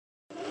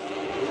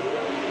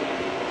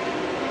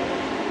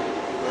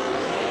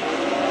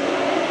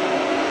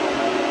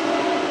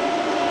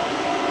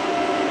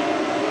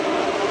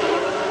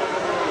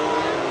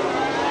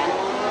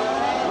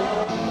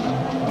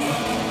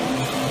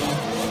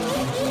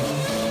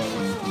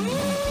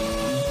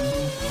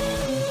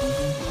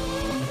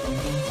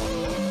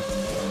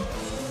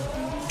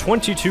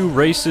22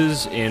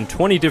 races in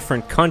 20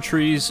 different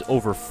countries,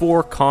 over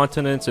 4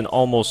 continents, and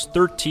almost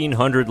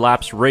 1,300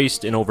 laps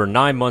raced in over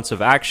 9 months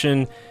of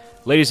action.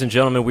 Ladies and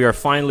gentlemen, we are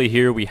finally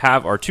here. We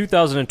have our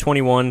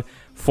 2021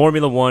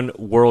 Formula One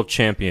World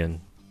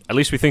Champion. At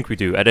least we think we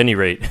do, at any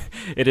rate.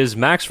 It is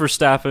Max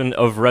Verstappen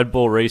of Red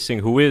Bull Racing,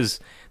 who is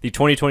the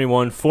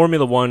 2021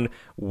 Formula One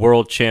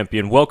World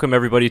Champion. Welcome,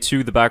 everybody,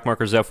 to the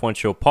Backmarkers F1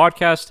 Show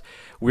podcast.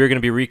 We're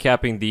going to be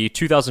recapping the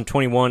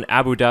 2021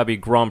 Abu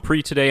Dhabi Grand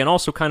Prix today, and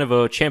also kind of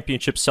a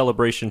championship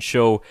celebration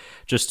show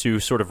just to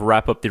sort of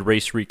wrap up the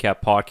race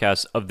recap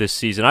podcast of this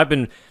season. I've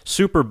been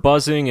super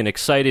buzzing and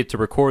excited to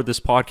record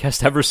this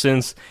podcast ever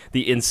since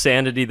the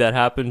insanity that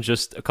happened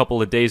just a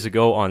couple of days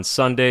ago on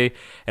Sunday,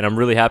 and I'm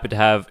really happy to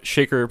have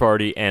Shaker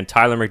Barty and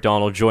Tyler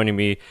McDonald joining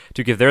me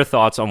to give their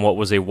thoughts on what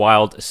was a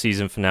wild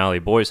season finale.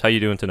 Boys, how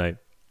you doing tonight?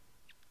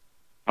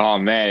 Oh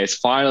man, it's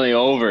finally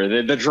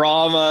over. The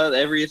drama,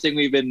 everything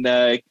we've been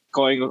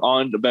going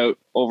on about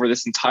over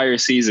this entire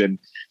season,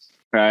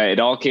 it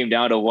all came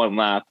down to one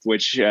lap,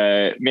 which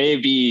may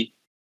be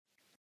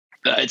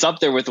it's up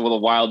there with the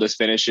wildest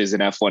finishes in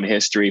F1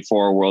 history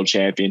for a world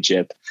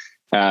championship.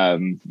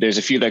 There's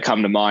a few that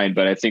come to mind,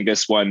 but I think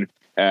this one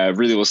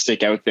really will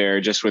stick out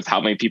there just with how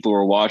many people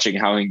were watching,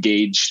 how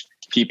engaged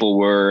people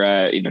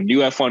were, new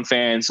F1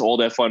 fans, old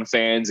F1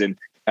 fans, and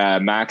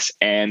Max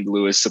and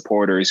Lewis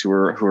supporters who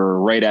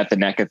were right at the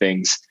neck of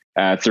things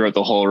throughout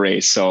the whole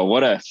race. So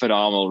what a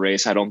phenomenal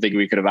race. I don't think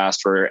we could have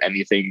asked for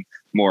anything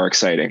more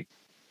exciting.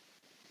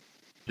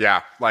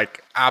 Yeah,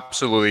 like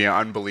absolutely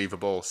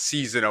unbelievable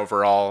season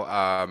overall.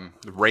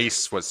 The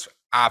race was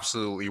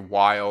absolutely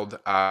wild.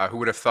 Who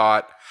would have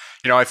thought?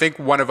 I think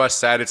one of us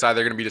said it's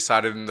either going to be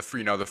decided in the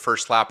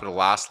first lap or the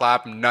last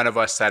lap. None of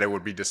us said it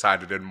would be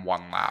decided in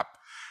one lap.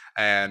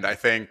 And I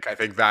think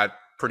that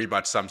pretty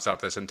much sums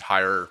up this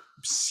entire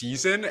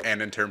season. And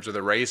in terms of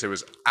the race, it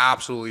was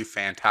absolutely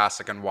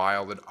fantastic and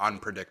wild and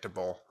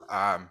unpredictable,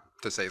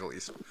 to say the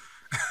least.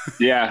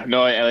 Yeah,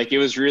 no, it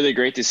was really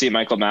great to see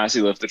Michael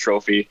Massey lift the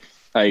trophy.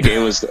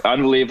 It was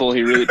unbelievable.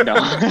 He really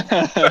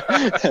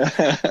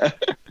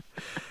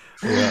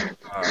Yeah.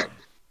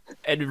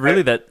 And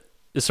really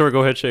sorry,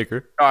 go ahead,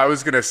 Shaker. I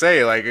was going to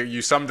say,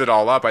 you summed it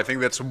all up. I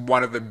think that's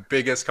one of the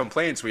biggest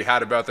complaints we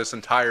had about this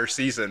entire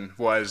season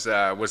was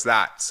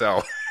that.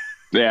 So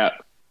yeah.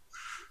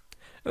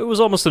 It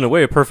was almost in a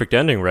way a perfect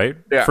ending, right?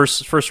 Yeah.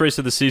 First race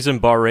of the season,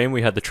 Bahrain,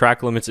 we had the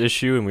track limits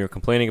issue and we were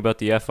complaining about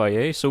the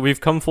FIA. So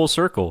we've come full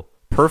circle.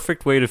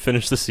 Perfect way to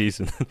finish the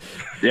season.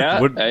 Yeah,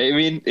 I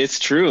mean, it's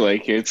true.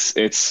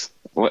 It's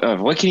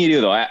what can you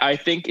do though? I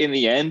think in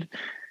the end,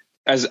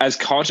 as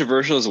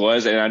controversial as it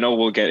was, and I know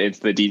we'll get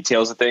into the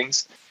details of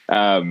things,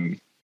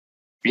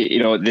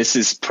 this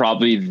is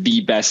probably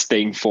the best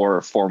thing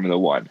for Formula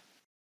One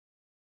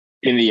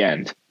in the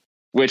end,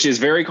 which is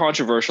very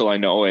controversial, I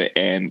know,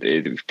 and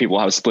people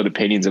have split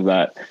opinions of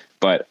that,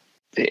 but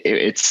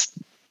it's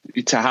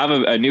to have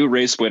a new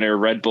race winner,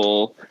 Red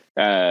Bull's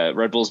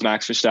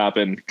Max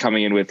Verstappen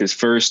coming in with his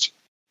first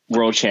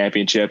world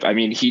championship. I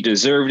mean, he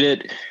deserved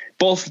it.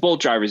 Both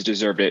drivers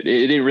deserved it.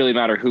 It didn't really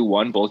matter who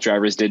won. Both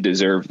drivers did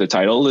deserve the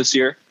title this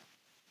year.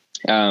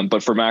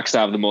 But for Max to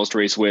have the most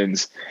race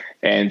wins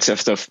and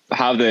to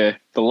have the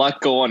luck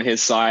go on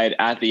his side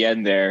at the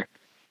end there.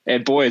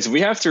 And boys,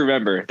 we have to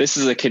remember, this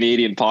is a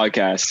Canadian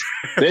podcast.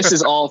 This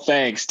is all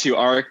thanks to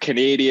our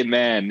Canadian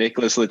man,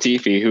 Nicholas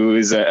Latifi, who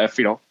is I'm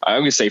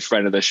going to say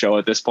friend of the show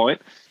at this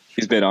point.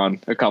 He's been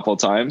on a couple of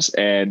times,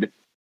 and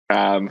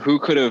who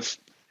could have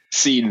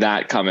seen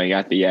that coming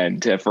at the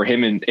end for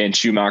him and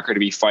Schumacher to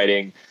be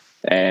fighting,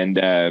 and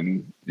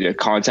the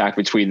contact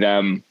between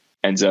them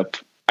ends up.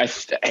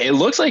 It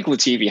looks like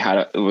Latifi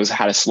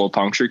had a slow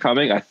puncture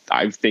coming.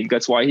 I think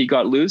that's why he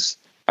got loose.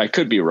 I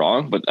could be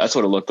wrong, but that's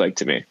what it looked like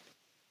to me.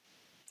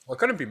 Well, it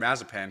couldn't be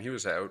Mazepin. He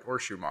was out, or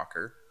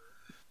Schumacher.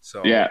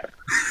 So yeah,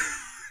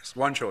 it's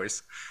one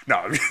choice.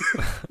 No,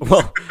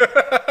 well,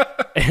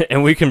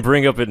 and we can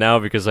bring up it now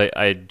because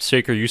I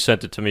Shaker, you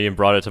sent it to me and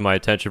brought it to my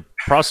attention.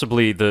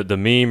 Possibly the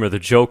meme or the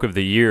joke of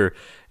the year,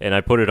 and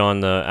I put it on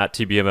the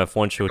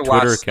 @TBMF1 Show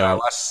Twitter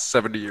account. Last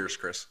 70 years,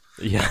 Chris.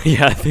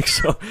 Yeah, I think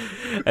so.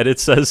 And it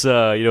says,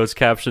 it's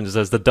captioned, it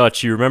says, "The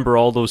Dutch, you remember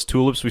all those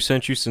tulips we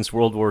sent you since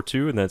World War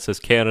II?" And then it says,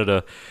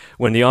 "Canada,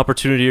 when the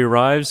opportunity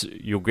arrives,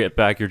 you'll get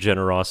back your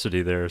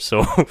generosity there."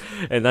 So,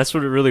 and that's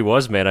what it really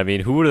was, man. I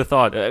mean, who would have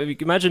thought?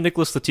 Imagine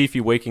Nicholas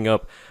Latifi waking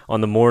up on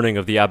the morning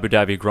of the Abu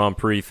Dhabi Grand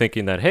Prix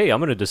thinking that, hey,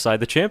 I'm going to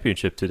decide the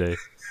championship today.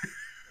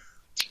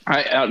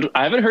 I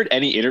haven't heard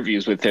any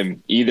interviews with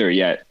him either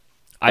yet.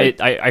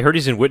 I heard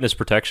he's in witness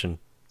protection.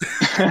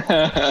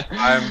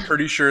 I'm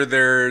pretty sure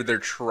they're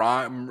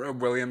trying.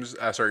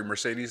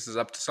 Mercedes is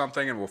up to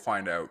something, and we'll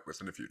find out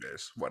within a few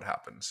days what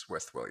happens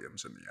with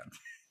Williams in the end.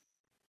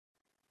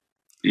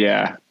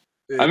 Yeah,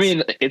 I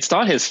mean, it's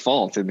not his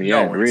fault in the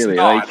end, really.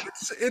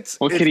 It's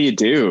what can he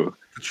do?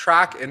 The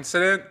track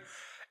incident,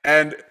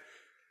 and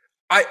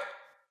I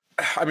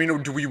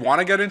mean, do we want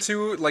to get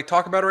into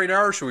talk about it right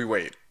now, or should we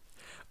wait?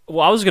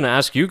 Well, I was going to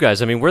ask you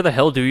guys, I mean, where the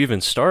hell do you even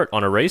start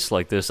on a race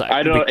like this?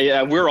 I don't know.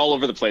 Yeah, we're all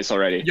over the place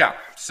already. Yeah.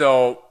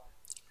 So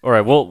All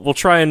right, we'll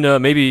try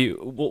and maybe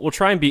we'll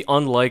try and be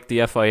unlike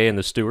the FIA and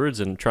the stewards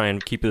and try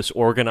and keep this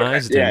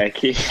organized. Yeah.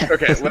 Okay,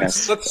 let's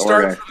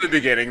start from the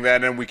beginning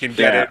then, and we can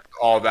get it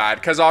all that,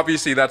 because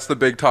obviously that's the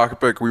big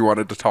topic we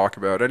wanted to talk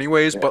about,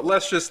 anyways. But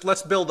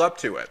let's build up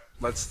to it.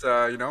 Let's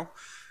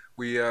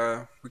we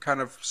kind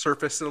of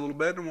surface it a little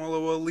bit, and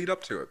we'll lead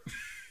up to it.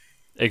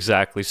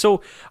 Exactly.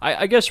 So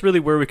I guess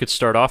really where we could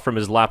start off from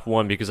is lap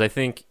one, because I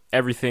think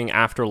everything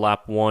after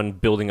lap one,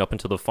 building up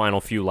into the final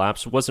few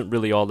laps, wasn't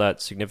really all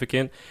that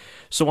significant.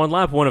 So on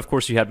lap one, of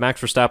course, you had Max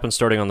Verstappen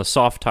starting on the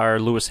soft tire,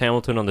 Lewis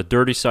Hamilton on the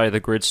dirty side of the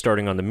grid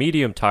starting on the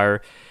medium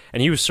tire,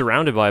 and he was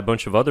surrounded by a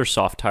bunch of other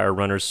soft tire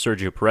runners,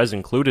 Sergio Perez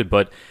included.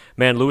 But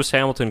man, Lewis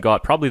Hamilton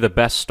got probably the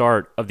best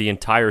start of the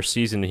entire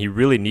season, and he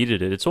really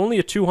needed it. It's only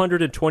a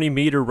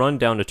 220-meter run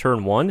down to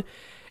turn one,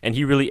 and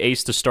he really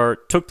aced the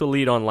start, took the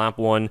lead on lap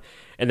one,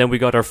 and then we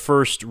got our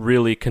first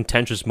really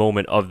contentious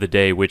moment of the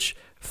day, which,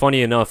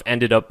 funny enough,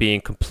 ended up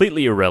being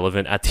completely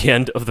irrelevant at the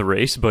end of the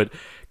race. But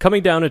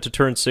coming down into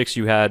turn 6,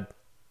 you had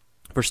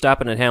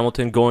Verstappen and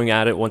Hamilton going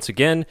at it once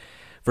again.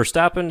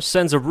 Verstappen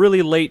sends a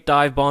really late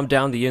dive bomb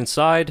down the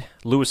inside.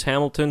 Lewis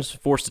Hamilton's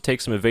forced to take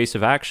some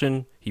evasive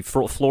action. He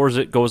floors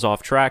it, goes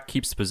off track,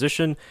 keeps the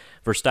position.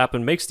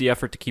 Verstappen makes the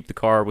effort to keep the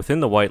car within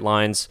the white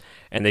lines,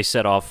 and they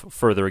set off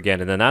further again.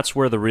 And then that's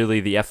where the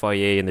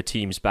FIA and the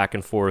teams back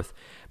and forth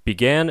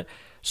began.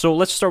 So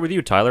let's start with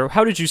you, Tyler.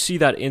 How did you see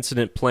that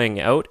incident playing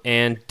out,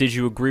 and did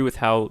you agree with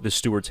how the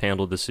stewards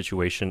handled the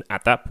situation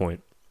at that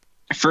point?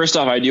 First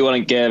off, I do want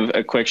to give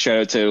a quick shout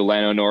out to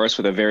Lando Norris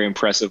with a very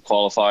impressive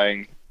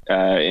qualifying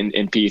in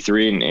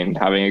P3 and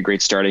having a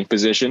great starting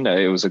position.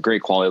 It was a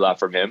great quality lap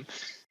from him.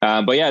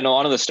 But yeah, no,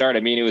 on to the start.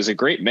 I mean, it was a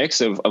great mix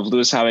of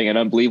Lewis having an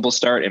unbelievable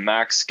start and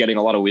Max getting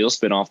a lot of wheel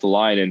spin off the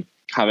line and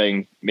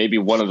having maybe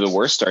one of the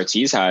worst starts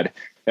he's had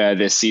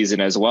this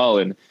season as well.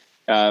 And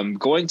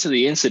going to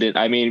the incident,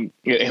 I mean,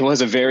 it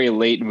was a very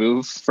late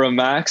move from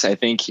Max. I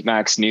think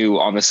Max knew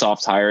on the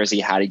soft tires he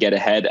had to get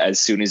ahead as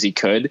soon as he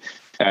could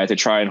to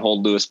try and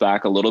hold Lewis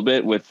back a little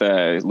bit, with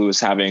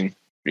Lewis having,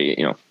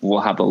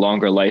 will have a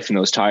longer life in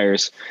those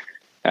tires.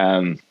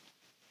 I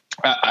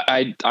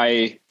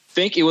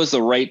think it was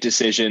the right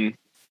decision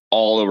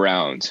all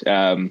around.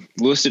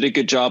 Lewis did a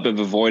good job of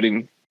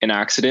avoiding an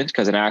accident,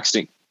 because an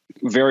accident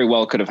very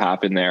well could have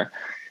happened there.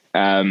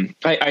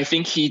 I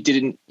think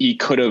he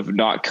could have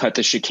not cut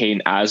the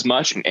chicane as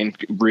much and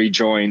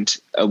rejoined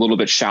a little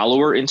bit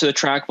shallower into the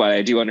track, but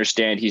I do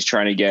understand he's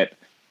trying to get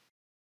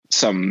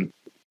some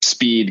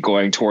speed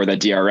going toward that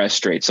DRS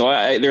straight. So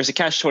there's a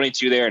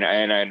catch-22 there,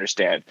 and I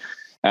understand.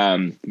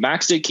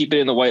 Max did keep it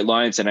in the white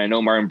lines, and I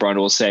know Martin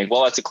Brundle was saying,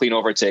 well, that's a clean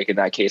overtake in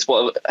that case.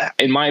 Well,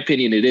 in my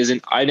opinion, it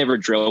isn't. I never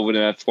drove in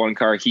an F1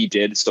 car. He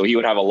did, so he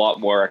would have a lot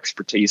more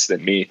expertise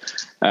than me.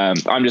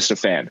 I'm just a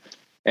fan.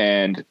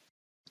 And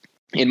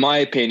in my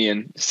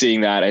opinion,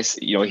 seeing that,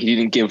 he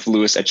didn't give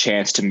Lewis a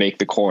chance to make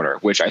the corner,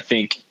 which I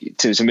think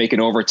to make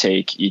an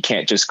overtake, you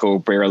can't just go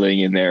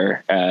barreling in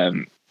there,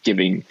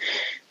 giving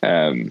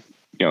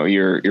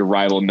your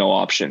rival no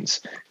options.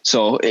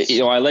 So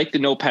I like the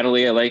no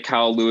penalty. I like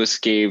how Lewis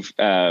gave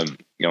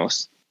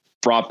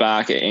brought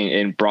back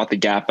and brought the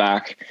gap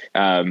back.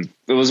 It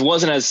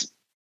wasn't as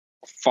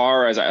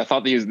far as I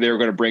thought they were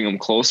going to bring him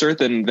closer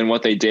than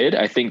what they did.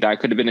 I think that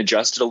could have been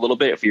adjusted a little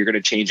bit if you're going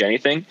to change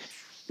anything.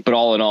 But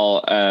all in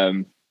all,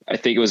 I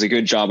think it was a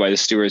good job by the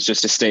stewards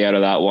just to stay out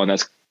of that one.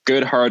 That's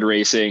good, hard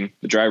racing.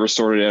 The driver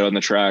sorted it out on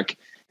the track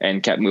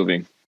and kept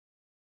moving.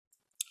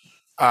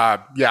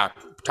 Yeah,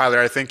 Tyler,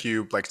 I think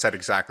you said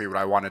exactly what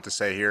I wanted to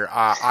say here.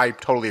 I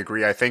totally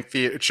agree. I think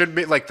it should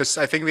be like this.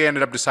 I think they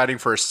ended up deciding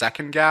for a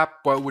second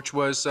gap, which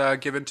was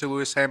given to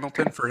Lewis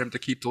Hamilton for him to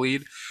keep the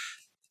lead.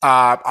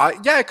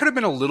 It could have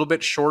been a little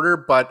bit shorter,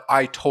 but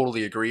I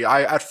totally agree.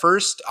 At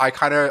first I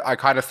kind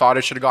of thought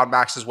it should have gone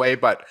Max's way,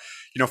 but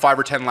 5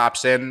 or 10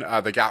 laps in,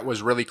 the gap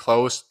was really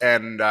close,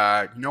 and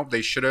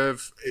they should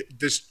have.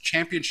 This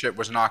championship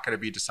was not going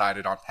to be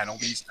decided on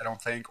penalties, I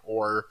don't think,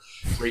 or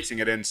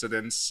racing at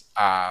incidents.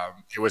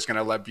 It was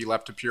going to be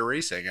left to pure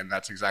racing, and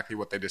that's exactly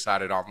what they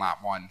decided on lap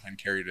 1 and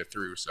carried it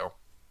through. So,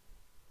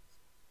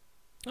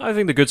 I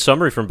think the good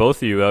summary from both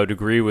of you, I would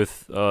agree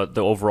with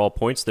the overall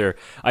points there.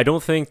 I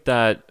don't think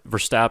that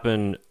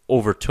Verstappen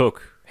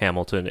overtook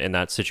Hamilton in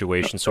that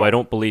situation, so I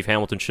don't believe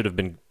Hamilton should have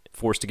been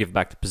forced to give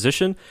back the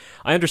position.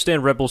 I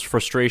understand Red Bull's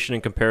frustration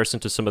in comparison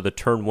to some of the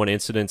Turn 1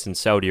 incidents in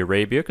Saudi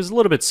Arabia, because it's a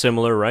little bit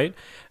similar, right?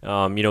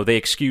 They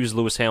excused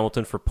Lewis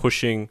Hamilton for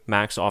pushing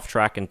Max off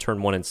track in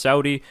Turn 1 in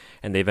Saudi,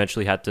 and they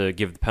eventually had to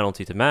give the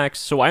penalty to Max.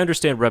 So I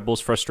understand Red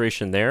Bull's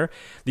frustration there.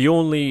 The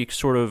only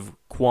sort of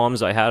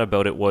qualms I had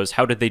about it was,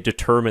 how did they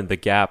determine the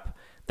gap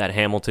that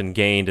Hamilton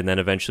gained and then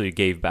eventually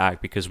gave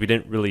back, because we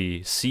didn't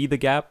really see the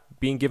gap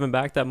being given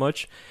back that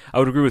much. I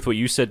would agree with what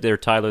you said there,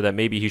 Tyler, that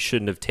maybe he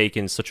shouldn't have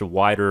taken such a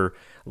wider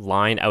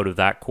line out of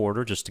that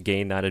quarter just to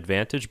gain that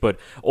advantage. But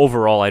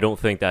overall, I don't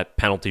think that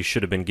penalty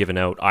should have been given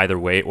out either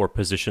way or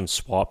position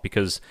swap,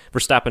 because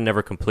Verstappen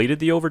never completed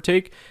the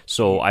overtake.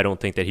 So I don't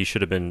think that he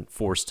should have been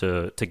forced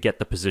to get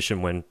the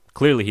position when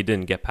clearly he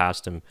didn't get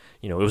past him.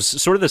 You know, it was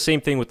sort of the same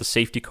thing with the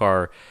safety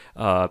car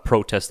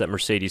protest that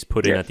Mercedes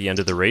put in at the end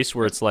of the race,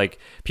 where it's like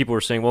people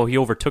were saying, well, he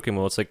overtook him.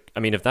 Well, it's like,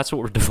 I mean, if that's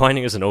what we're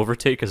defining as an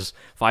overtake, is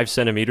 5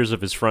 centimeters of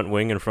his front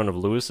wing in front of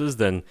Lewis's,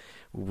 then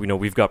we know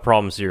we've got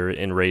problems here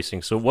in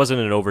racing. So it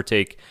wasn't an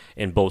overtake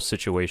in both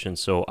situations.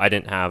 So I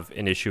didn't have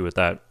an issue with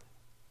that.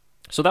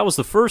 So that was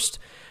the first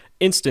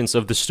instance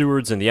of the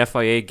stewards and the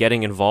FIA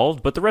getting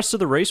involved, but the rest of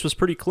the race was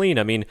pretty clean.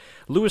 I mean,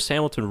 Lewis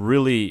Hamilton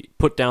really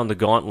put down the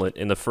gauntlet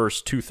in the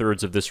first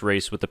 2/3 of this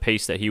race with the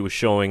pace that he was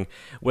showing,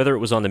 whether it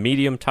was on the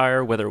medium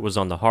tire, whether it was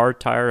on the hard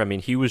tire. I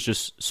mean, he was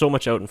just so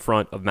much out in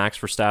front of Max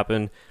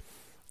Verstappen,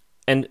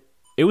 and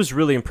it was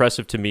really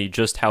impressive to me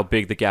just how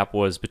big the gap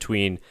was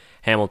between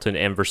Hamilton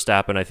and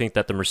Verstappen. I think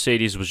that the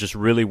Mercedes was just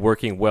really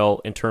working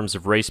well in terms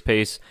of race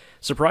pace.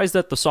 Surprised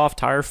that the soft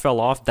tire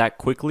fell off that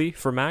quickly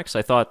for Max.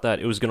 I thought that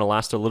it was going to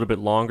last a little bit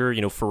longer.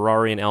 You know,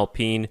 Ferrari and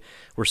Alpine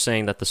were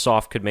saying that the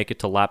soft could make it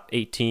to lap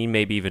 18,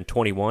 maybe even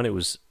 21. It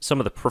was some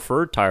of the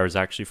preferred tires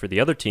actually for the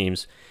other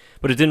teams,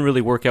 but it didn't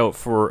really work out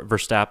for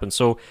Verstappen.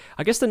 So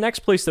I guess the next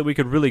place that we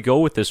could really go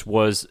with this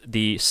was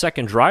the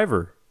second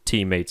driver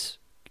teammates,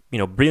 you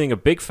know, being a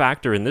big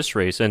factor in this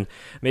race. And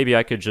maybe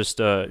I could just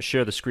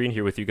share the screen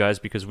here with you guys,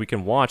 because we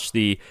can watch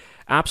the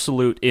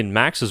absolute, in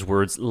Max's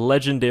words,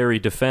 legendary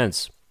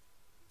defense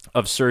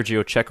of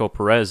Sergio Checo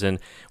Perez. And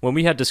when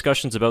we had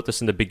discussions about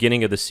this in the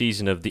beginning of the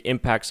season, of the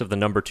impacts of the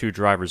number 2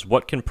 drivers,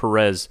 what can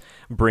Perez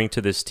bring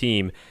to this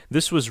team,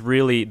 this was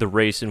really the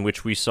race in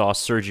which we saw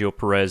Sergio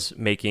Perez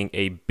making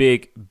a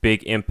big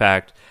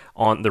impact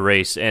on the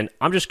race. And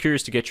I'm just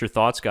curious to get your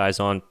thoughts, guys,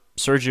 on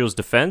Sergio's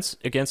defense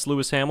against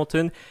Lewis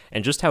Hamilton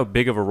and just how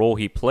big of a role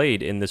he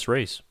played in this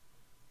race.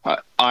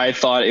 I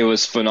thought it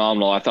was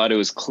phenomenal. I thought it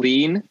was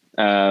clean.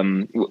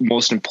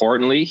 Most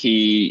importantly,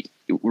 he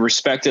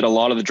respected a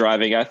lot of the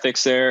driving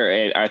ethics there,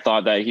 and I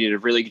thought that he did a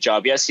really good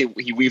job. Yes, he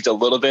weaved a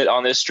little bit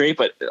on this straight,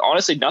 but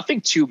honestly, nothing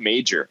too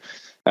major.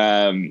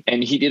 And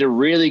he did a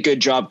really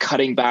good job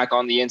cutting back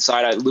on the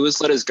inside.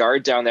 Lewis let his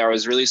guard down there. I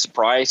was really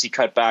surprised he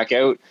cut back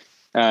out.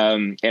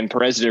 And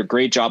Perez did a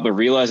great job of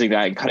realizing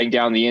that and cutting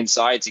down the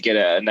inside to get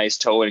a nice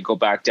toe and go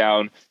back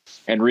down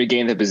and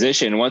regain the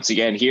position. Once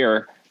again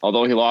here,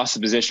 although he lost the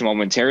position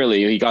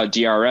momentarily, he got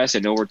DRS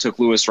and overtook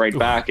Lewis right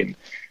back. And,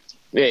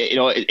 you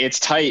know,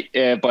 it's tight,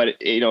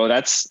 but, you know,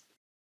 that's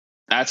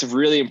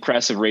really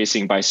impressive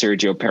racing by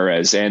Sergio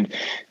Perez. And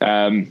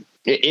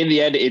in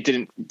the end, it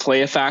didn't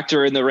play a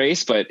factor in the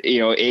race, but, you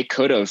know, it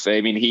could have.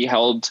 I mean, he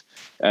held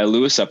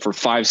Lewis up for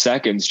 5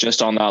 seconds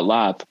just on that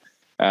lap.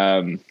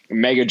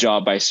 Mega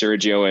job by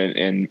Sergio,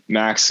 and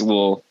Max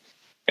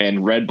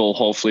and Red Bull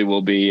hopefully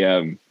will be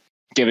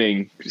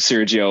giving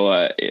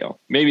Sergio you know,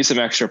 maybe some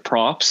extra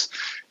props,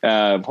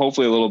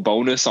 hopefully a little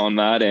bonus on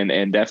that,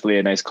 and definitely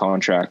a nice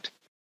contract.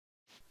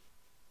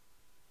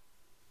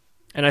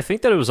 And I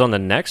think that it was on the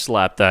next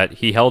lap that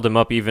he held him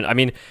up even. I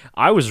mean,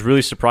 I was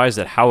really surprised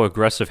at how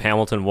aggressive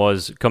Hamilton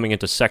was coming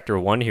into Sector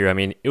 1 here. I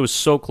mean, it was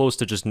so close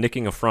to just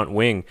nicking a front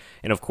wing.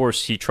 And of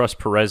course, he trusts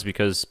Perez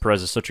because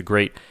Perez is such a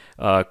great,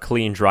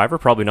 clean driver.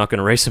 Probably not going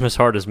to race him as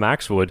hard as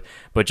Max would.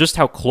 But just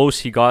how close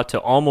he got to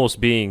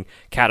almost being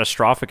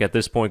catastrophic at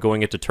this point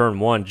going into Turn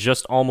 1.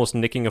 Just almost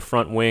nicking a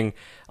front wing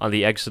on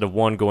the exit of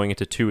 1 going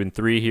into 2 and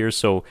 3 here.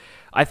 So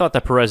I thought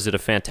that Perez did a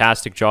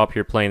fantastic job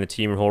here playing the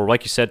team role.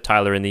 Like you said,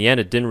 Tyler, in the end,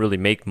 it didn't really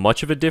make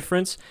much of a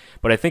difference,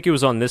 but I think it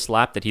was on this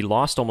lap that he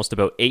lost almost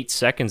about 8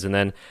 seconds, and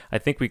then I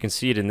think we can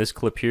see it in this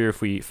clip here if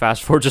we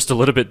fast forward just a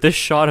little bit. This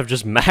shot of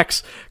just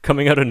Max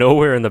coming out of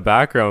nowhere in the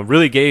background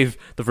really gave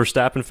the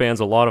Verstappen fans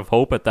a lot of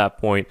hope at that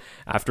point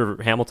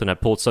after Hamilton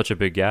had pulled such a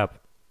big gap.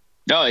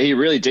 No, he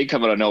really did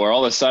come out of nowhere.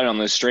 All of a sudden on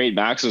the straight,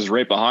 Max was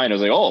right behind. I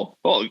was like, oh,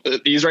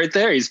 he's right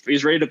there.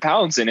 He's ready to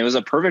pounce. And it was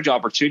a perfect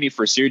opportunity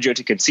for Sergio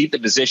to concede the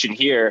position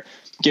here,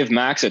 give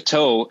Max a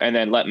toe, and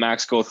then let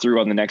Max go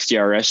through on the next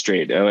DRS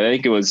straight. I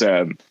think it was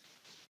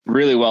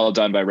really well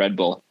done by Red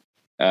Bull.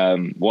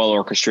 Well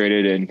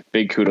orchestrated, and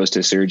big kudos to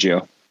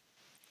Sergio.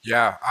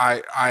 Yeah,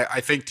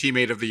 I think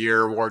Teammate of the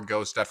Year award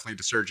goes definitely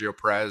to Sergio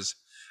Perez.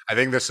 I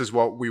think this is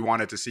what we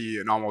wanted to see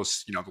in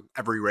almost, you know,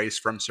 every race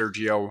from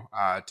Sergio,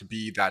 to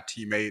be that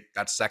teammate,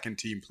 that second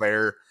team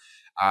player,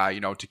 you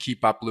know, to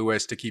keep up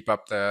Lewis, to keep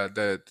up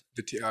the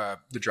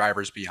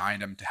drivers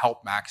behind him, to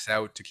help Max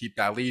out, to keep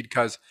that lead.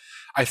 Because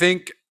I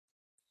think,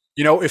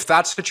 you know, if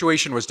that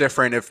situation was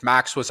different, if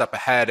Max was up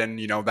ahead and,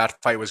 you know,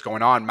 that fight was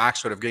going on,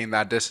 Max would have gained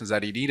that distance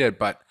that he needed.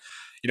 But,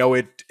 you know,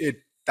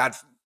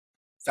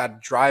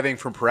 that driving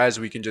from Perez,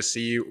 we can just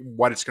see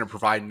what it's going to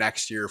provide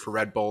next year for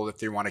Red Bull if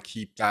they want to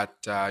keep that,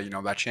 you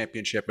know, that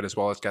championship, but as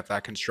well as get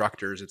that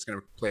constructors. It's going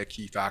to play a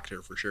key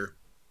factor for sure.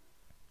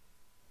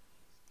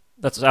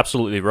 That's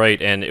absolutely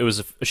right. And it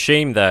was a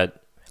shame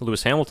that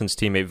Lewis Hamilton's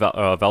teammate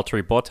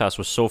Valtteri Bottas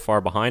was so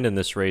far behind in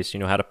this race,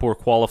 had a poor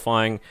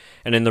qualifying,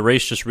 and in the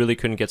race just really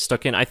couldn't get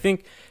stuck in. I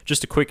think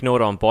just a quick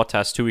note on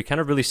Bottas too, we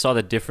kind of really saw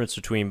the difference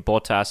between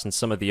Bottas and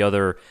some of the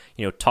other,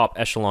 top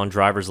echelon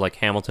drivers like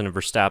Hamilton and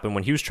Verstappen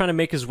when he was trying to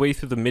make his way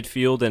through the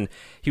midfield and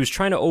he was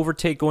trying to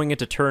overtake going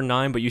into turn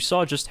 9, but you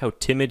saw just how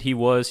timid he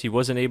was. He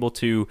wasn't able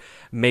to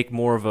make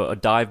more of a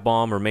dive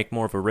bomb or make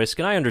more of a risk,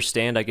 and I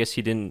understand, I guess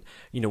he didn't,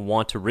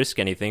 want to risk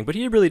anything, but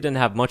he really didn't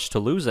have much to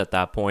lose at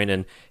that point,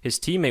 and his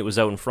teammate was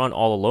out in front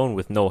all alone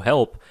with no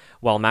help,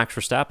 while Max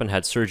Verstappen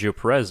had Sergio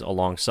Perez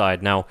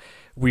alongside. Now,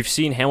 we've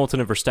seen Hamilton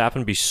and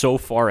Verstappen be so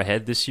far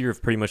ahead this year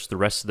of pretty much the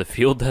rest of the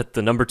field that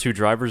the number 2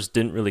 drivers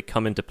didn't really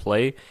come into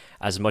play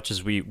as much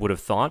as we would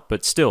have thought.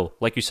 But still,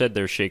 like you said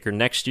there, Shaker,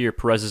 next year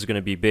Perez is going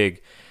to be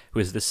big, who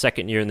is the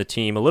second year in the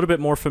team, a little bit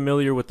more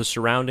familiar with the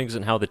surroundings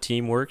and how the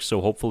team works, so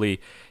hopefully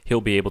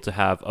he'll be able to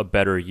have a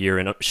better year.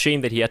 And a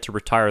shame that he had to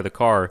retire the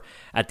car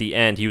at the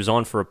end. He was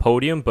on for a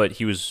podium, but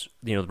he was,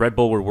 Red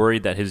Bull were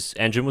worried that his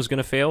engine was going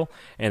to fail,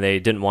 and they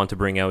didn't want to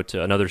bring out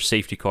another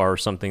safety car or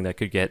something that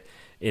could get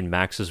in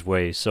Max's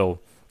way. So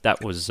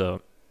that was...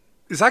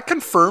 Is that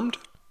confirmed?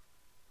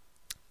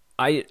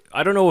 I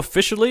don't know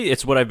officially.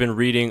 It's what I've been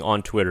reading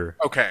on Twitter.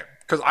 Okay,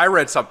 because I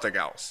read something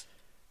else.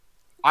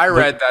 I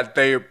read that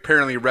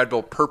apparently Red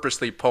Bull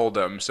purposely pulled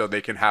them so they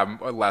can have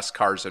less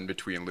cars in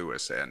between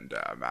Lewis and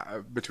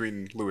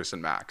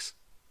Max.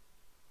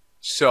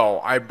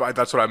 So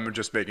that's what I'm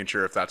just making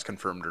sure if that's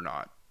confirmed or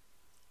not.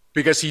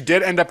 Because he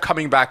did end up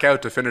coming back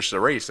out to finish the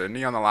race, didn't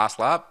he, on the last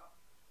lap?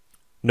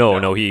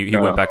 No, he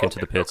went back into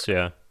the pits,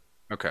 yeah.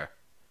 Okay.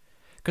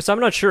 Because I'm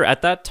not sure.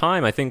 At that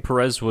time, I think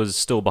Perez was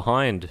still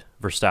behind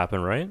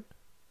Verstappen, right?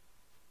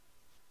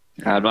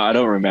 I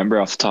don't remember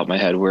off the top of my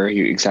head where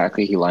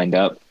he lined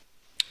up.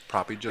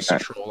 Probably just a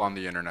troll on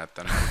the internet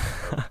then.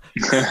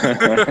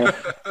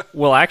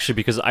 Well, actually,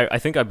 because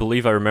I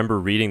believe I remember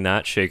reading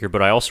that, Shaker,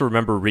 but I also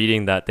remember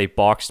reading that they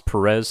boxed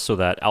Perez so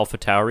that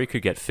AlphaTauri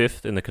could get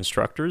 5th in the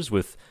Constructors,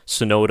 with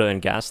Tsunoda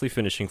and Gasly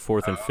finishing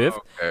 4th and 5th.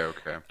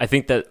 Okay. I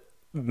think that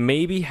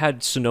maybe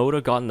had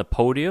Tsunoda gotten the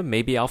podium,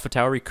 maybe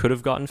AlphaTauri could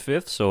have gotten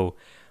 5th, so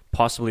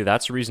possibly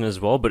that's a reason as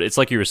well. But it's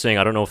like you were saying,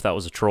 I don't know if that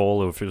was a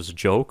troll or if it was a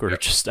joke or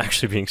just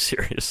actually being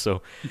serious,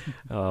 so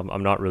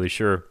I'm not really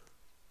sure.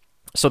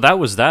 So that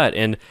was that,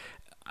 and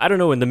I don't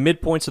know, in the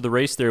midpoints of the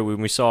race there, when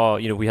we saw,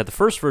 we had the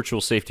first virtual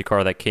safety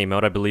car that came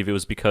out, I believe it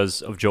was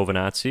because of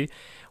Giovinazzi.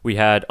 We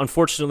had,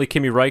 unfortunately,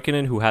 Kimi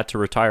Räikkönen, who had to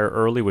retire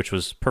early, which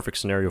was a perfect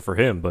scenario for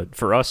him, but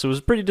for us, it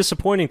was pretty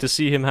disappointing to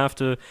see him have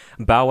to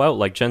bow out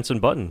like Jenson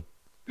Button.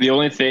 The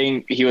only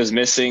thing he was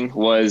missing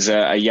was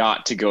a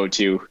yacht to go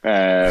to,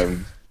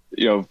 in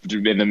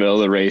the middle of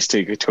the race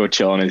to go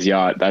chill on his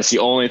yacht. That's the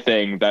only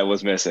thing that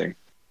was missing.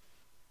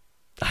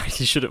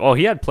 He should have. Oh,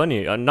 he had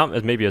plenty.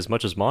 Not maybe as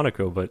much as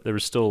Monaco, but there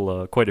was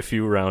still quite a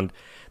few around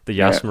the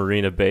Yas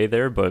Marina Bay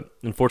there. But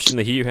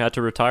unfortunately, he had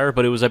to retire.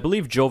 But it was, I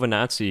believe,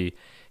 Giovinazzi,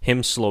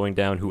 him slowing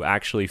down, who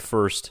actually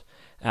first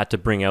had to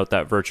bring out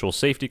that virtual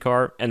safety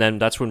car. And then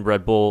that's when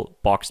Red Bull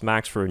boxed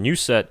Max for a new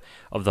set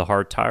of the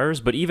hard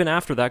tires. But even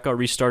after that got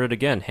restarted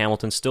again,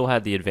 Hamilton still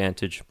had the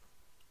advantage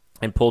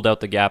and pulled out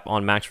the gap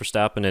on Max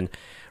Verstappen. And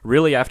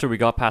really, after we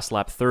got past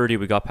lap 30,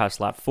 we got past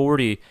lap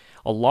 40,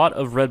 a lot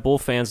of Red Bull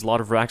fans, a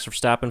lot of Max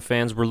Verstappen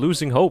fans were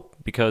losing hope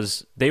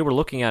because they were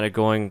looking at it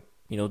going,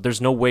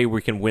 there's no way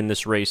we can win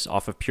this race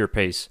off of pure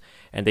pace.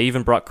 And they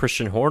even brought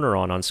Christian Horner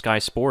on Sky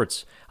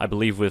Sports, I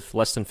believe, with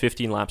less than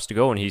 15 laps to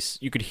go. And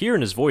you could hear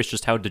in his voice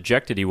just how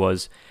dejected he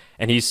was.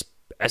 And he's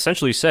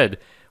essentially said,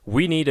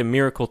 we need a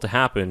miracle to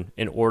happen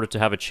in order to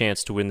have a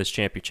chance to win this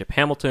championship.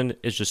 Hamilton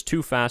is just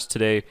too fast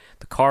today.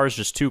 The car is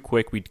just too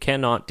quick. We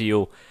cannot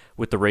deal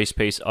with the race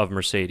pace of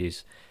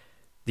Mercedes.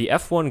 The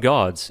F1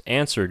 gods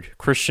answered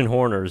Christian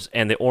Horner's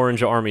and the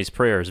Orange Army's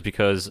prayers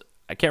because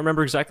I can't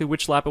remember exactly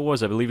which lap it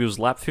was. I believe it was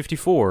lap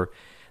 54.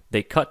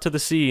 They cut to the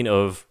scene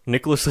of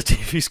Nicholas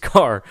Latifi's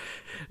car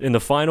in the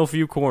final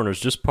few corners,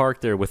 just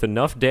parked there with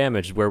enough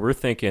damage where we're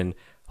thinking,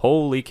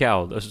 holy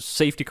cow, a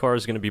safety car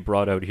is going to be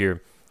brought out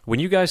here. When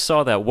you guys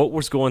saw that, what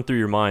was going through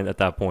your mind at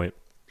that point?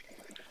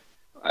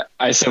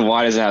 I said,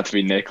 why does it have to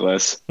be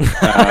Nicholas?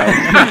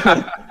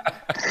 Why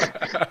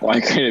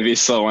couldn't it be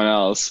someone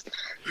else?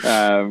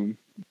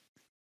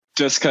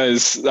 Just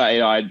because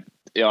I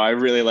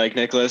really like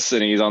Nicholas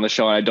and he's on the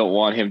show, and I don't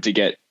want him to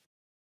get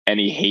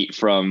any hate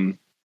from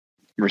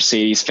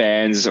Mercedes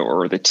fans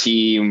or the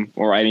team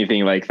or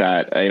anything like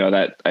that.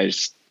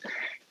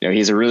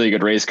 He's a really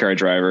good race car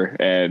driver,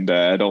 and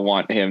I don't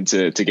want him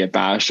to get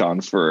bashed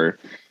on for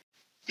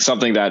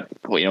something that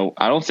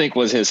I don't think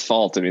was his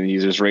fault. I mean, he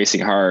was just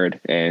racing hard,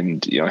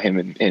 and him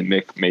and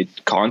Mick made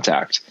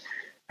contact.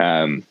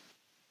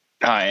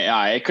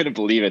 I couldn't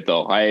believe it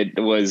though. I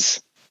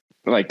was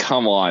like,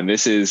 come on,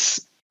 this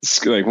is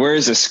like, where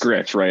is the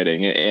script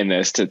writing in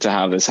this to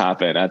have this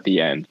happen at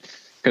the end?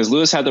 Because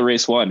Lewis had the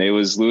race won. It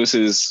was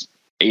Lewis's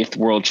 8th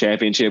world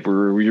championship.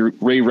 We're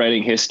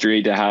rewriting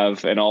history to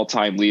have an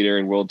all-time leader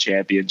in world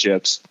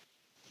championships.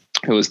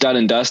 It was done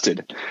and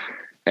dusted.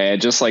 And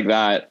just like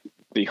that,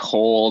 the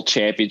whole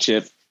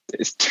championship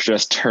it's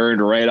just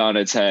turned right on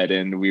its head,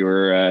 and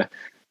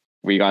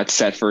we got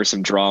set for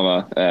some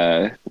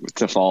drama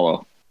to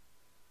follow.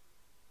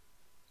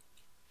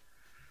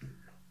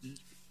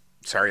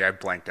 Sorry, I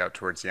blanked out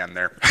towards the end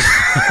there.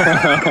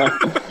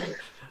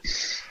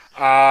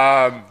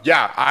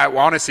 I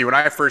honestly, when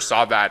I first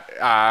saw that,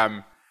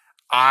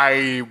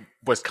 I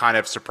was kind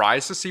of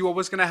surprised to see what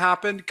was going to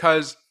happen,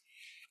 because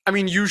I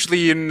mean,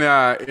 usually in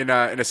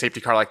a safety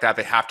car like that,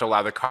 they have to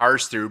allow the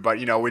cars through, but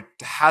it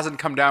hasn't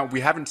come down. We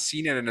haven't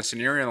seen it in a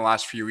scenario in the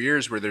last few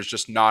years where there's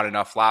just not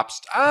enough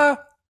laps.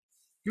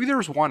 Maybe there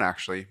was one,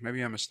 actually.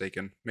 Maybe I'm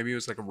mistaken. Maybe it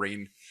was like a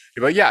rain.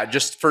 But yeah,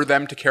 just for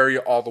them to carry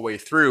all the way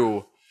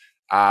through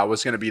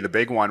was going to be the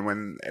big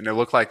one, and it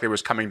looked like it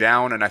was coming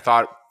down, and I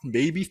thought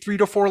maybe 3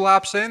 to 4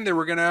 laps in they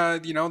were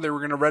gonna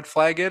red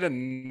flag it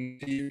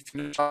and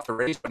finish off the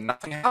race, but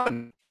nothing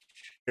happened.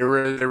 They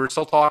were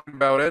still talking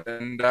about it,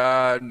 and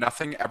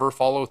nothing ever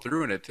followed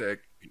through, and it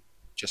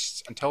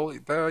just until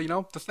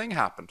the thing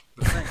happened.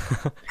 The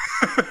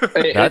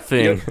thing. That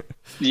thing.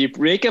 You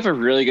make up a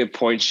really good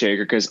point,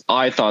 Shaker, because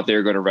I thought they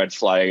were going to red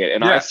flag it,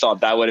 and I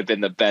thought that would have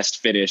been the best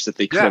finish that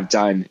they could have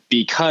done,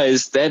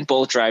 because then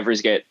both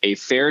drivers get a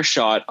fair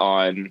shot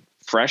on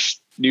fresh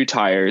new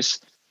tires,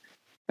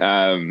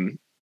 and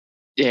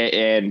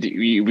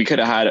we could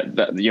have had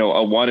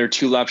a 1 or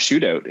 2 lap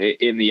shootout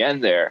in the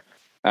end there.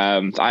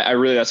 I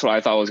really, that's what I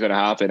thought was going to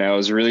happen. I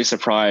was really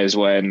surprised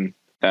when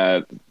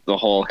the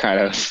whole kind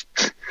of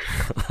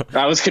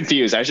I was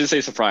confused. I should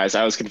say surprised.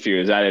 I was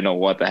confused. I didn't know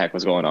what the heck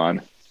was going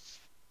on.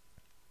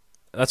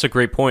 That's a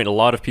great point. A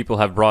lot of people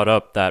have brought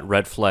up that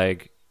red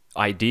flag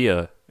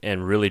idea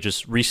and really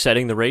just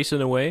resetting the race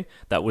in a way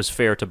that was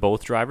fair to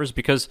both drivers,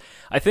 because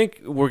I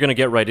think we're going to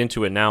get right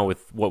into it now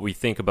with what we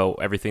think about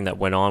everything that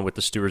went on with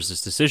the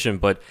stewards' decision.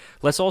 But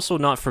let's also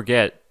not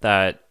forget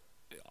that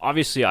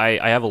obviously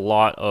I have a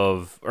lot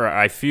of, or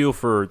I feel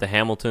for the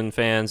Hamilton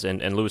fans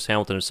and Lewis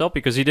Hamilton himself,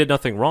 because he did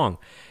nothing wrong.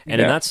 And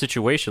in that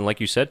situation,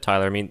 like you said,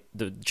 Tyler, I mean,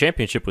 the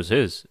championship was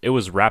his. It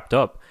was wrapped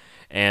up,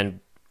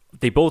 and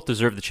they both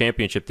deserve the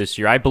championship this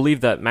year. I believe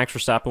that Max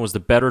Verstappen was the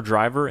better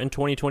driver in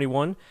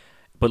 2021,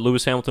 but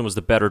Lewis Hamilton was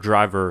the better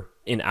driver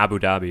in Abu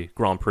Dhabi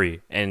Grand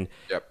Prix. And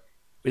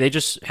they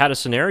just had a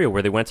scenario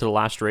where they went to the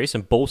last race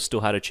and both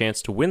still had a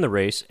chance to win the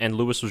race, and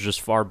Lewis was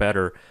just far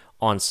better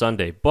on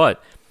Sunday.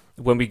 But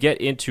when we get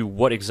into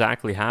what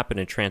exactly happened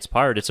and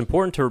transpired, it's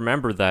important to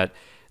remember that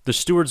the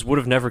stewards would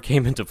have never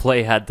came into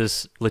play had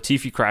this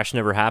Latifi crash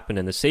never happened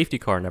and the safety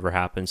car never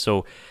happened.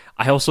 So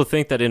I also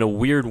think that in a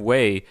weird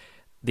way,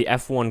 the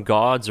F1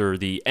 gods or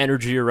the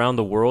energy around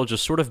the world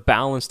just sort of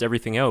balanced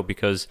everything out,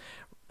 because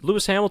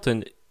Lewis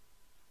Hamilton,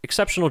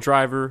 exceptional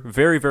driver,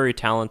 very, very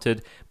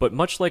talented, but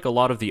much like a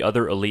lot of the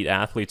other elite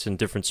athletes in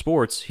different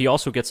sports, he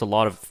also gets a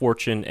lot of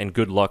fortune and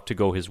good luck to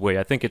go his way.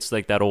 I think it's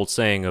like that old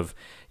saying of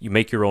you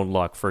make your own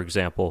luck, for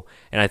example.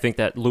 And I think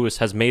that Lewis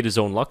has made his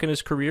own luck in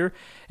his career.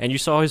 And you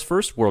saw his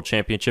first world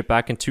championship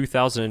back in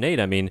 2008.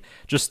 I mean,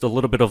 just a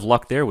little bit of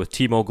luck there with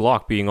Timo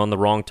Glock being on the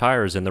wrong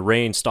tires and the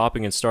rain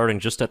stopping and starting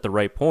just at the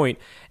right point.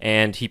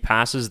 And he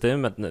passes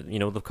them at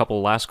the couple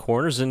of last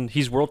corners, and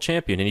he's world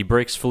champion, and he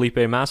breaks Felipe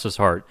Massa's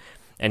heart.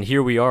 And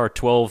here we are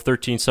 12,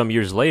 13 some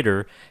years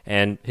later,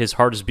 and his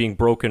heart is being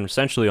broken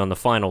essentially on the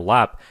final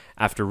lap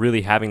after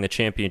really having the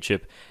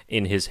championship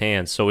in his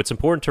hands. So it's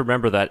important to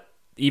remember that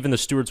even the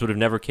stewards would have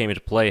never came into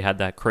play had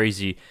that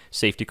crazy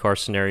safety car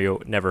scenario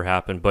never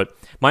happened. But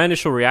my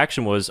initial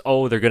reaction was,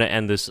 oh, they're going to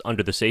end this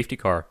under the safety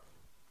car.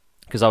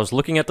 Because I was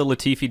looking at the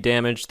Latifi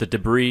damage, the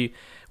debris,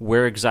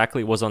 where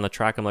exactly it was on the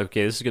track. I'm like,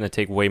 okay, this is going to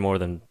take way more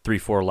than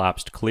 3-4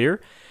 laps to clear.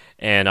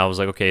 And I was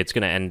like, okay, it's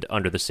going to end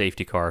under the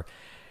safety car.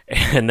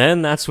 And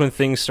then that's when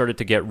things started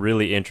to get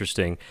really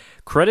interesting.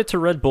 Credit to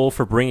Red Bull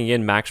for bringing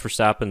in Max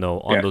Verstappen, though,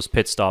 on those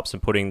pit stops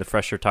and putting the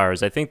fresher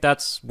tires. I think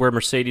that's where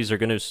Mercedes are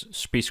going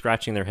to be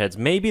scratching their heads.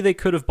 Maybe they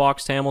could have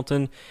boxed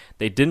Hamilton.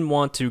 They didn't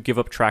want to give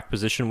up track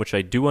position, which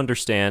I do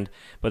understand,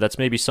 but that's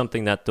maybe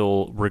something that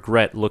they'll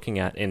regret looking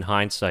at in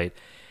hindsight.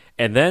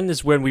 And then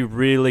is when we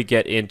really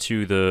get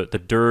into the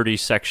dirty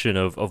section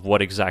of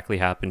what exactly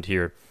happened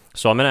here.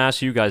 So I'm going to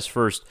ask you guys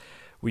first.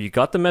 Well, you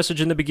got the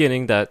message in the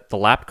beginning that the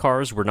lap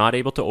cars were not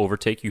able to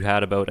overtake. You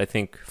had about, I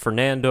think,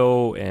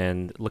 Fernando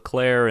and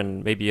Leclerc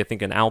and maybe, I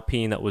think, an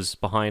Alpine that was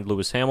behind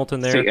Lewis Hamilton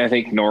there. I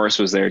think Norris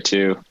was there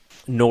too.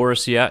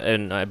 Norris, yeah,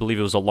 and I believe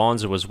it was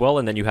Alonso as well,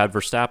 and then you had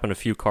Verstappen a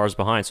few cars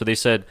behind. So they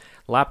said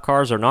lap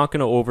cars are not going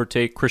to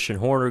overtake. Christian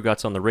Horner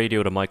got on the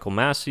radio to Michael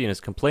Massey and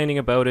is complaining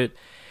about it.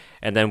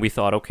 And then we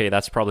thought, okay,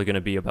 that's probably going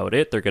to be about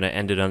it. They're going to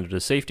end it under the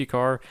safety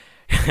car.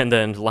 And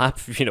then lap,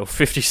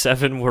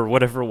 57 or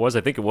whatever it was,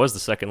 I think it was the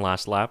second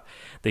last lap,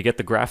 they get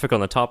the graphic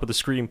on the top of the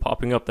screen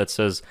popping up that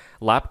says,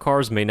 lap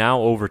cars may now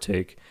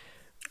overtake.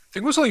 I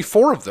think it was only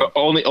 4 of them.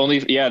 Only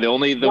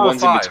the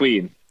ones in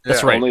between.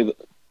 That's right.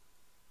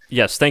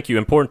 Yes, thank you.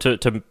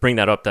 Important to bring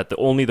that up, that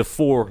only the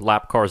 4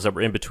 lap cars that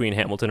were in between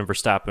Hamilton and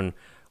Verstappen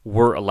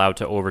were allowed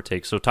to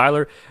overtake. So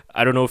Tyler,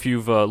 I don't know if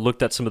you've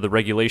looked at some of the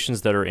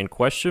regulations that are in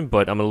question,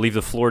 but I'm going to leave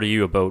the floor to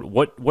you about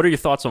what are your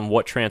thoughts on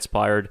what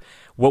transpired?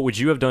 What would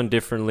you have done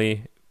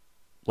differently?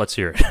 Let's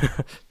hear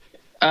it.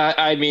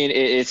 I mean,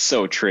 it's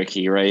so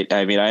tricky, right?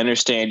 I mean, I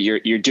understand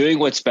you're doing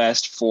what's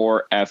best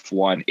for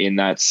F1 in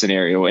that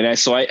scenario, and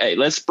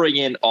let's bring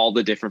in all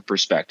the different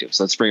perspectives.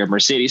 Let's bring a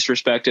Mercedes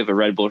perspective, a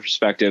Red Bull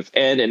perspective,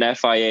 and an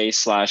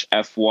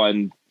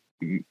FIA/F1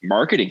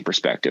 marketing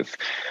perspective.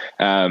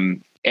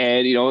 And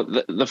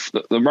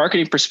the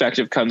marketing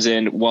perspective comes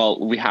in. Well,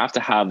 we have to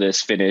have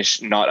this finish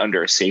not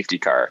under a safety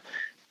car,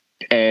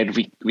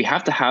 and we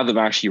have to have them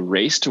actually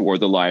race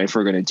toward the line if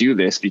we're going to do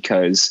this,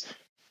 because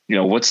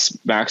what's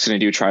Max going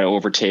to do? Try to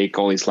overtake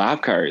all these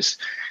lap cars?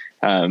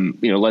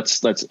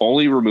 Let's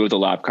only remove the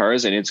lap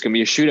cars, and it's going to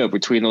be a shootout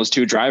between those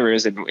two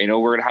drivers, and we're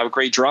going to have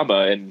great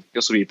drama, and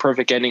this will be a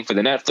perfect ending for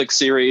the Netflix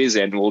series,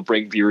 and we'll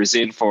bring viewers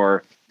in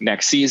for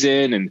next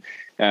season, and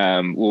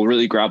we'll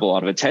really grab a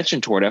lot of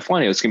attention toward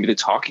F1. It's going to be the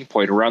talking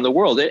point around the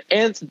world,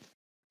 and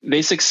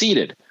they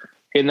succeeded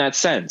in that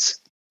sense.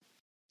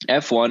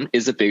 F1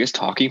 is the biggest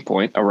talking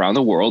point around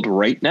the world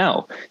right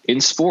now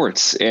in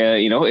sports.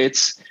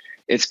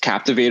 It's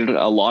captivated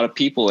a lot of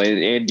people,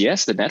 and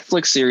yes, the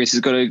Netflix series is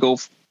going to go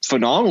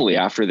phenomenally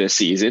after this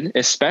season,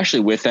 especially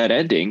with that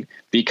ending,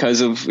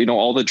 because of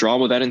all the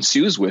drama that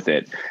ensues with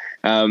it.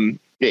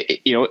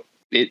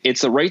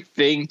 It's the right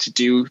thing to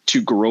do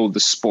to grow the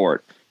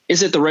sport.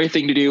 Is it the right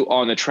thing to do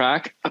on the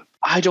track?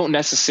 I don't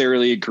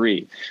necessarily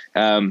agree.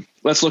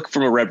 Let's look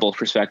from a Red Bull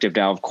perspective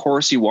now. Of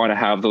course, you want to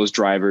have those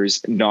drivers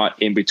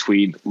not in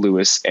between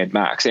Lewis and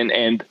Max,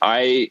 and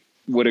I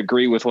would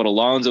agree with what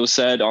Alonso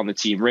said on the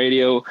team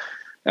radio.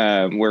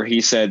 Where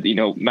he said,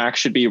 Max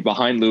should be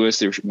behind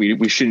Lewis.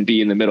 We shouldn't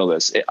be in the middle of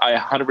this. I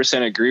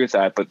 100% agree with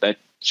that, but they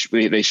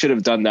should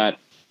have done that,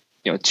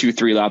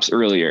 2-3 laps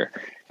earlier.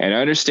 And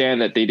I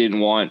understand that the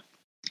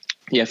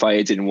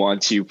FIA didn't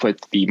want to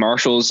put the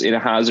marshals in a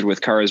hazard with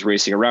cars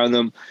racing around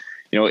them.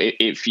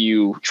 If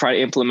you try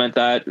to implement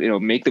that,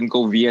 make them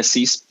go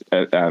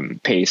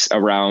VSC pace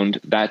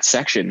around that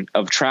section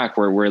of track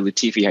where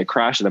Latifi had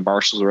crashed and the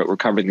marshals were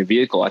covering the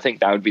vehicle. I think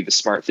that would be the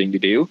smart thing to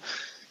do.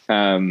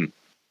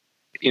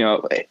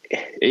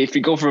 If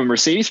you go from a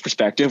Mercedes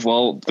perspective,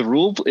 well, the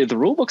rule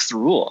book's the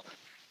rule,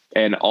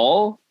 and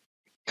all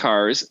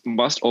cars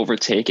must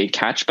overtake and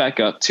catch back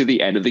up to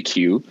the end of the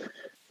queue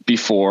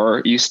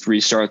before you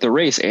restart the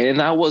race. And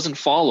that wasn't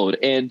followed.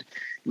 And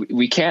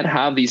we can't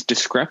have these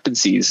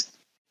discrepancies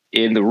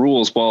in the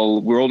rules.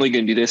 Well, we're only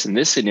going to do this in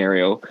this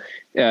scenario,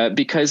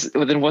 because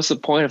then what's the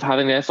point of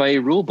having the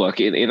FIA rule book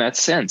in that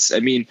sense?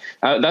 I mean,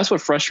 that's what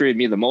frustrated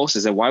me the most,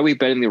 is that why are we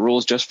bending the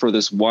rules just for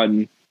this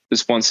one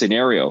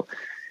scenario?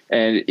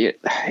 And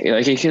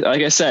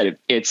like I said,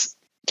 it's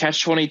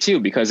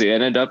catch-22 because it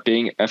ended up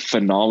being a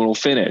phenomenal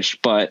finish.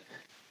 But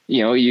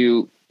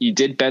you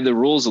did bend the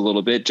rules a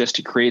little bit just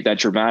to create that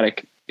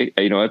dramatic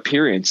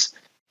appearance.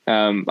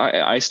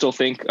 I still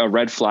think a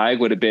red flag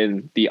would have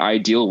been the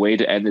ideal way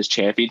to end this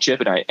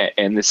championship and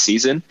end this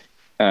season.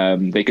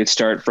 They could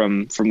start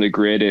from the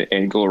grid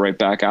and go right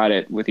back at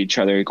it with each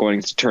other going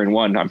into turn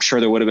one. I'm sure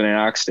there would have been an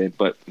accident,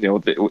 but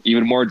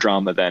even more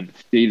drama then.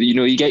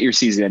 You get your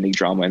season-ending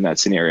drama in that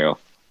scenario.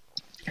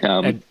 Go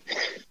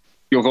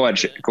ahead,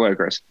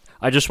 Chris.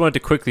 I just wanted to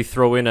quickly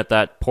throw in at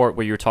that part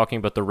where you were talking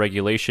about the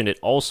regulation. It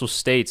also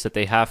states that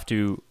they have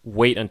to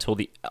wait until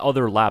the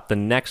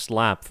next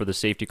lap for the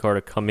safety car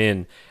to come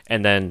in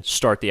and then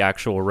start the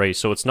actual race.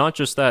 So it's not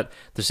just that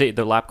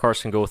the lap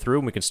cars can go through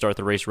and we can start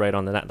the race right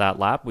on that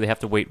lap. We have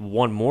to wait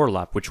one more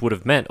lap, which would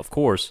have meant, of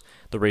course,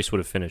 the race would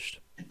have finished.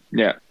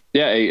 Yeah.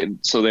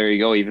 So there you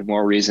go. Even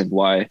more reason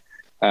why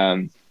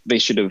they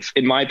should have,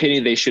 in my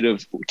opinion, they should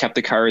have kept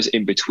the cars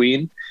in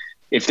between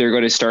if they're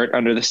going to start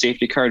under the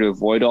safety car to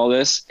avoid all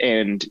this.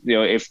 And,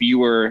 if you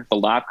were the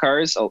lap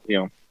cars,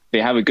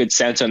 they have a good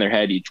sense on their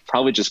head. You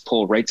probably just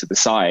pull right to the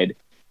side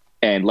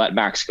and let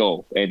Max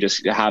go and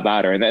just have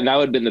at her. And that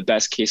would have been the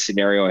best case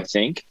scenario, I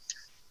think,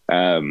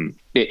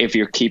 if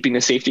you're keeping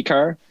the safety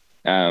car.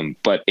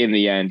 But in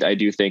the end, I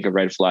do think a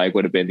red flag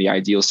would have been the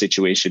ideal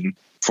situation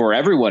for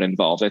everyone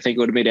involved. I think it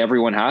would have made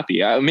everyone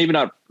happy. Maybe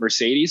not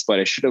Mercedes, but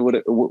it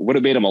would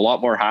have made them a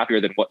lot more happier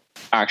than what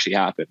actually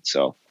happened.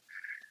 So,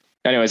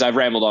 anyways, I've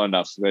rambled on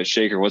enough. But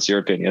Shaker, what's your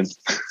opinion?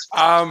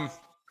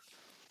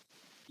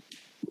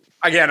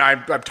 Again, I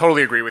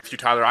totally agree with you,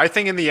 Tyler. I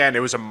think in the end, it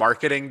was a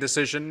marketing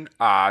decision,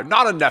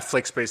 not a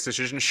Netflix-based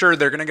decision. Sure,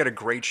 they're going to get a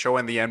great show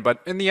in the end, but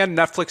in the end,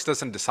 Netflix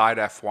doesn't decide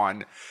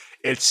F1.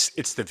 It's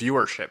the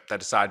viewership that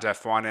decides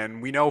F1.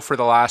 And we know for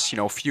the last,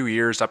 few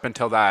years up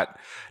until that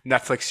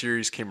Netflix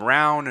series came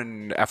around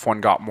and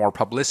F1 got more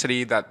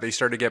publicity, that they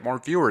started to get more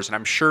viewers. And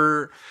I'm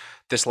sure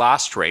this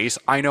last race,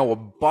 I know a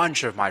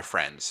bunch of my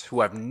friends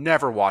who have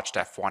never watched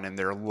F1 in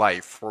their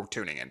life were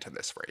tuning into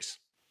this race.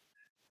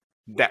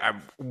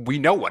 We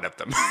know one of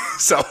them.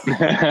 So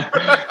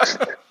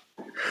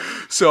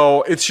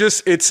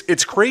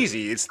it's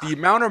crazy. It's the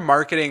amount of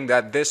marketing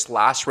that this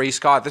last race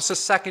got. This is the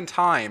second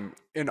time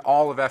in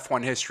all of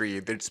F1 history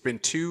that it's been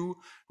two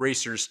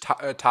racers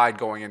tied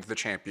going into the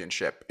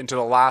championship. Into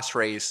the last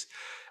race,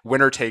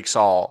 winner takes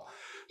all.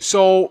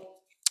 So,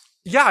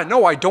 yeah,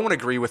 no, I don't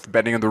agree with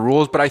bending of the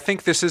rules, but I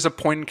think this is a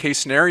point-in-case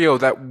scenario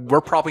that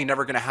we're probably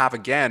never going to have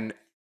again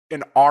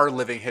in our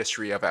living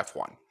history of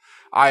F1.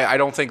 I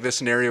don't think this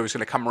scenario is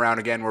going to come around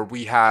again where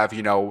we have,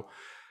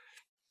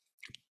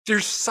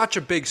 there's such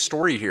a big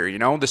story here, the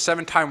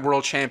 7-time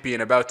world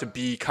champion about to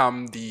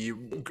become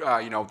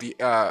about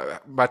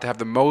to have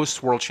the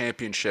most world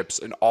championships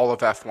in all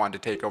of F1 to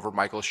take over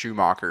Michael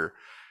Schumacher.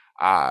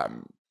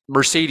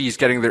 Mercedes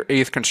getting their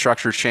 8th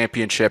Constructors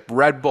Championship.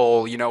 Red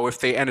Bull, if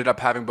they ended up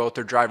having both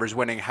their drivers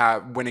winning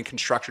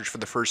Constructors for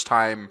the first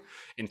time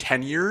in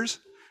 10 years,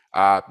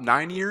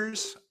 9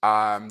 years,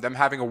 them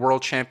having a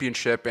world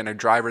championship and a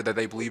driver that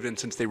they believed in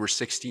since they were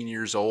 16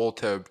 years old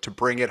to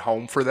bring it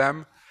home for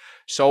them.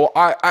 So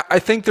I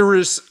think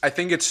it's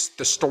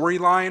the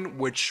storyline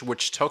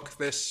which took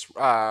this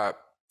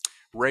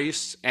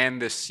race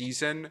and this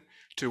season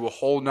to a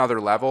whole nother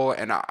level,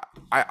 and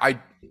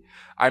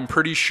I'm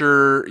pretty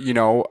sure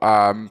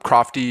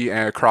Crofty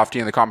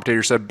and the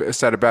commentator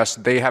said it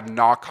best. They have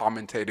not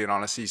commentated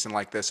on a season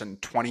like this in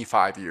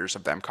 25 years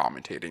of them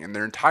commentating, in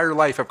their entire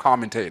life of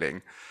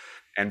commentating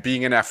and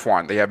being in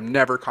F1. They have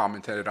never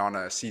commentated on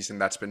a season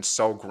that's been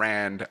so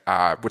grand,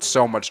 with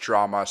so much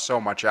drama,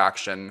 so much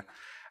action.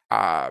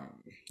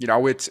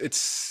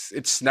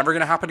 It's never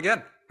going to happen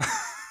again.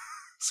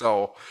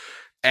 So,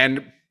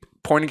 and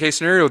point in case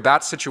scenario,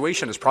 that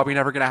situation is probably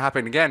never going to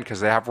happen again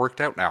because they have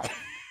worked out now.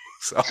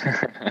 So,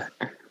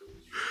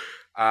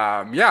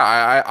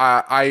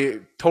 I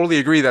totally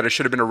agree that it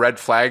should have been a red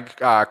flag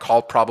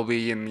called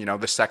probably in,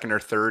 the second or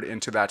third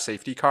into that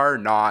safety car,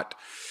 not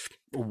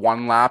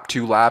 1 lap,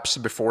 2 laps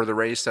before the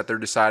race that they're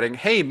deciding,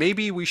 hey,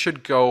 maybe we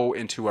should go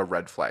into a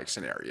red flag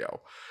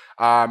scenario.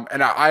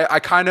 And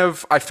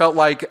I felt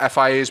like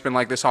FIA has been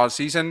like this all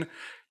season.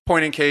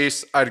 Point in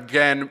case,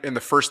 again, in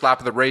the first lap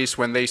of the race,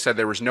 when they said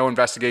there was no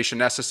investigation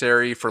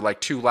necessary for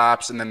like 2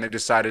 laps, and then they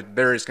decided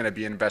there is going to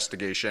be an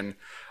investigation,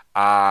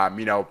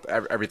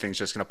 everything's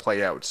just going to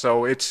play out.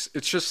 So it's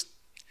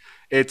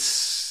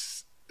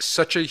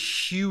such a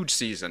huge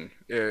season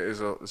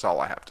is all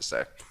I have to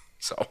say.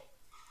 So.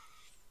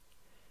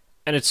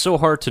 And it's so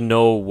hard to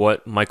know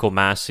what Michael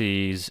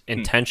Massey's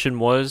intention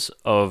was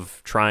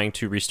of trying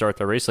to restart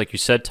the race. Like you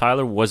said,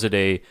 Tyler, was it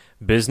a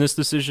business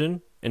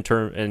decision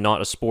and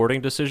not a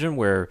sporting decision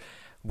where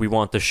we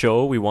want the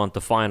show, we want the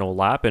final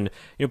lap? And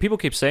people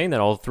keep saying that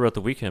all throughout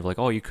the weekend, like,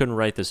 oh, you couldn't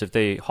write this.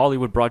 If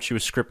Hollywood brought you a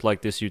script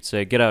like this, you'd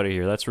say, get out of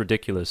here, that's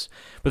ridiculous.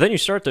 But then you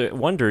start to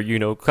wonder,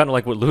 kind of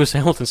like what Lewis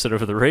Hamilton said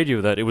over the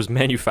radio, that it was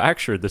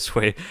manufactured this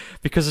way,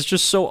 because it's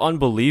just so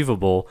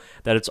unbelievable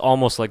that it's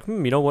almost like,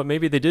 you know what,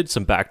 maybe they did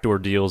some backdoor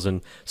deals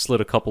and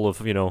slid a couple of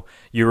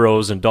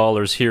euros and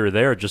dollars here or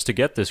there just to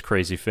get this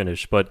crazy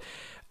finish. But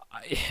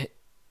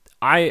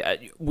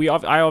I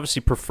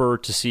obviously prefer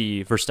to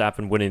see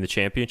Verstappen winning the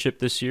championship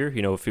this year,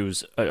 if he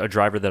was a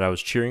driver that I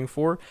was cheering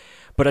for.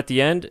 But at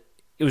the end,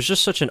 it was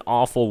just such an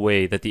awful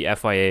way that the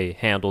FIA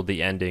handled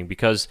the ending,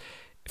 because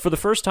for the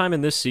first time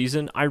in this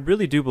season, I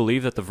really do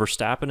believe that the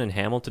Verstappen and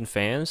Hamilton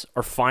fans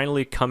are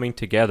finally coming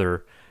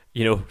together,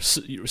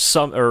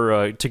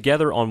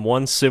 together on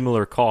one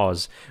similar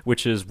cause,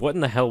 which is, what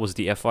in the hell was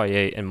the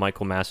FIA and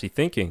Michael Massey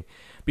thinking?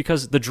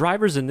 Because the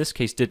drivers in this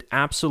case did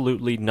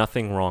absolutely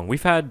nothing wrong.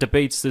 We've had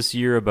debates this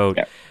year about,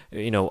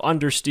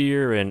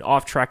 understeer and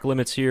off-track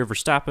limits here.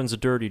 Verstappen's a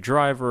dirty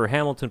driver.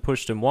 Hamilton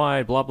pushed him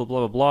wide, blah, blah, blah,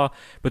 blah, blah.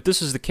 But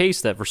this is the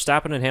case that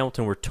Verstappen and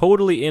Hamilton were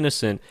totally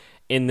innocent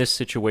in this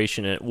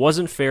situation. And it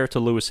wasn't fair to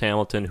Lewis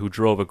Hamilton, who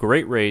drove a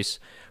great race,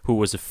 who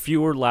was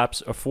 4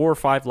 or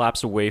 5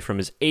 laps away from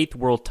his 8th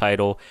world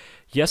title.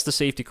 Yes, the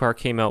safety car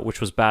came out, which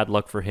was bad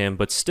luck for him,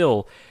 but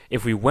still,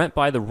 if we went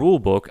by the rule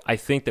book, I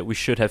think that we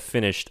should have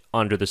finished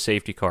under the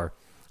safety car.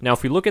 Now,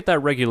 if we look at that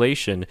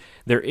regulation,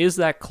 there is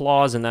that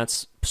clause in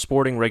that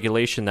sporting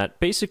regulation that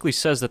basically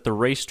says that the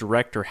race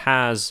director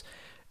has,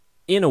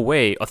 in a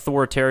way,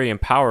 authoritarian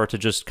power to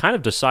just kind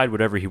of decide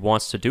whatever he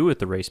wants to do with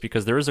the race,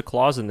 because there is a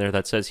clause in there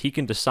that says he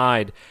can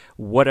decide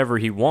whatever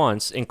he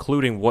wants,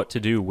 including what to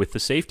do with the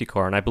safety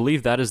car. And I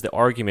believe that is the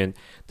argument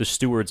the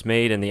stewards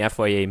made and the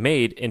FIA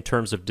made in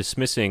terms of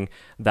dismissing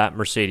that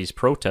Mercedes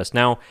protest.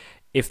 Now,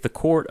 if the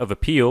Court of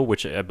Appeal,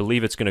 which I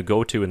believe it's going to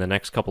go to in the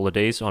next couple of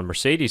days on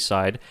Mercedes'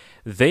 side,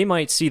 they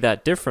might see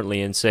that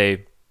differently and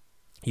say,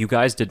 you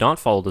guys did not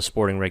follow the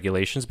sporting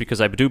regulations,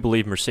 because I do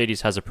believe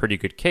Mercedes has a pretty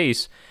good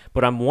case,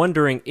 but I'm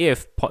wondering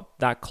if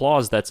that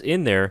clause that's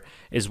in there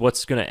is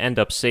what's going to end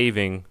up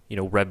saving,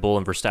 Red Bull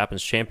and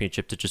Verstappen's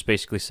championship, to just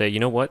basically say,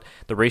 you know what,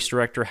 the race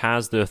director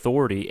has the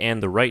authority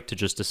and the right to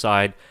just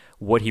decide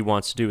what he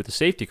wants to do with the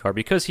safety car,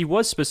 because he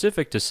was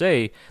specific to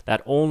say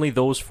that only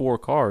those 4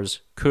 cars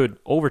could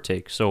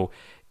overtake. So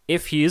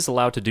if he is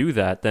allowed to do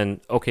that,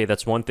 then okay,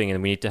 that's one thing,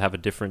 and we need to have a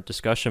different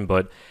discussion.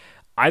 But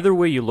either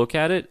way you look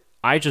at it,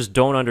 I just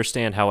don't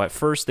understand how at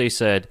first they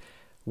said,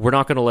 we're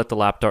not going to let the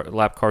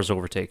lap cars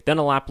overtake. Then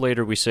a lap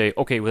later we say,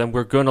 okay, well, then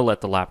we're going to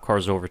let the lap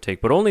cars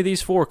overtake, but only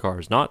these 4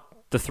 cars, not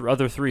the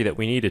other 3 that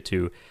we needed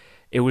to.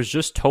 It was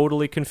just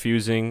totally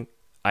confusing.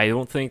 I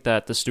don't think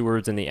that the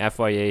stewards and the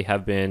FIA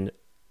have been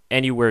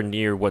anywhere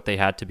near what they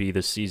had to be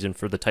this season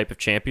for the type of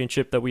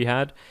championship that we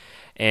had.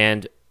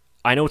 And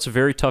I know it's a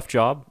very tough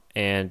job,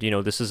 And,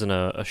 this isn't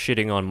a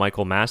shitting on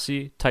Michael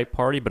Massey type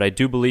party, but I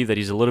do believe that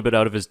he's a little bit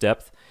out of his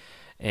depth.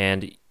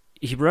 And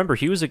he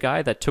was a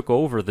guy that took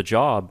over the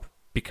job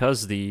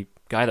because the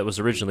guy that was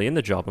originally in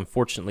the job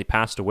unfortunately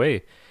passed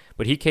away.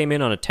 But he came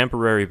in on a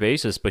temporary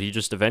basis, but he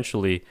just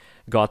eventually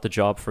got the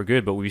job for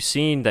good. But we've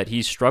seen that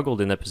he's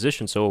struggled in that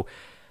position. So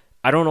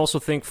I don't also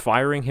think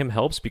firing him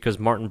helps, because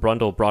Martin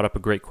Brundle brought up a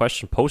great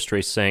question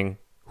post-race saying,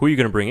 who are you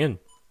going to bring in?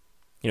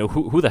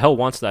 Who the hell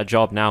wants that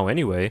job now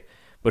anyway?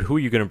 But who are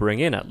you going to bring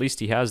in? At least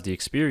he has the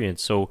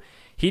experience. So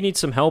he needs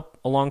some help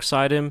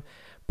alongside him.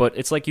 But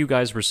it's like you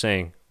guys were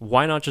saying,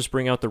 why not just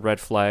bring out the red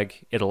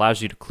flag? It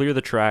allows you to clear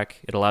the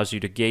track. It allows you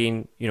to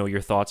gain,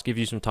 your thoughts, give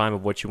you some time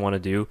of what you want to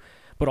do.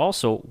 But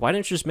also, why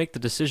didn't you just make the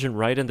decision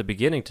right in the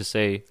beginning to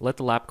say, let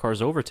the lap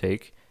cars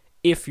overtake?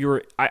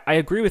 I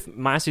agree with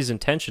Massey's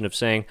intention of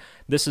saying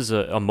this is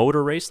a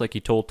motor race, like he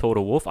told Toto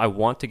Wolff. I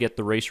want to get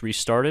the race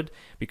restarted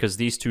because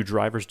these two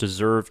drivers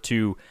deserve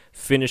to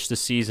finish the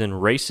season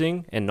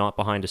racing and not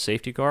behind a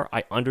safety car.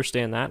 I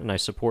understand that and I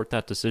support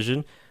that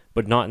decision,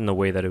 but not in the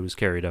way that it was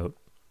carried out.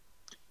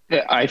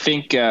 I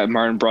think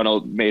Martin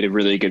Brundle made a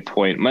really good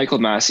point. Michael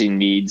Massey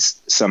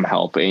needs some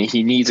help, and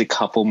he needs a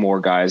couple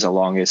more guys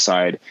along his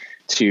side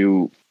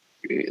to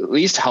at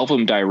least help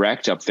him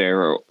direct up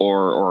there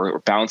or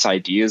bounce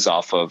ideas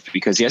off of,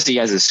 because yes, he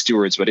has his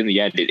stewards, but in the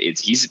end,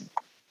 he's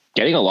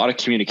getting a lot of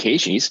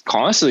communication. He's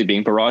constantly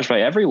being barraged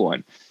by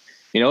everyone,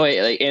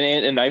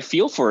 and I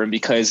feel for him,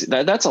 because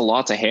that's a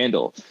lot to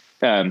handle,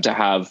 to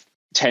have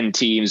 10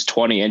 teams,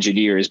 20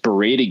 engineers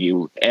berating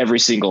you every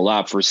single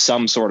lap for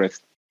some sort of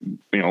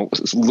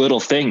little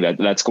thing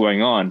that's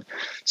going on.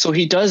 So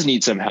he does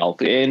need some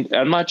help, and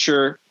I'm not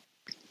sure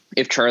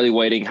if Charlie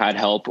Whiting had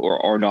help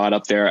or not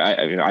up there.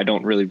 I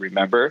don't really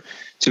remember,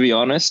 to be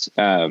honest.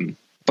 But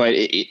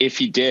if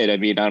he did,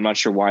 I'm not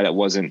sure why that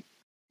wasn't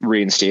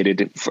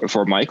reinstated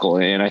for Michael.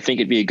 And I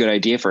think it'd be a good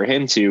idea for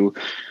him to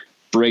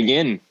bring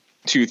in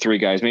 2-3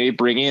 guys, maybe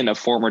bring in a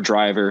former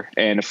driver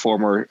and a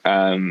former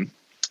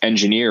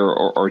engineer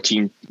or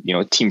team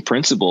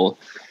principal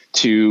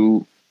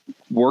to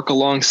work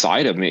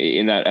alongside him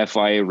in that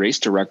FIA race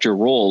director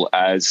role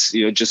as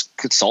just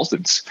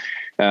consultants.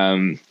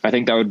 I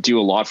think that would do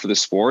a lot for the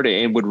sport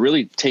and would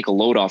really take a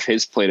load off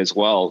his plate as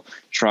well,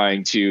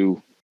 trying to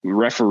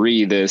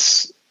referee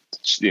these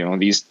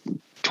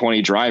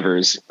 20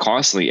 drivers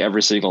constantly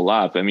every single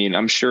lap.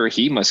 I'm sure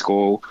he must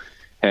go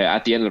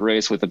at the end of the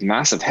race with a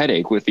massive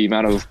headache with the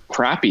amount of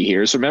crap he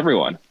hears from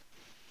everyone.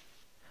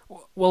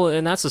 Well,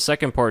 and that's the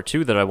second part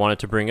too that I wanted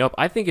to bring up.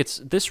 I think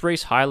this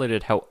race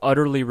highlighted how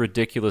utterly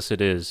ridiculous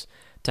it is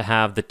to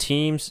have the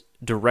teams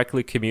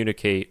directly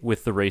communicate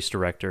with the race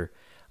director.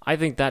 I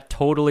think that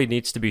totally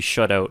needs to be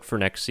shut out for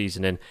next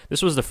season. And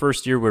this was the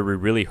first year where we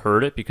really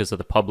heard it because of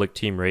the public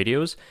team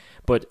radios.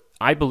 But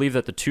I believe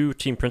that the two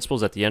team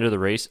principals at the end of the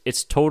race,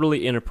 it's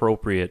totally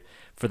inappropriate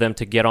for them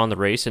to get on the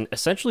race and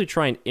essentially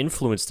try and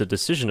influence the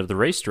decision of the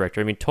race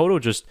director. Toto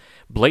just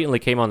blatantly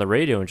came on the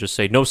radio and just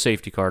say, no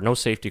safety car, no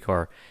safety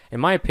car. In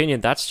my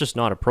opinion, that's just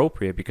not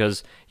appropriate,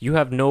 because you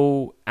have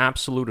no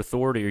absolute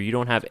authority, or you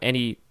don't have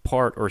any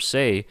part or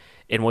say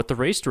in what the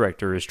race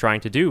director is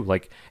trying to do.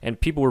 And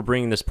people were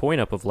bringing this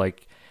point up of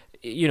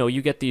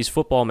you get these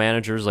football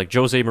managers like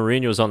Jose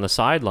Mourinho's on the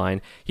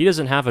sideline. He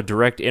doesn't have a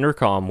direct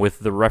intercom with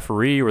the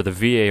referee or the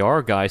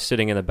VAR guy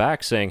sitting in the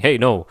back saying, hey,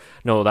 no,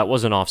 that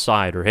wasn't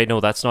offside, or hey, no,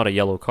 that's not a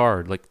yellow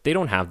card. They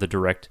don't have the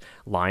direct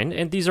line,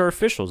 and these are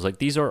officials.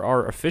 These are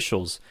our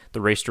officials,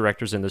 the race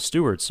directors and the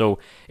stewards. So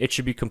it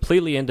should be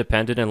completely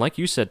independent. And like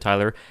you said,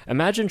 Tyler,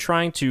 imagine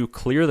trying to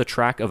clear the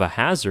track of a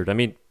hazard.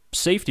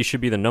 Safety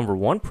should be the number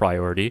one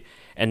priority,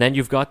 and then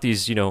you've got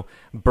these,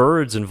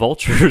 birds and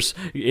vultures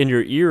in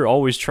your ear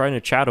always trying to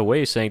chat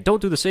away saying,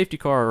 don't do the safety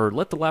car, or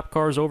let the lap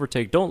cars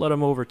overtake, don't let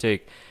them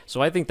overtake.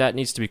 So I think that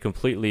needs to be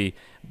completely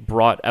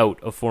brought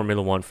out of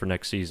Formula One for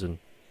next season.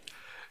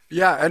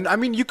 Yeah,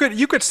 and you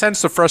could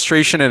sense the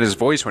frustration in his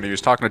voice when he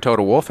was talking to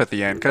Toto Wolff at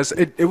the end, because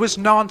it was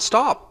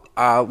nonstop.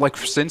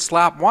 Since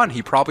lap 1,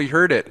 he probably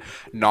heard it,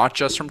 not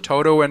just from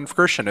Toto and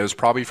Christian. It was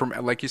probably from,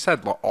 like you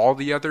said, all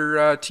the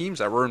other teams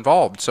that were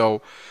involved.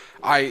 So,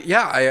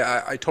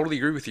 I totally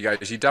agree with you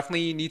guys. You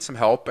definitely need some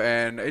help,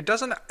 and it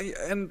doesn't.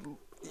 And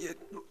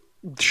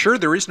sure,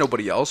 there is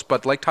nobody else,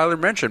 but like Tyler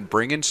mentioned,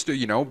 bring in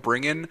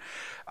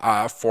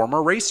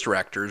former race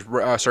directors,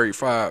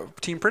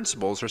 team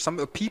principals, or some of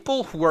the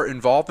people who are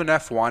involved in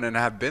F1 and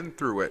have been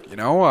through it.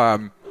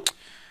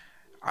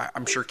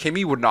 I'm sure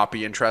Kimi would not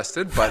be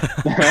interested, but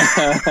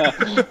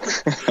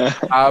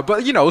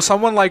but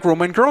someone like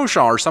Romain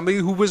Grosjean, or somebody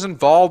who was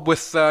involved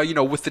with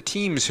with the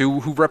teams who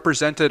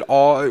represented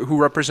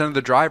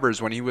the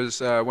drivers when he was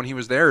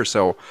there.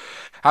 So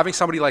having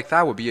somebody like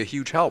that would be a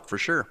huge help for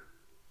sure.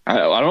 I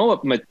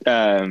don't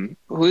know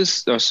who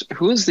is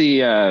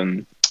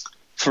the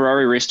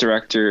Ferrari race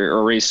director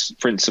or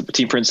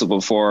team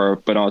principal for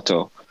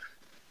Binotto.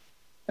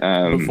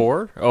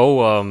 Maurizio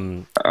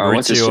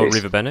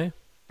Arrivabene.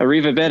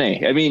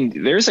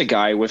 Arrivabene. There's a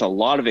guy with a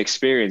lot of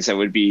experience that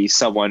would be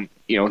someone,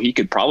 he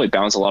could probably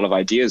bounce a lot of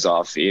ideas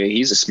off.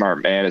 He's a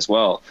smart man as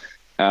well.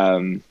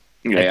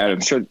 Yeah,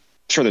 I'm sure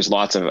there's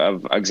lots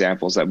of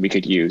examples that we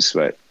could use,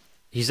 but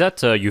he's at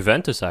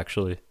Juventus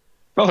actually.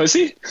 oh, is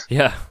he?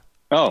 Yeah.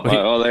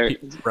 Oh, there.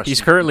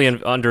 He's currently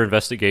under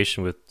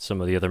investigation with some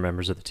of the other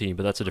members of the team,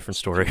 but that's a different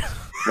story.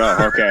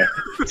 Oh, okay.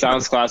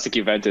 Sounds classic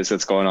Juventus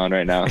that's going on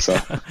right now. So,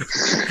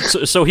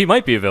 so he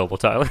might be available,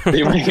 Tyler.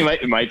 he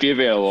might be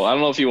available. I don't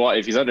know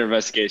if he's under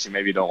investigation.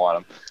 Maybe you don't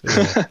want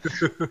him.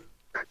 Yeah.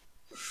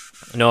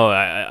 No,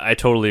 I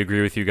totally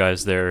agree with you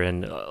guys there.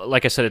 And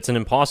like I said, it's an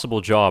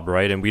impossible job,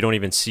 right? And we don't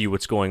even see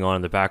what's going on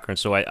in the background.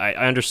 So I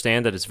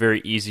understand that it's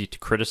very easy to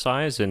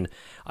criticize, and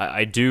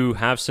I do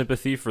have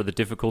sympathy for the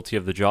difficulty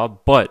of the job.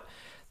 But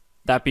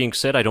that being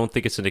said, I don't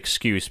think it's an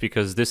excuse,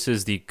 because this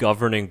is the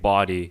governing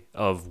body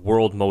of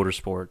world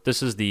motorsport.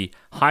 This is the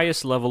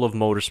highest level of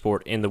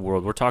motorsport in the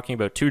world. We're talking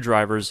about two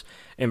drivers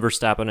in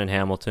Verstappen and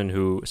Hamilton,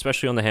 who,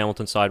 especially on the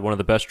Hamilton side, one of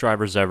the best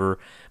drivers ever.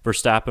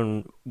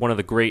 Verstappen, one of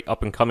the great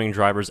up-and-coming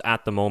drivers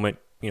at the moment,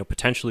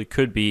 potentially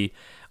could be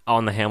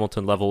on the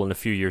Hamilton level in a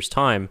few years'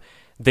 time.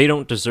 They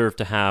don't deserve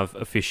to have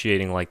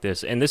officiating like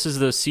this. And this is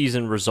the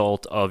season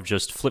result of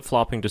just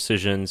flip-flopping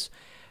decisions,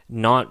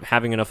 not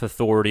having enough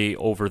authority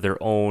over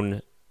their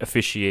own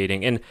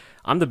officiating. And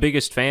I'm the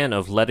biggest fan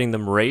of letting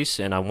them race,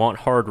 and I want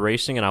hard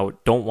racing, and I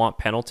don't want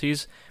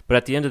penalties. But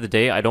at the end of the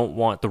day, I don't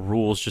want the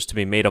rules just to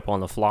be made up on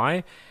the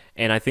fly.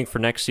 And I think for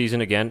next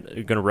season, again,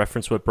 I'm going to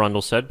reference what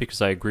Brundle said,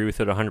 because I agree with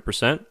it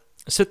 100%.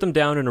 Sit them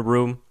down in a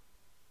room.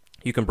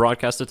 You can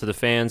broadcast it to the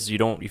fans.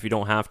 If you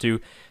don't have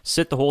to,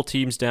 sit the whole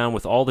teams down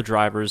with all the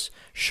drivers,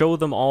 show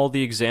them all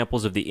the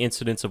examples of the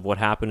incidents of what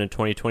happened in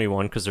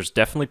 2021, because there's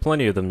definitely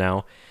plenty of them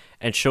now,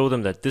 and show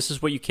them that this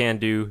is what you can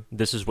do,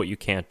 this is what you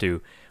can't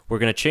do. We're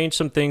going to change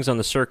some things on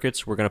the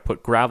circuits. We're going to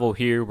put gravel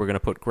here. We're going to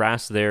put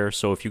grass there.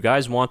 So if you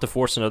guys want to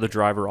force another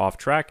driver off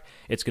track,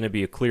 it's going to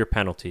be a clear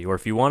penalty. Or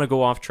if you want to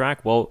go off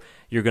track, well,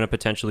 you're going to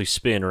potentially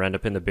spin or end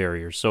up in the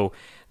barrier. So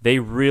they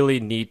really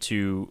need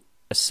to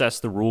assess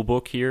the rule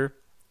book here,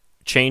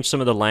 change some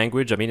of the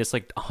language. I mean, it's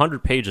like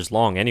 100 pages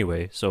long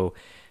anyway. So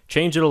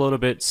change it a little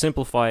bit,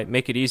 simplify it,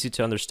 make it easy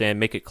to understand,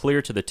 make it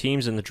clear to the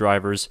teams and the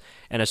drivers.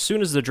 And as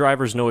soon as the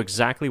drivers know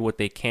exactly what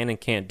they can and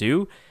can't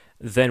do,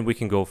 then we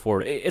can go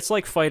forward. It's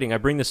like fighting. I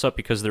bring this up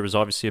because there was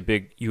obviously a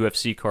big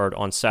UFC card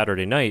on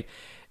Saturday night.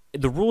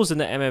 The rules in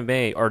the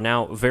MMA are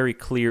now very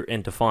clear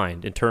and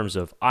defined in terms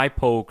of eye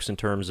pokes, in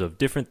terms of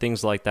different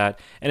things like that.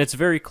 And it's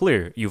very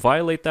clear. You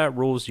violate that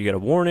rules, you get a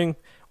warning,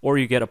 or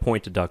you get a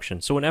point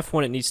deduction. So in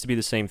F1, it needs to be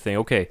the same thing.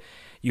 Okay,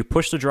 you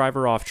push the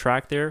driver off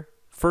track there.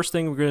 First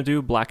thing we're going to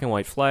do, black and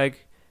white flag.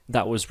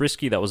 That was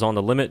risky. That was on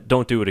the limit.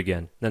 Don't do it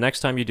again. The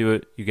next time you do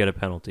it, you get a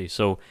penalty.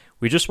 So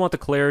we just want the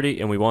clarity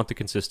and we want the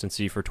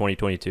consistency for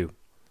 2022.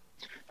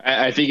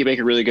 I think you make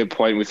a really good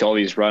point with all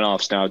these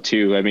runoffs now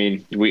too. I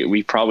mean,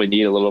 we probably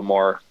need a little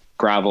more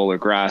gravel or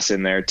grass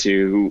in there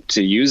to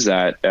use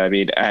that. I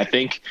mean, I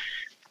think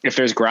if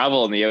there's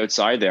gravel on the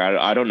outside there,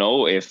 I don't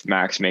know if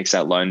Max makes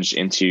that lunge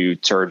into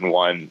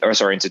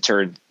into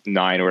turn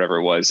 9 or whatever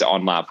it was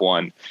on lap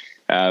 1.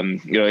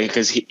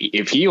 Because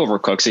if he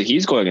overcooks it,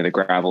 he's going in the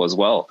gravel as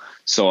well.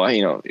 So,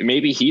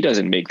 maybe he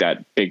doesn't make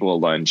that big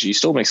old lunge. He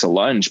still makes a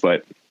lunge,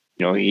 but,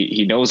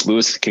 he knows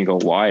Lewis can go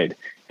wide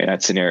in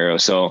that scenario.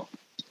 So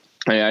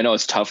I know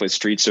it's tough with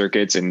street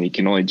circuits and he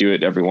can only do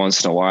it every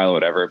once in a while or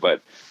whatever,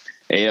 but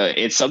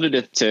it's something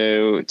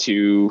to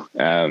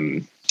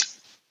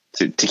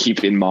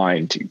keep in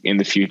mind in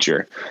the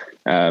future.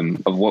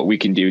 Of what we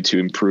can do to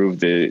improve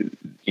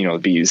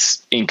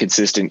these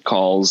inconsistent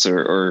calls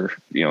or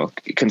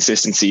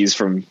consistencies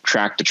from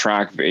track to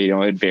track.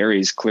 It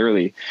varies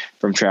clearly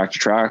from track to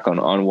track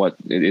on what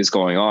is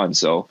going on.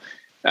 So,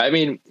 I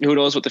mean, who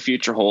knows what the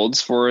future holds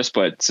for us,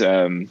 but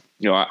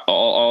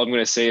all I'm going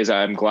to say is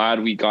I'm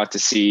glad we got to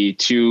see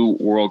two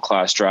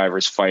world-class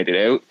drivers fight it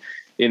out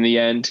in the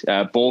end,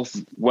 both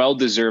well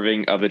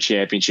deserving of the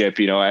championship.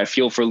 I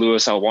feel for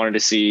Lewis. I wanted to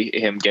see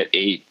him get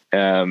 8.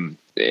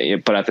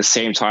 But at the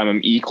same time, I'm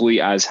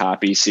equally as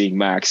happy seeing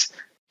Max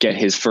get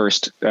his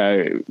first,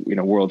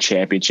 world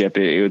championship.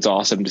 It was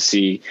awesome to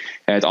see.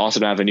 It's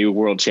awesome to have a new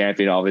world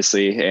champion,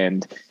 obviously,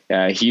 and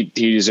he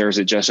deserves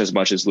it just as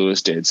much as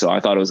Lewis did. So I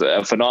thought it was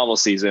a phenomenal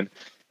season,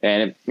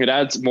 and it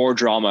adds more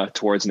drama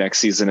towards next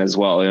season as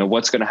well.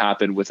 What's going to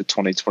happen with the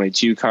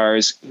 2022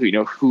 cars?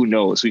 Who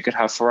knows? We could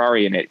have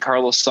Ferrari in it.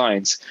 Carlos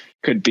Sainz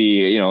could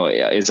be,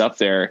 is up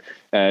there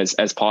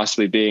as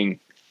possibly being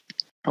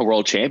a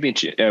world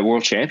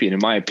champion, in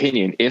my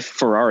opinion, if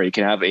Ferrari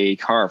can have a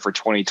car for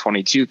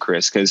 2022,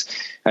 Chris, because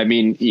I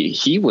mean,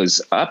 he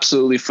was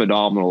absolutely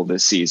phenomenal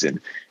this season.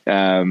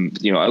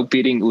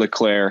 Outbeating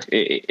Leclerc,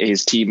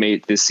 his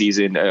teammate this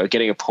season,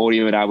 getting a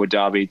podium in Abu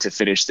Dhabi to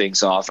finish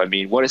things off. I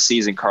mean, what a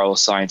season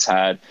Carlos Sainz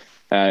had,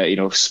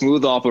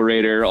 smooth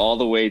operator all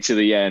the way to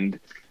the end.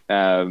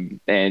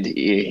 And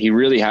he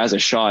really has a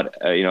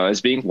shot,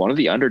 as being one of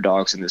the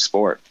underdogs in this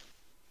sport.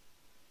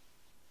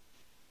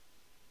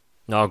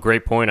 No,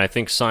 great point. I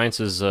think Sainz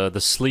is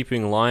the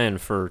sleeping lion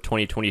for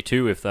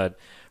 2022 if that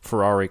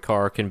Ferrari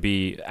car can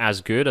be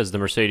as good as the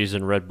Mercedes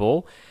and Red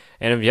Bull.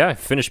 And yeah,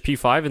 finished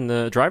P5 in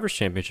the Drivers'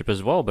 Championship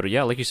as well. But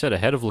yeah, like you said,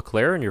 ahead of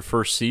Leclerc in your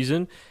first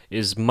season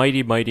is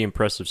mighty, mighty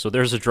impressive. So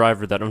there's a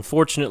driver that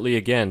unfortunately,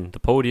 again, the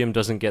podium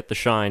doesn't get the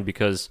shine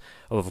because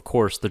of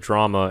course, the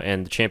drama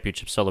and the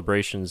championship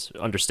celebrations,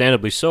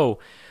 understandably so.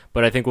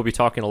 But I think we'll be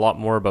talking a lot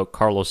more about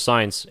Carlos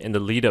Sainz in the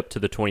lead up to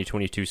the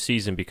 2022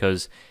 season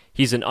because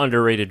he's an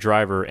underrated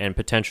driver and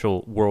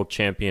potential world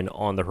champion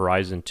on the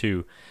horizon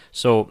too.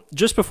 So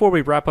just before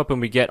we wrap up and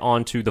we get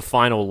on to the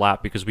final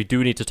lap, because we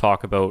do need to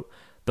talk about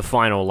the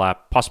final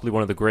lap, possibly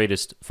one of the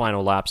greatest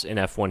final laps in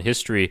F1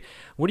 history.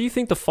 What do you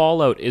think the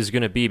fallout is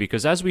going to be?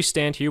 Because as we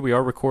stand here, we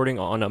are recording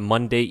on a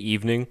Monday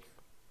evening.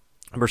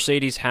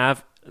 Mercedes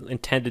have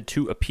intended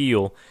to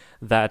appeal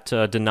that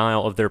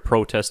denial of their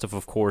protest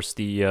of course,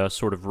 the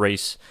sort of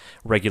race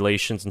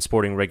regulations and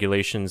sporting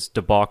regulations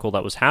debacle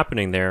that was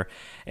happening there.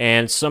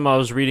 And I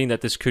was reading that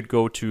this could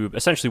go to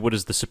essentially what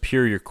is the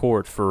superior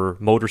court for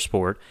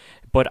motorsport.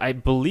 But I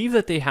believe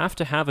that they have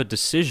to have a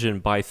decision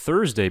by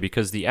Thursday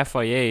because the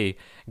FIA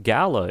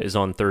gala is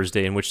on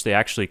Thursday in which they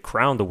actually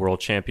crown the world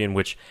champion,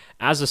 which,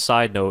 as a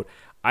side note,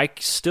 I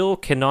still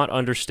cannot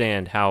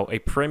understand how a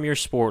premier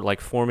sport like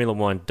Formula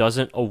One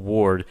doesn't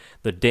award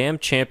the damn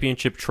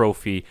championship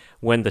trophy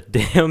when the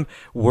damn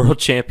world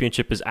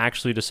championship is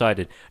actually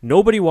decided.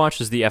 Nobody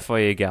watches the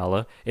FIA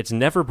gala. It's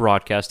never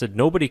broadcasted.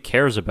 Nobody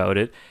cares about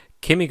it.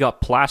 Kimi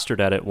got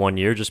plastered at it one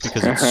year just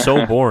because it's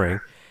so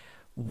boring.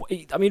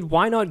 I mean,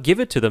 why not give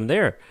it to them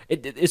there?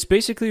 It's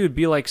basically it would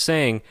be like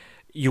saying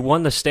you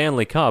won the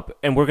Stanley Cup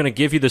and we're going to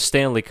give you the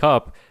Stanley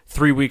Cup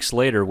 3 weeks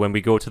later when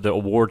we go to the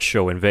awards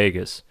show in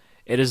Vegas.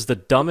 It is the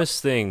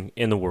dumbest thing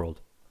in the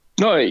world.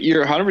 No,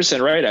 you're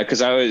 100% right.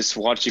 Because I was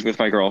watching with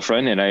my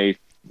girlfriend, and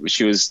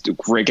she was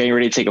getting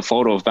ready to take a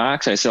photo of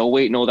Max. I said, "Oh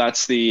wait, no,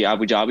 that's the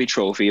Abu Dhabi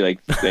trophy. Like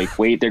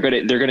wait, they're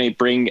gonna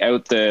bring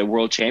out the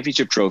World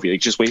Championship trophy. Like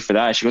just wait for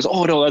that." She goes,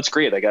 "Oh no, that's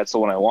great. Like that's the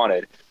one I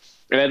wanted."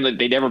 And then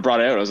they never brought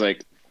it out. I was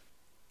like,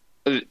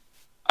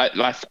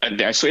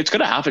 so it's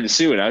gonna happen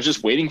soon. I was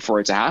just waiting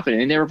for it to happen,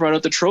 and they never brought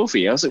out the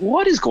trophy. I was like,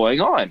 "What is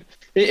going on?"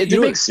 It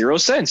makes zero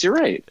sense. You're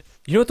right.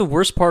 You know what the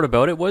worst part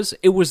about it was?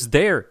 It was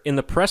there in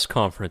the press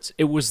conference.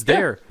 It was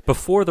there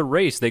before the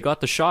race. They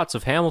got the shots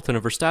of Hamilton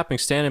and Verstappen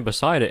standing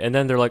beside it, and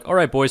then they're like, all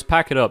right, boys,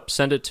 pack it up.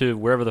 Send it to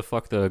wherever the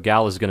fuck the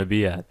gala is going to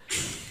be at.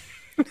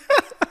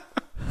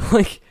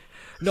 Like,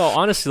 no,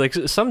 honestly,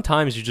 like,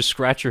 sometimes you just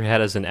scratch your head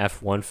as an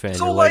F1 fan.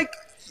 So, like,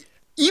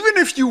 even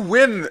if you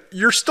win,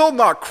 you're still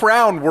not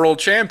crowned world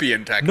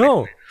champion,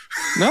 technically.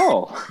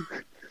 No.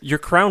 You're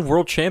crowned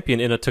world champion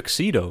in a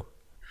tuxedo.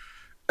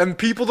 And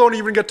people don't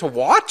even get to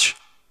watch?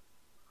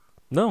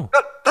 No.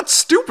 That's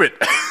stupid.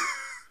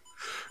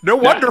 No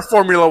wonder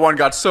Formula One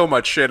got so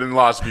much shit and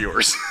lost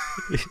viewers.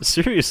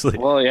 Seriously.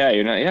 Well, yeah,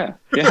 you're not.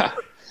 Yeah.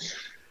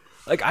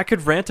 Like, I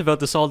could rant about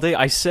this all day.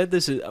 I said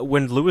this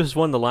when Lewis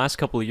won the last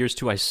couple of years,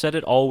 too. I said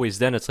it always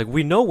then. It's like,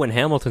 we know when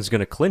Hamilton's going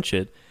to clinch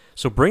it,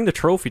 so bring the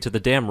trophy to the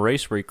damn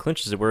race where he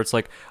clinches it, where it's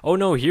like, oh,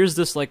 no, here's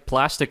this, like,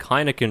 plastic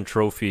Heineken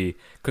trophy.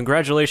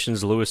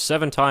 Congratulations, Lewis,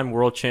 7-time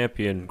world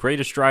champion,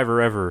 greatest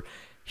driver ever.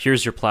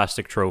 Here's your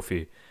plastic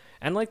trophy.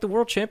 And, like, the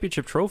World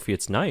Championship trophy,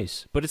 it's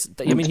nice. But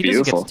he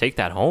doesn't get to take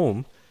that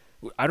home.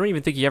 I don't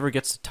even think he ever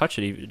gets to touch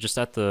it, just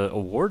at the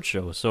award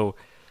show. So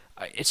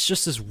it's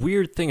just this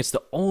weird thing. It's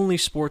the only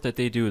sport that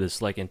they do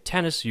this. Like, in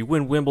tennis, you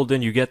win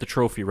Wimbledon, you get the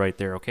trophy right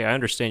there. Okay, I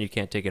understand you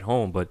can't take it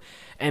home, but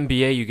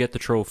NBA, you get the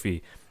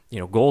trophy. You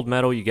know, gold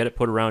medal, you get it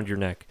put around your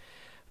neck.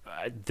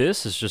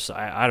 This is just,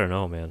 I don't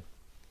know, man.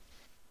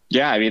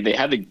 Yeah, I mean, they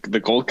had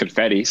the gold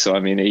confetti, so I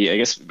mean, I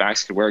guess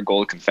Max could wear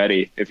gold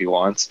confetti if he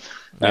wants.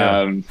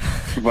 Yeah.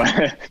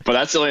 But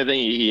that's the only thing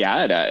he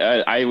had.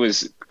 I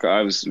was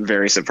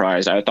very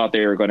surprised. I thought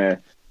they were going to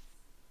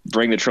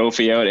bring the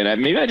trophy out,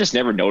 and maybe I just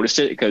never noticed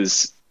it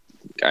because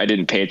I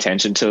didn't pay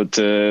attention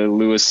to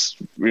Lewis,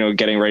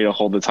 getting ready to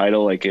hold the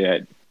title. Like,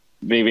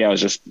 maybe I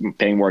was just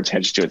paying more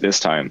attention to it this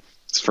time.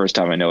 It's the first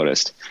time I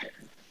noticed.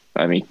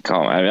 I mean,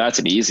 that's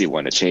an easy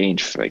one to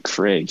change. Like,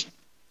 frig.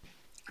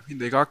 I mean,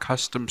 they got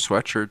custom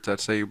sweatshirts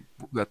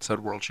that said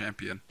world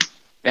champion.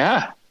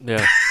 Yeah.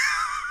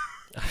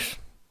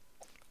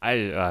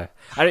 I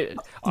honestly,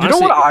 you know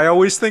what I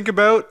always think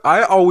about?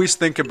 I always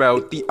think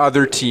about the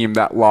other team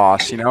that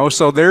lost,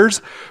 So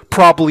there's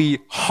probably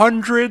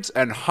hundreds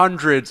and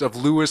hundreds of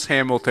Lewis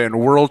Hamilton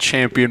world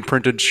champion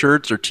printed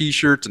shirts or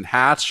t-shirts and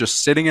hats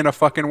just sitting in a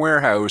fucking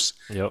warehouse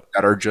that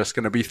are just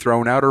going to be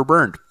thrown out or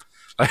burned.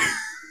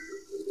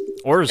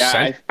 Or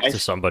sent to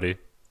somebody.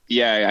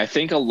 Yeah, I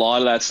think a lot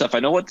of that stuff, I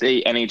know what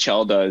the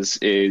NHL does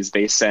is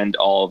they send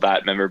all of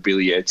that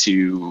memorabilia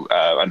to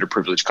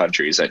underprivileged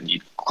countries that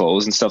need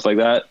clothes and stuff like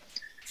that.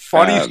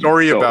 Funny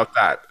story about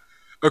that.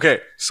 Okay,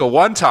 so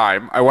one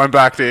time I went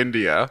back to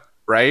India,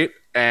 right?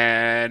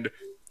 And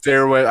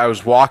I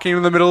was walking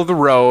in the middle of the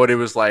road. It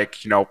was like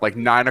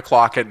 9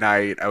 o'clock at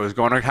night. I was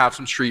going to have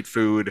some street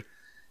food.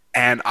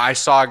 And I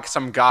saw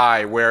some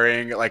guy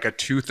wearing like a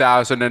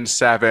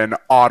 2007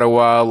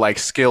 Ottawa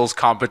skills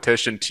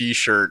competition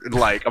T-shirt. And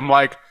I'm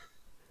like,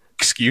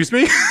 excuse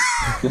me?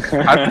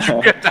 How did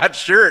you get that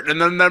shirt? And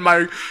then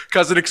my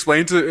cousin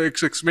explained to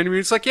me,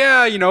 it's like,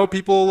 yeah,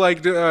 people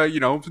like,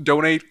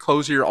 donate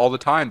clothes here all the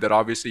time that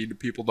obviously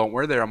people don't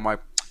wear there. I'm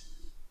like,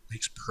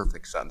 makes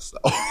perfect sense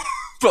though.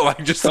 But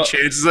like just the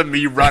chances of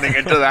me running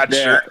into that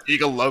shirt,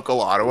 being a local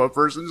Ottawa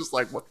person, just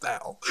like, what the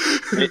hell?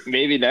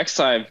 Maybe next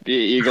time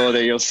you go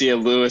there, you'll see a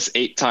Lewis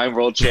 8-time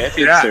world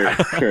champion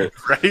shirt.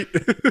 Right?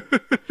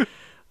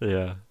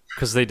 Yeah.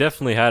 Because they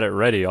definitely had it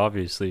ready,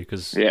 obviously,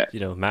 because,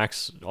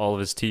 Max, all of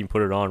his team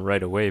put it on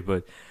right away.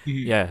 But,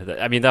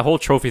 that whole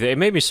trophy thing, it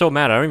made me so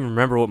mad. I don't even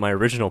remember what my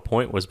original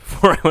point was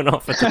before I went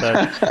off into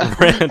that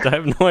rant. I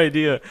have no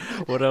idea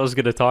what I was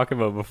going to talk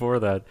about before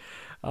that.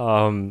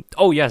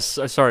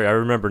 Sorry, I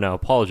remember now.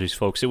 Apologies,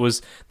 folks. It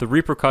was the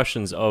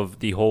repercussions of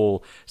the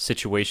whole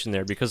situation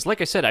there, because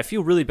like I said, I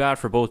feel really bad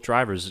for both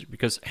drivers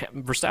because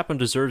Verstappen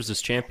deserves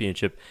this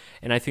championship,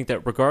 and I think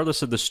that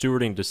regardless of the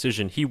stewarding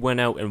decision, he went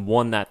out and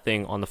won that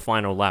thing on the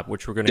final lap,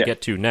 which we're going to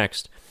get to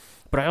next.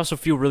 But I also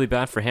feel really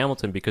bad for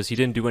Hamilton because he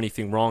didn't do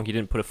anything wrong. He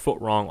didn't put a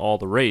foot wrong all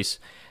the race,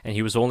 and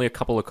he was only a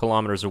couple of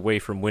kilometers away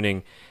from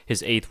winning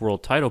his 8th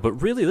world title. But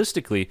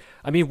realistically,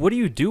 I mean, what do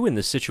you do in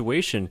this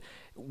situation?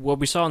 What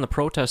we saw in the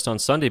protest on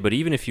Sunday, but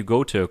even if you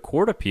go to a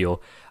court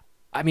appeal,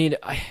 I mean,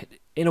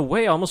 in a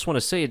way, I almost want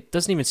to say it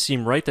doesn't even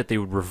seem right that they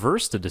would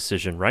reverse the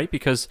decision, right?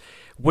 Because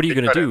what are you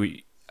going to do,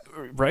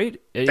 right?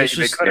 They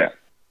couldn't.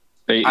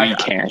 You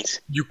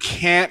can't. You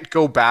can't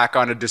go back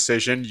on a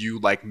decision you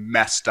like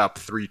messed up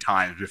 3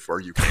 times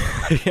before you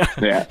can.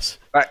 Yes.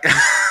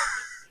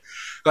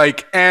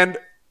 And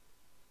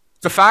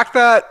the fact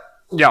that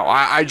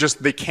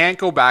they can't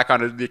go back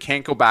on it. They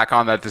can't go back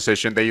on that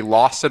decision. They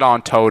lost it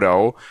on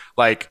Toto.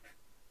 Like,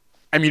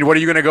 I mean, what are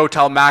you going to go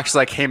tell Max?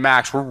 Like, hey,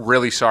 Max, we're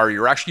really sorry.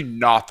 You're actually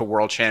not the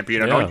world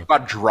champion. I know you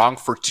got drunk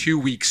for 2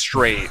 weeks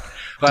straight.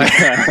 Like,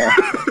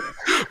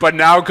 but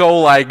now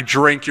go, like,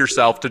 drink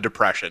yourself to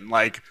depression.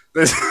 Like,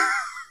 this.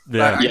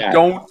 I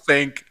don't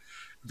think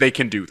they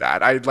can do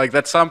that.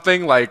 That's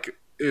something, like,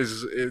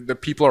 is the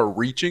people are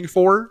reaching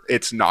for.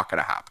 It's not going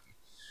to happen.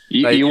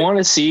 You want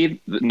to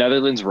see the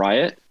Netherlands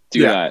riot?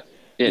 Do that.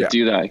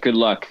 Do that. Good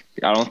luck.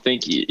 I don't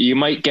think you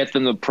might get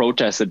them to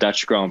protest the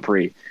Dutch Grand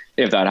Prix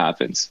if that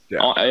happens.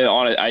 Yeah.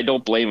 I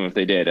don't blame them if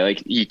they did.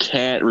 Like, you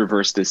can't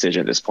reverse the decision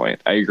at this point.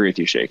 I agree with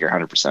you, Shaker,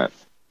 100%.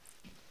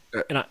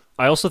 And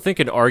I also think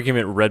an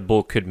argument Red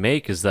Bull could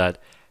make is that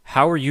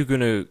how are you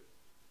going to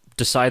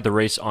decide the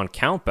race on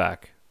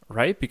countback,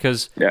 right?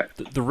 Because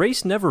the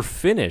race never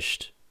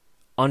finished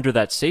under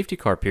that safety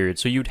car period,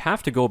 so you'd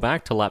have to go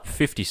back to lap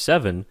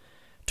 57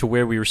 to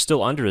where we were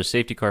still under a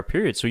safety car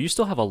period. So you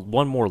still have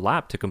one more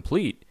lap to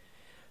complete.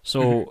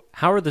 So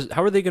how are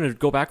they going to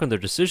go back on their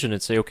decision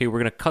and say, okay, we're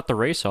going to cut the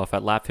race off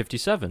at lap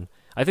 57?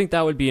 I think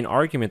that would be an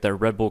argument that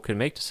Red Bull can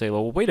make to say,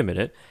 well, wait a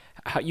minute,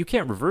 you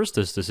can't reverse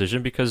this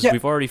decision because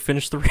we've already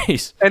finished the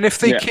race. And if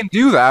they can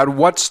do that,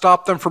 what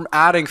stopped them from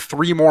adding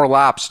 3 more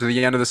laps to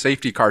the end of the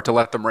safety car to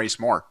let them race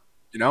more?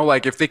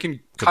 Like if they can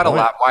cut a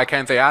lap, why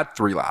can't they add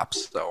 3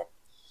 laps? So,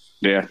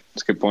 yeah,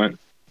 that's a good point.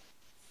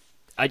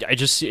 I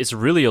just see it's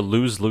really a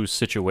lose-lose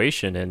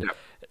situation, and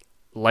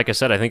like I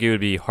said, I think it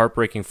would be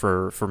heartbreaking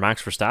for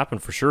Max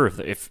Verstappen for sure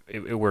if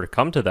it were to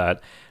come to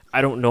that.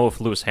 I don't know if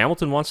Lewis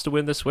Hamilton wants to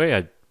win this way.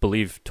 I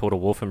believe Toto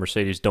Wolff and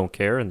Mercedes don't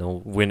care, and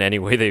they'll win any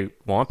way they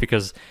want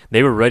because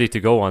they were ready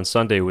to go on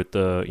Sunday with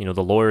the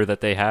lawyer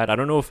that they had. I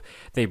don't know if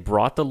they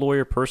brought the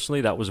lawyer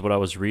personally. That was what I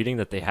was reading,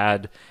 that they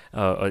had.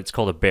 It's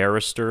called a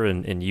barrister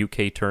in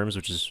UK terms,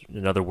 which is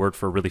another word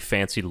for a really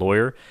fancy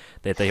lawyer,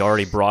 that they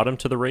already brought him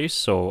to the race.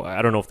 So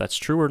I don't know if that's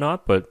true or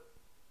not, but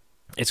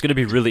it's going to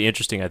be really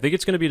interesting. I think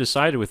it's going to be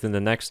decided within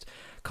the next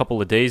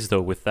couple of days,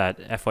 though, with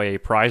that FIA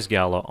prize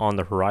gala on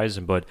the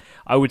horizon. But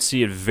I would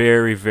see it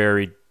very,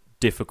 very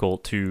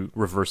difficult to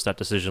reverse that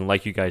decision,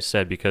 like you guys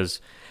said,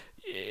 because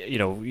you're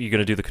going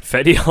to do the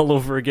confetti all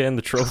over again,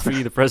 the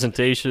trophy, the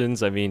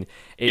presentations. I mean,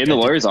 in the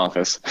lawyer's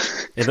office.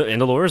 in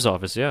the lawyer's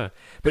office, yeah.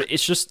 But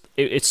it's just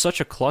it's such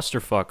a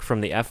clusterfuck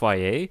from the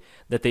FIA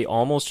that they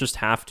almost just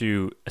have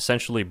to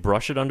essentially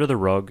brush it under the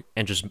rug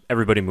and just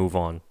everybody move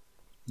on.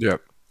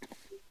 Yep.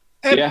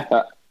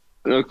 Go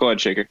ahead,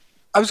 Shaker.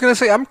 I was going to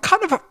say, I'm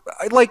kind of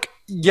like,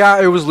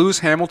 it was Lewis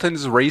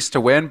Hamilton's race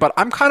to win, but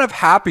I'm kind of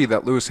happy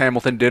that Lewis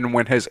Hamilton didn't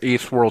win his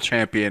 8th world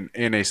champion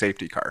in a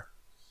safety car.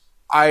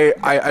 I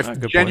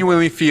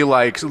genuinely feel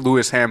like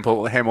Lewis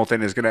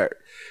Hamilton is going to,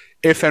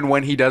 if and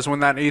when he does win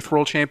that 8th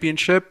world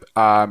championship,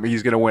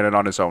 he's going to win it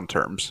on his own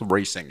terms,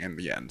 racing in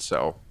the end.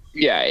 So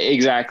yeah,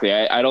 exactly.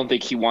 I don't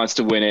think he wants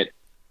to win it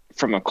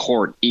from a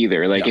court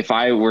either. Like if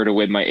I were to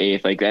win my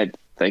 8th,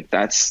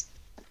 that's.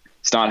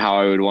 It's not how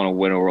I would want to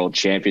win a world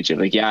championship.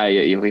 Like, you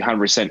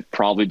 100%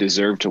 probably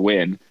deserve to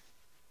win.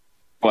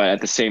 But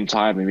at the same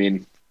time, I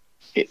mean,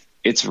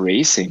 it's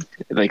racing.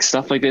 Like,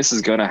 stuff like this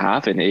is going to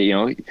happen.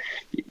 You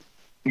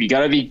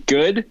got to be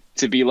good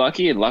to be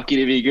lucky and lucky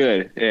to be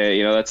good.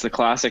 That's the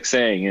classic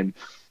saying. And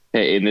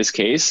in this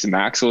case,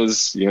 Max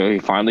was, he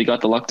finally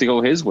got the luck to go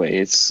his way.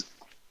 It's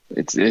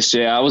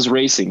I was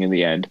racing in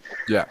the end.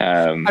 Yeah.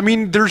 I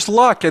mean, there's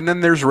luck and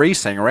then there's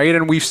racing, right?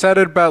 And we've said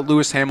it about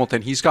Lewis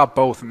Hamilton. He's got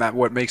both, and that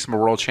what makes him a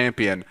world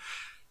champion.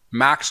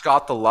 Max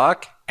got the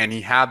luck, and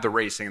he had the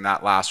racing in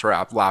that last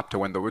lap to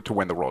win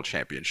the world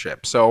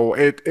championship. So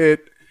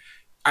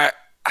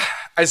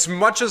as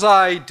much as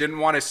I didn't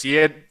want to see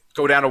it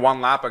go down to one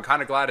lap, I'm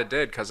kind of glad it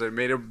did, because it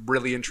made a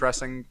really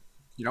interesting,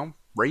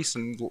 race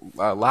and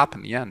lap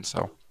in the end.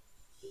 So.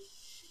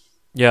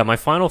 Yeah, my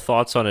final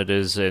thoughts on it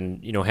is,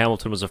 and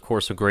Hamilton was of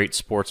course a great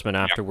sportsman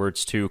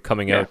afterwards too,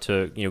 coming out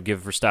to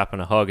give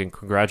Verstappen a hug and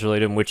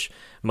congratulate him, which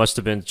must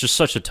have been just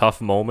such a tough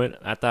moment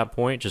at that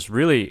point. Just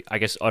really, I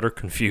guess, utter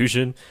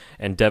confusion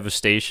and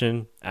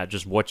devastation at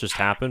just what just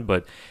happened.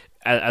 But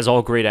as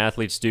all great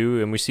athletes do,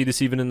 and we see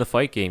this even in the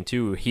fight game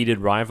too, heated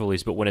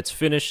rivalries. But when it's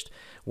finished,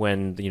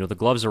 when the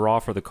gloves are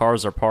off or the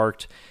cars are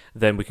parked,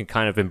 then we can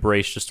kind of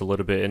embrace just a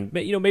little bit. And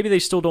maybe they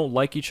still don't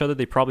like each other.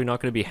 They're probably not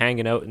going to be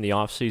hanging out in the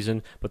off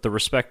season, but the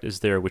respect is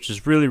there, which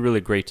is really,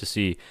 really great to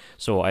see.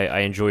 So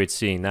I enjoyed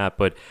seeing that.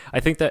 But I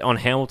think that on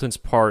Hamilton's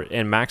part,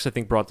 and Max I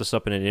think brought this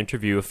up in an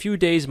interview, a few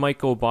days might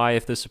go by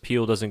if this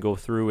appeal doesn't go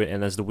through,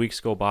 and as the weeks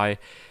go by,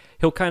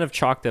 he'll kind of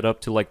chalk that up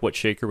to like what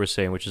Shaker was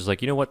saying, which is like,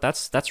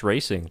 that's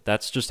racing.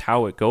 That's just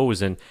how it goes.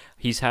 And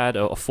he's had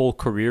a full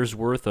career's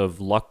worth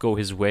of luck go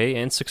his way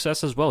and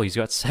success as well. He's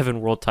got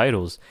 7 world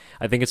titles.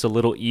 I think it's a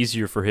little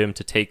easier for him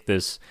to take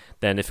this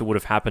than if it would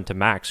have happened to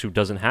Max, who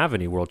doesn't have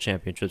any world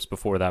championships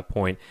before that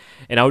point.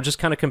 And I would just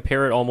kind of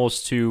compare it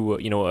almost to,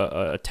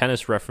 a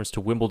tennis reference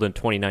to Wimbledon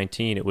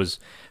 2019. It was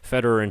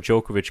Federer and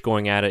Djokovic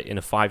going at it in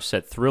a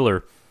 5-set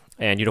thriller.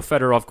 And,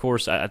 Federer, of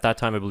course, at that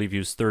time, I believe he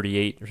was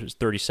 38 or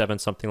 37,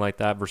 something like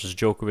that, versus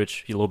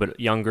Djokovic, a little bit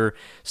younger,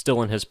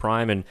 still in his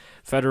prime. And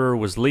Federer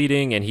was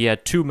leading, and he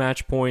had 2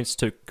 match points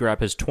to grab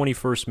his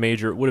 21st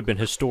major. It would have been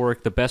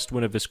historic, the best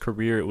win of his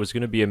career. It was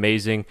going to be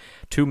amazing.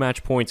 2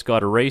 match points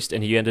got erased,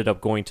 and he ended up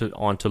going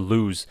on to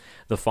lose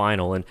the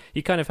final. And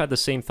he kind of had the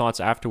same thoughts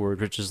afterward,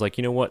 which is like,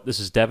 this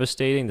is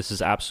devastating. This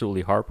is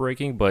absolutely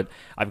heartbreaking, but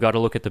I've got to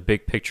look at the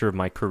big picture of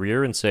my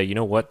career and say,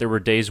 there were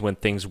days when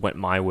things went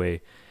my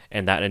way,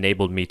 and that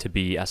enabled me to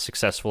be as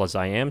successful as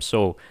I am.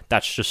 So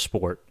that's just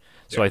sport.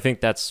 So I think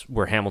that's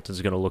where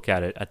Hamilton's going to look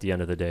at it at the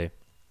end of the day.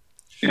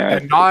 Yeah.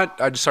 And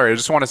I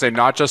just want to say,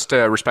 not just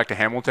respect to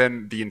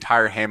Hamilton, the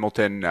entire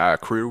Hamilton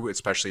crew,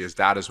 especially his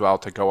dad as well,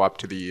 to go up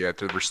to the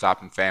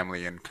Verstappen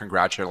family and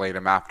congratulate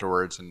him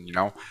afterwards. And,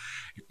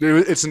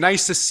 it's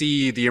nice to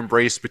see the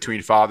embrace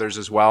between fathers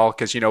as well,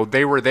 because,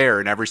 they were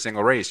there in every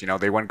single race.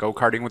 They went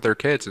go-karting with their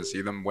kids, and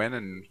see them win,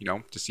 and,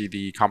 to see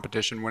the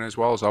competition win as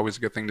well is always a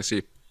good thing to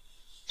see.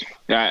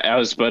 Yeah, I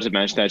was about to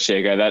mention that,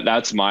 Shay.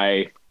 That's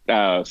my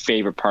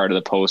favorite part of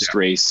the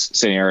post-race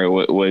scenario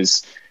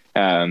was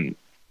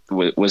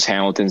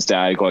Hamilton's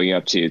dad going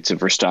up to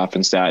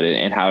Verstappen's dad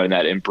and having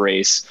that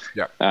embrace.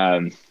 Yeah.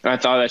 I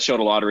thought that showed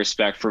a lot of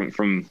respect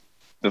from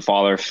the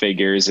father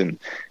figures, and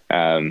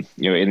in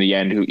the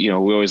end, we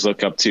always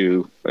look up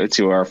to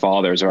our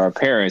fathers, or our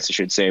parents, I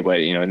should say,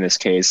 but in this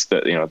case,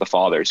 the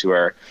fathers who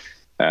are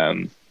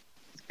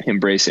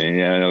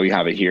embracing. And I know you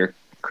have it here,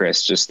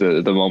 Chris, just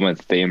the moment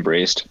that they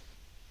embraced.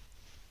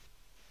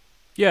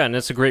 Yeah, and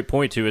that's a great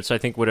point too. It's, I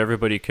think, what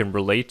everybody can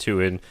relate to.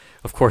 And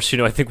of course,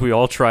 I think we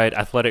all tried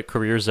athletic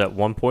careers at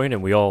one point,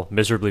 and we all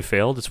miserably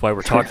failed. That's why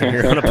we're talking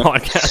here on a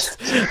podcast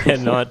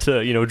and not,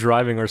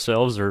 driving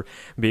ourselves or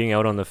being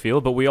out on the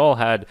field. But we all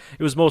had,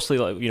 it was mostly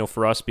like,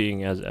 for us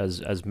being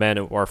as men,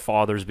 our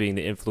fathers being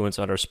the influence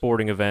on our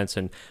sporting events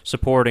and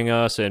supporting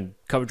us and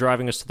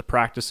driving us to the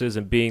practices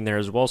and being there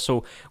as well.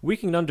 So we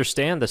can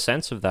understand the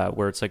sense of that,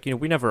 where it's like,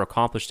 we never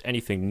accomplished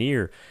anything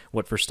near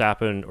what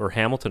Verstappen or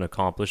Hamilton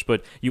accomplished,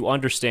 but you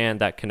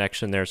understand that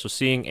connection there. So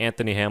seeing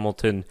Anthony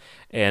Hamilton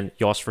and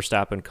Jos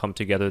Verstappen come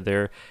together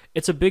there,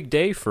 it's a big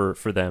day for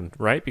them,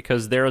 right?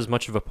 Because they're as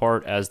much of a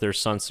part as their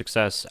son's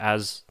success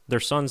as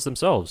their sons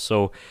themselves.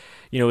 So,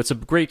 it's a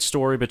great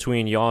story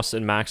between Jos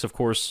and Max. Of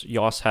course,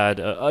 Jos had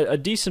a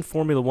decent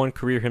Formula One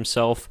career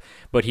himself,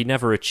 but he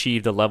never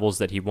achieved the levels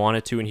that he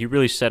wanted to, and he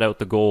really set out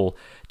the goal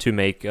to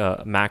make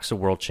Max a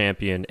world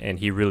champion, and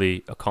he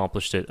really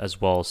accomplished it as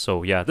well.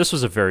 So, yeah, this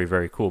was a very,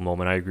 very cool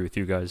moment. I agree with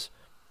you guys.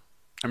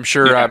 I'm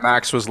sure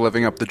Max was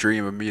living up the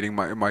dream of meeting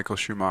Michael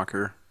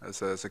Schumacher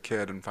as a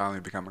kid and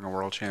finally becoming a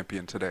world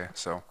champion today.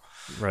 So,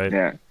 right,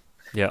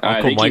 yeah.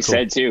 I think Michael, he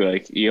said too,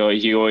 like he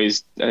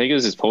always, I think it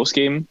was his post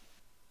game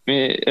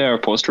or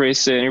post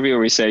race interview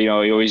where he said, he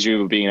always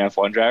dreamed of being an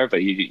F1 driver,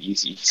 but he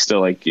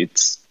still, like,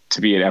 it's to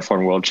be an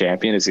F1 world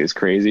champion is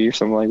crazy or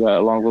something like that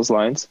along those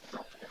lines.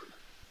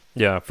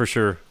 Yeah, for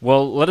sure.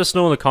 Well, let us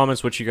know in the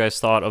comments what you guys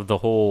thought of the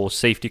whole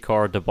safety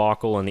car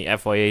debacle and the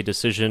FIA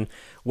decision.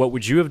 What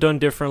would you have done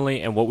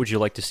differently, and what would you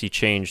like to see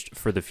changed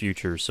for the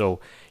future? So,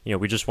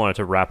 we just wanted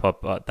to wrap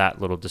up that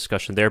little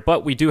discussion there.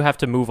 But we do have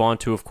to move on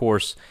to, of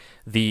course,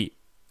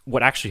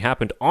 what actually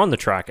happened on the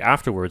track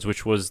afterwards,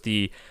 which was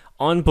the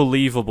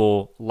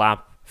unbelievable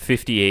lap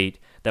 58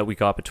 that we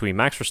got between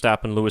Max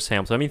Verstappen and Lewis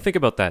Hamilton. I mean, think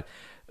about that.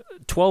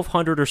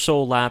 1,200 or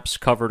so laps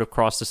covered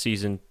across the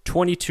season,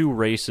 22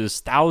 races,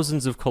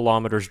 thousands of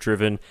kilometers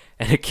driven,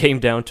 and it came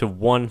down to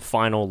one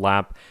final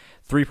lap,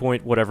 3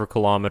 point whatever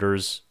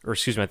kilometers, or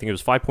excuse me, I think it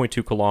was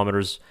 5.2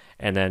 kilometers,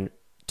 and then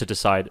to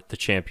decide the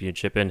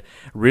championship. And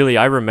really,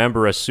 I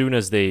remember as soon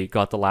as they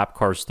got the lap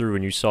cars through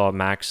and you saw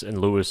Max and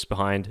Lewis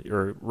behind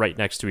or right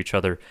next to each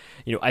other,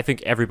 I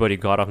think everybody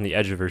got on the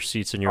edge of their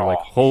seats and you're like,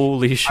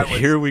 holy shit,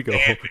 here we go.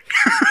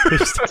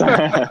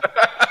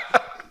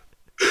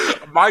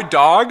 My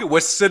dog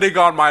was sitting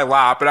on my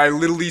lap, and I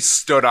literally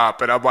stood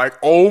up, and I'm like,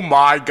 "Oh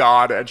my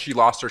god!" And she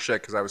lost her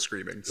shit because I was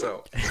screaming.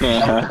 So,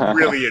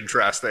 really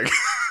interesting.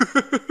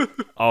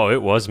 Oh,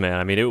 it was, man.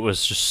 I mean, it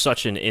was just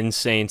such an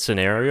insane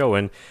scenario,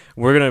 and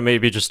we're gonna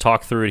maybe just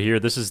talk through it here.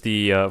 This is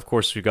the, of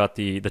course, we got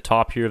the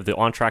top here of the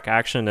on-track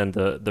action, and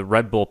the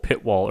Red Bull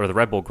pit wall or the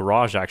Red Bull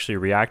garage actually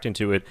reacting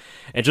to it.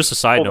 And just a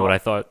side note, I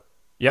thought,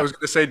 I was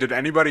gonna say, did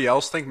anybody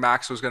else think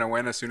Max was gonna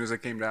win as soon as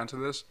it came down to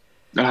this?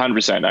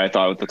 100%. I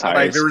thought with the tires.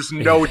 Like, there was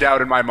no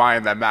doubt in my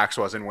mind that Max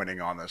wasn't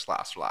winning on this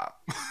last lap.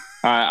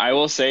 I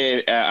will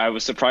say I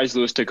was surprised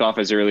Lewis took off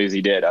as early as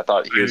he did. I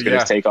thought he was going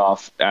to take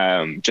off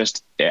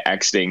just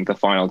exiting the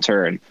final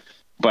turn.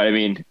 But, I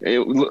mean,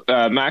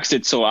 Max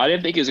did so. I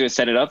didn't think he was going to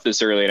set it up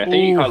this early, and I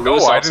think he caught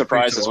Lewis off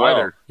surprise as well.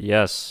 Either.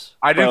 Yes.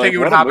 I didn't think it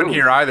would happen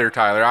here either,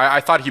 Tyler.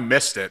 I thought he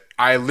missed it.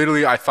 I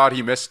thought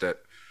he missed it.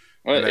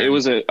 Well, it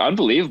was an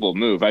unbelievable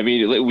move. I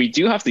mean, we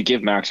do have to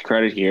give Max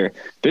credit here.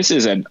 This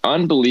is an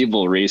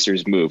unbelievable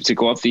racer's move to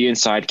go up the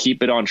inside,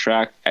 keep it on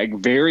track. A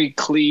very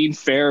clean,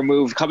 fair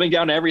move, coming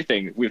down to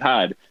everything we've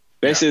had.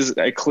 This is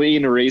a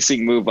clean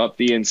racing move up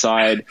the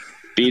inside,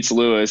 beats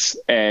Lewis,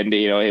 and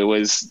it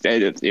was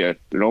an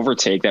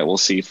overtake that we'll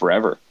see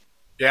forever.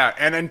 Yeah,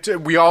 and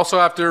we also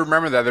have to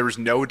remember that there was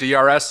no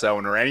DRS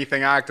zone or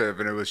anything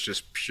active, and it was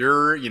just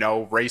pure,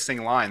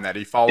 racing line that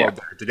he followed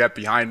there to get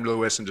behind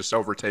Lewis and just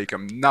overtake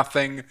him.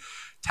 Nothing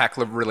tech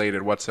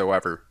related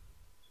whatsoever.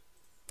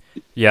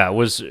 Yeah, it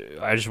was.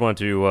 I just wanted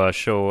to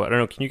show. I don't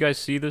know. Can you guys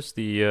see this?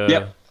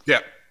 Yeah.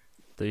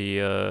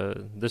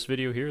 This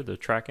video here, the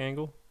track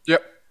angle.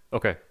 Yep.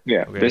 Okay.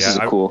 Yeah. Okay. This is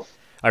cool.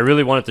 I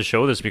really wanted to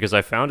show this because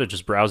I found it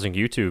just browsing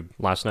YouTube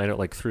last night at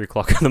like 3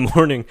 o'clock in the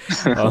morning.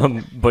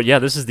 But yeah,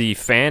 this is the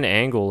fan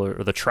angle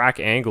or the track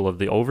angle of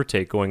the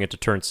overtake going into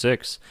turn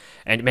 6.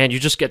 And man, you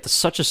just get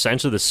such a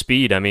sense of the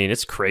speed. I mean,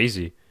 it's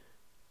crazy.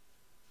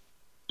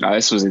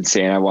 This was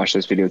insane. I watched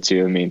this video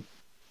too. I mean,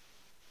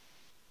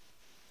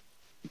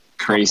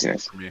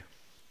 craziness.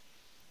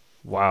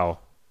 Wow.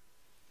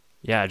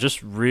 Yeah,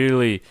 just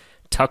really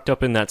tucked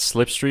up in that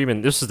slipstream.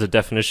 And this is the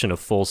definition of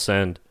full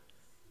send.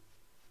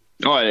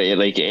 Oh,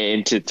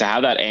 and to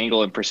have that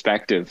angle and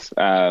perspective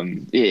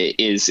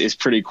is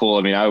pretty cool.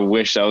 I mean, I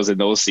wish I was in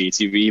those seats.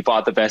 You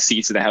bought the best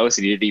seats in the house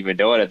and you didn't even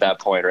know it at that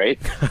point, right?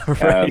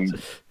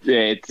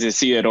 Right. To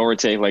see an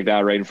overtake like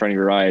that right in front of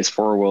your eyes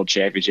for a world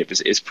championship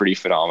is pretty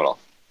phenomenal.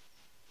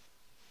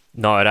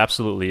 No, it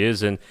absolutely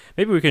is. And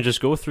maybe we can just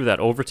go through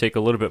that overtake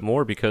a little bit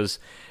more because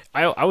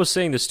I was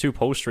saying this too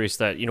post-race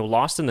that,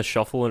 lost in the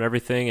shuffle and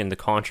everything and the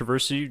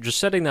controversy, just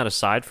setting that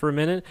aside for a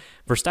minute,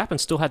 Verstappen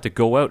still had to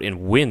go out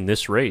and win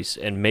this race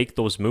and make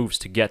those moves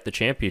to get the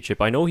championship.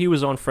 I know he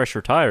was on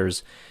fresher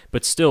tires,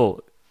 but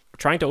still,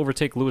 trying to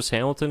overtake Lewis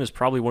Hamilton is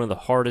probably one of the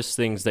hardest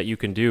things that you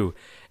can do.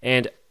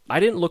 And I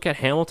didn't look at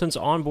Hamilton's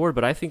onboard,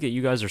 but I think that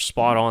you guys are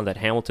spot on that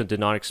Hamilton did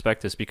not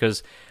expect this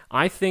because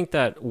I think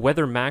that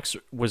whether Max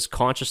was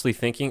consciously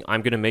thinking,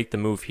 I'm going to make the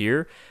move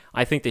here,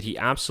 I think that he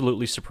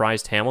absolutely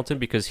surprised Hamilton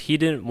because he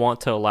didn't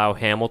want to allow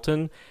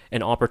Hamilton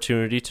an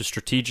opportunity to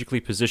strategically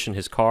position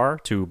his car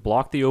to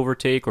block the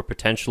overtake or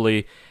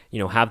potentially,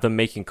 have them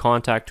making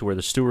contact to where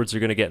the stewards are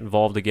going to get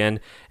involved again.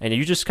 And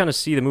you just kind of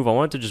see the move. I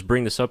wanted to just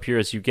bring this up here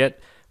as you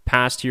get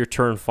past here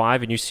turn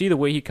 5 and you see the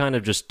way he kind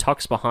of just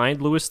tucks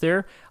behind Lewis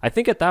there. I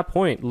think at that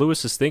point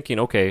Lewis is thinking,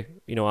 okay,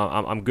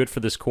 I'm good for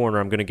this corner,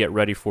 I'm going to get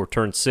ready for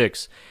turn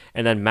 6,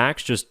 and then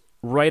Max just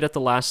right at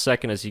the last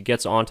second as he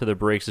gets onto the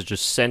brakes is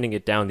just sending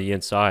it down the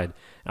inside.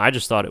 And I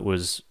just thought it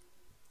was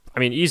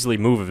easily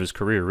move of his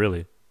career,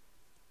 really.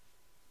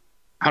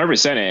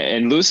 100%.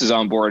 And Lewis is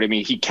on board. I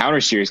mean, he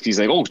counter steers because he's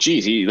like, oh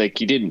geez, he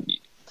did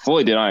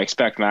not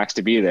expect Max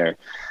to be there.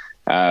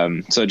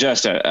 So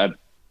just a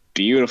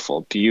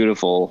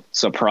beautiful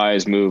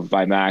surprise move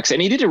by Max.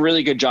 And he did a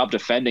really good job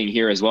defending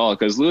here as well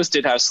because Lewis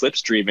did have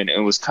slipstream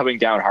and was coming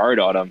down hard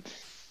on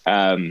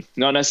him.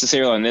 Not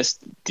necessarily on this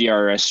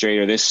DRS straight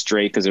or this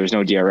straight because there was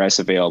no DRS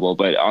available,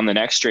 but on the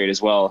next straight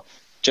as well,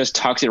 just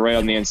tucked it right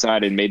on the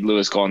inside and made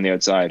Lewis go on the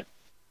outside.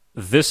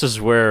 This is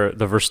where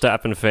the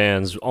Verstappen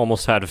fans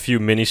almost had a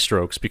few mini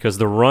strokes because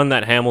the run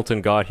that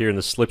Hamilton got here in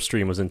the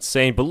slipstream was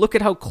insane, but look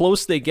at how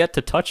close they get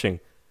to touching.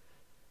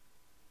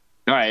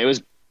 All right, it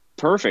was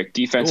perfect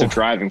defensive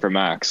driving for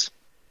Max.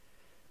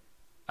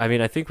 I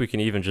mean, I think we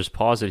can even just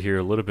pause it here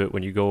a little bit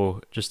when you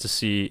go just to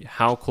see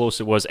how close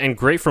it was. And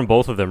great from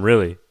both of them,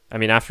 really. I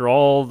mean, after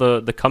all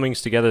the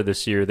comings together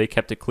this year, they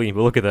kept it clean.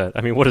 But look at that.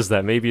 I mean, what is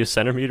that? Maybe a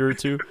centimeter or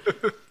two?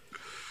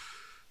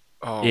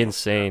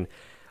 Insane.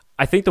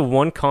 I think the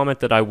one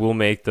comment that I will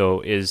make,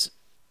 though, is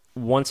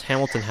once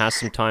Hamilton has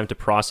some time to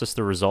process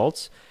the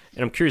results.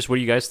 And I'm curious, what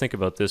do you guys think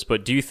about this?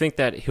 But do you think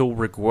that he'll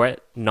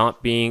regret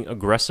not being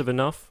aggressive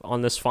enough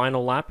on this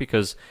final lap?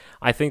 Because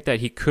I think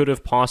that he could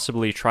have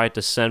possibly tried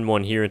to send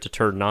one here into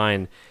turn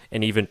 9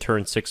 and even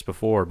turn 6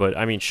 before. But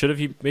I mean, should have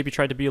he maybe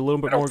tried to be a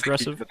little bit more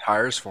aggressive? The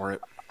tires for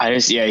it.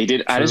 He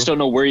did. True. I just don't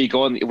know where you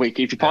go. Wait,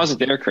 if you pause it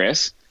there,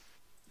 Chris.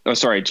 Oh,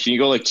 sorry. Can you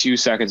go like 2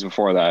 seconds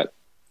before that?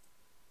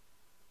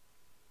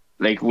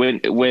 Like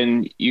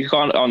when you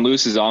got on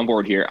Lewis's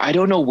onboard here, I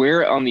don't know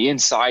where on the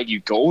inside you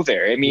go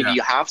there. I mean,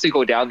 you have to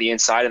go down the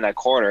inside in that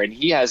corner, and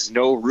he has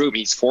no room.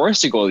 He's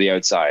forced to go to the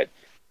outside.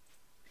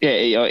 Yeah,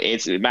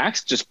 it's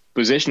Max just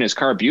positioned his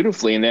car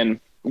beautifully, and then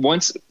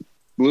once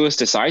Lewis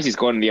decides he's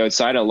going to the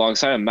outside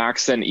alongside him,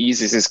 Max then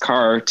eases his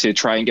car to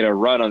try and get a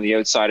run on the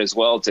outside as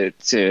well to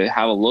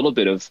have a little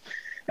bit of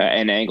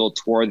an angle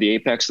toward the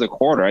apex of the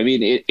corner. I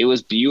mean, it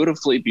was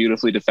beautifully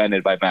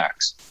defended by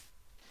Max.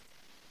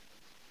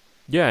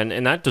 Yeah,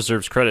 and that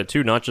deserves credit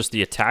too, not just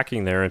the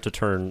attacking there into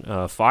turn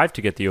 5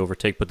 to get the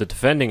overtake, but the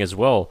defending as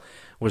well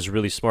was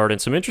really smart.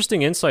 And some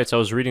interesting insights I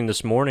was reading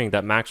this morning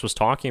that Max was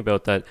talking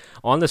about, that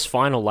on this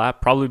final lap,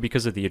 probably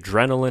because of the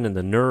adrenaline and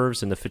the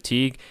nerves and the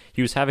fatigue,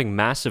 he was having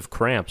massive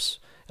cramps.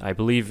 I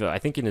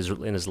think in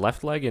his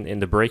left leg, in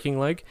the braking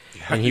leg,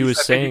 and he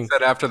was saying, he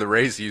said after the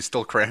race he was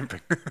still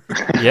cramping.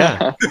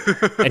 Yeah,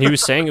 and he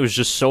was saying it was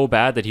just so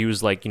bad that he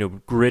was like,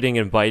 gritting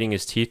and biting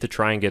his teeth to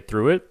try and get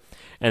through it.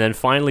 And then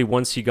finally,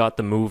 once he got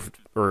the move,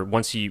 or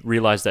once he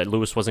realized that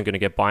Lewis wasn't going to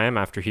get by him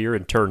after here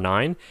in turn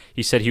 9,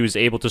 he said he was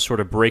able to sort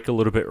of brake a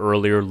little bit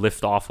earlier,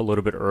 lift off a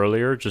little bit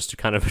earlier, just to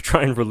kind of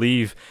try and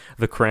relieve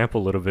the cramp a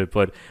little bit.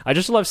 But I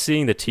just love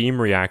seeing the team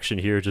reaction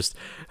here, just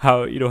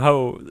how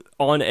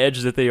on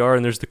edge that they are.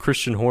 And there's the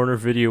Christian Horner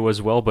video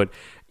as well. But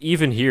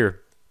even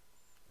here,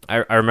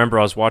 I remember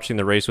I was watching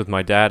the race with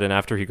my dad, and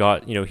after he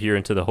got here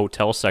into the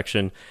hotel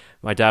section,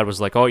 my dad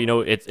was like, "Oh,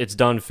 it's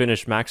done,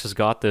 finished. Max has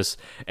got this."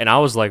 And I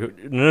was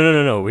like,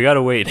 "No, we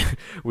gotta wait.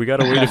 We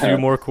gotta wait a few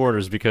more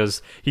quarters,"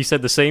 because he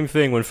said the same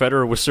thing when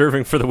Federer was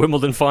serving for the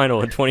Wimbledon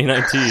final in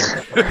 2019,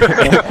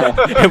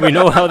 and we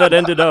know how that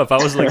ended up. I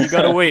was like, "You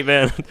gotta wait,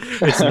 man.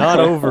 It's not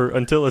over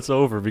until it's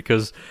over,"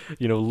 because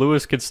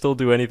Lewis could still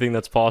do anything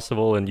that's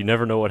possible, and you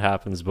never know what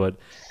happens. But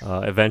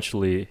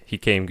eventually, he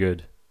came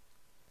good.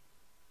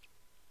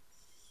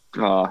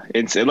 Look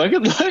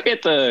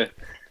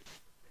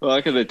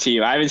at the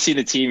team. I haven't seen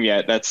the team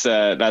yet. That's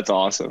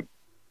awesome.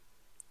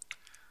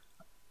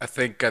 I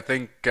think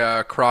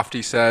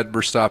Crofty said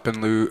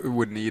Verstappen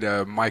would need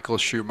a Michael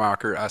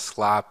Schumacher-esque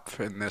lap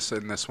in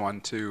this one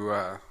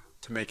to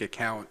make it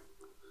count.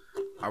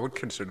 I would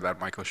consider that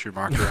Michael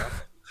Schumacher.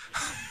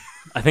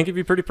 I think he'd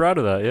be pretty proud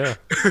of that. Yeah.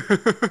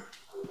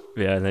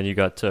 Yeah, and then you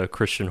got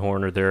Christian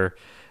Horner there.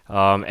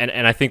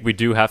 And I think we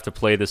do have to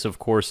play this. Of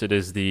course, it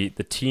is the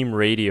team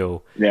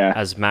radio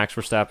as Max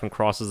Verstappen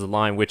crosses the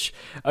line, which,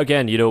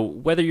 again,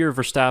 whether you're a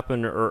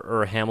Verstappen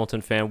or a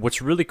Hamilton fan,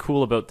 what's really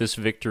cool about this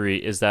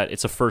victory is that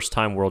it's a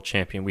first-time world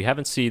champion. We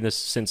haven't seen this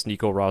since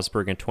Nico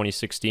Rosberg in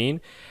 2016.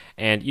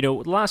 And, the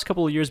last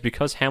couple of years,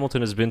 because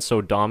Hamilton has been so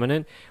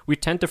dominant, we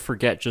tend to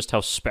forget just how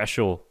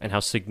special and how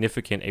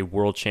significant a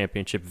world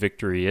championship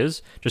victory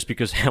is, just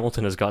because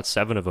Hamilton has got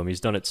 7 of them. He's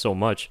done it so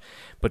much.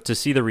 But to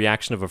see the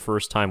reaction of a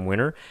first-time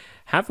winner,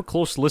 have a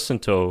close listen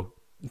to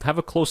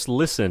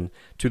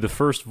the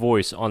first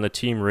voice on the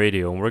team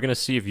radio. And we're going to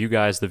see if you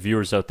guys, the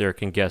viewers out there,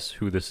 can guess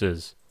who this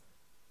is.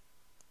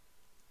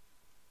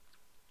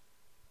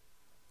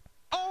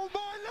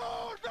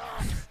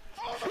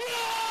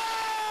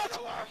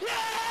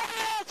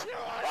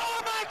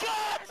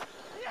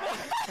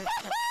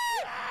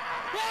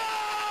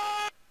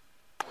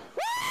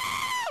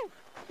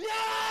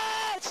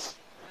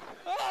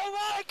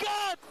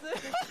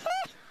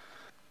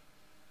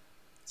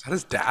 Is that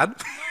his dad?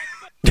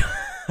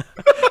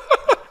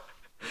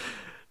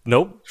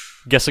 Nope.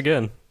 Guess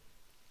again.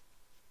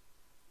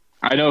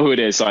 I know who it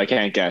is, so I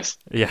can't guess.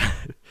 Yeah.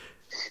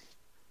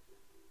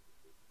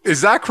 Is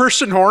that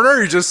Christian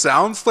Horner? He just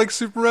sounds like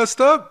super messed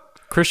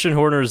up. Christian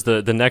Horner is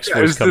the next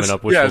voice coming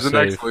up. Which the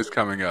next voice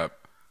coming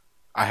up.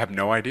 I have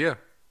no idea.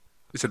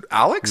 Is it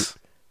Alex?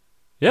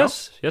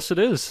 Yes. No? Yes, it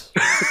is.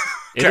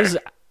 Okay.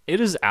 It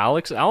is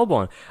Alex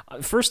Albon.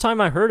 First time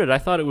I heard it, I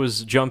thought it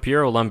was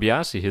Giampiero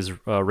Lambiase, his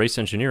race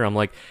engineer. I'm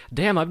like,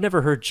 damn, I've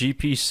never heard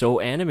GP so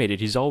animated.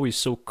 He's always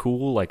so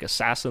cool, like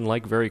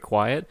assassin-like, very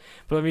quiet.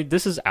 But I mean,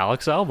 this is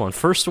Alex Albon,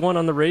 first one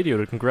on the radio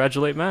to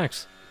congratulate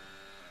Max.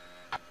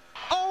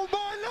 Oh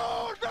my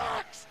Lord,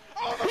 Max!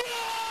 Oh my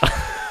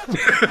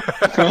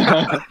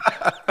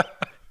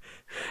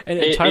And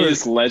it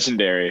is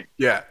legendary.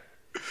 Yeah.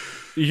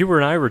 You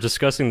and I were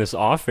discussing this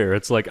off air.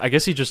 It's like, I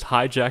guess he just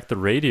hijacked the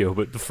radio,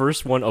 but the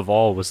first one of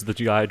all was the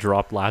guy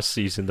dropped last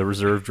season, the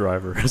reserve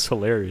driver. It's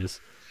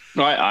hilarious.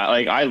 No,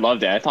 I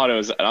loved it. I thought it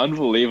was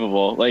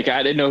unbelievable. Like,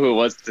 I didn't know who it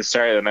was at the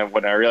start, and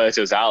when I realized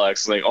it was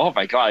Alex, like, oh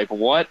my god, like,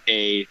 what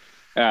a.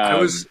 I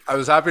was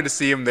happy to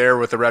see him there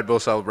with the Red Bull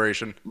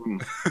celebration.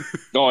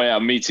 Oh yeah,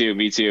 me too.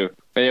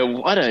 But yeah,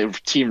 what a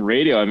team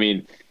radio! I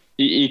mean,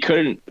 he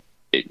couldn't.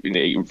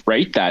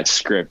 write that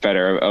script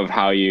better of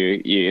how you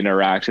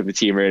interact with the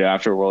team right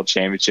after a world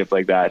championship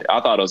like that.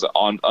 I thought it was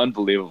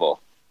unbelievable.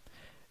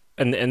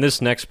 And this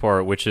next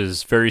part, which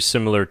is very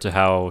similar to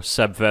how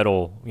Seb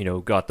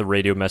Vettel, got the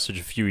radio message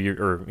a few years,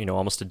 or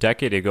almost a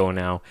decade ago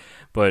now.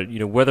 But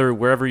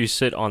wherever you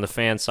sit on the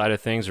fan side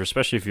of things, or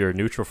especially if you're a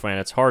neutral fan,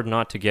 it's hard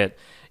not to get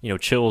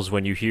chills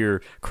when you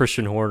hear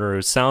Christian Horner.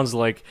 It sounds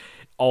like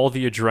all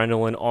the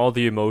adrenaline, all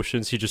the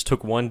emotions. He just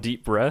took one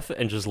deep breath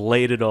and just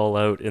laid it all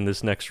out in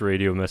this next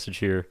radio message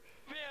here.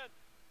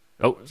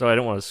 Oh, sorry, I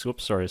don't want to.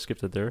 Oops, sorry, I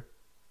skipped it there.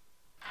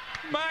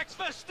 Max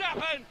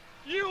Verstappen,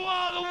 you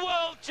are the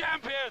world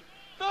champion!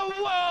 The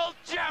world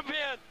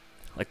champion!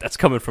 Like, that's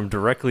coming from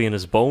directly in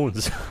his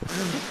bones.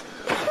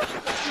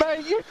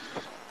 Mate, you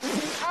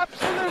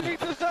absolutely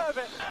deserve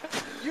it!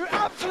 You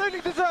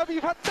absolutely deserve it!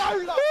 You've had no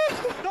luck!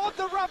 Not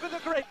the rub of the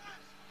grip!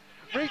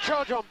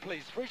 Recharge on,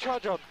 please.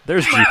 Recharge on.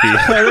 There's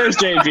GP. There's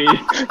JP.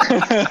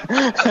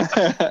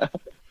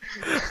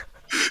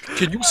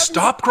 Can you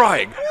stop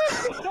crying?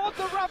 Not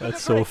the rub of That's the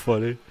so grip.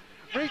 funny.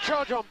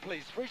 Recharge on,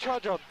 please.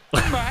 Recharge on.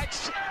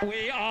 Max,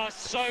 we are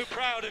so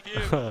proud of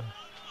you.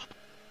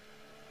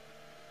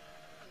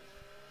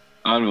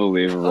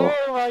 Unbelievable.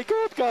 Oh my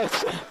God,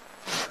 guys.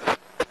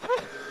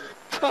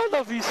 I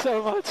love you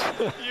so much.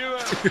 You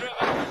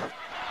are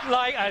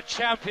like a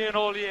champion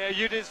all year.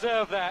 You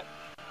deserve that.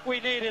 We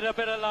needed a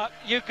bit of luck.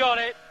 You got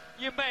it.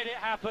 You made it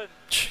happen.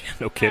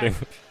 No kidding.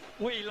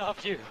 We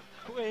love you.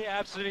 We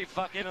absolutely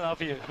fucking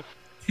love you.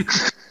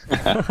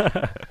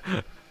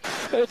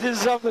 It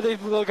is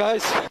unbelievable,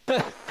 guys.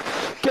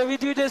 Can we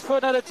do this for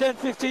another 10,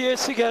 50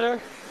 years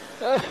together?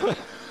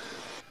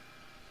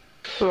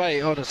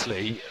 Right,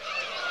 honestly.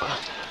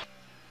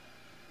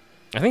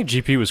 I think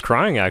GP was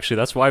crying, actually.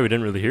 That's why we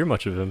didn't really hear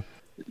much of him.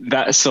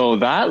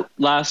 That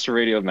last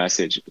radio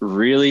message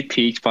really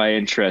piqued my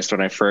interest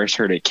when I first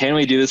heard it. Can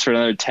we do this for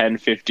another 10,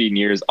 15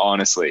 years,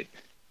 honestly?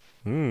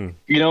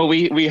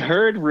 We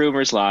heard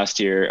rumors last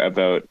year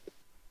about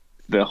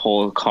the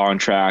whole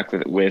contract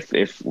with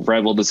if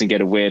Red Bull doesn't get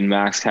a win,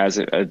 Max has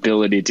an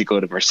ability to go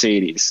to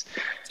Mercedes.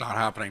 It's not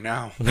happening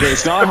now.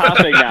 It's not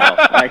happening now.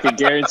 I can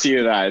guarantee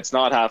you that. It's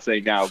not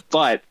happening now.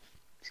 But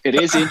it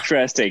is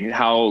interesting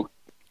how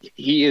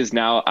he is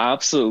now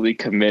absolutely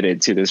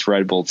committed to this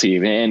Red Bull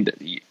team. And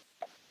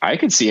I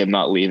could see him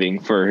not leaving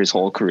for his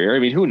whole career. I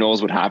mean, who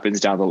knows what happens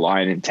down the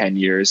line in 10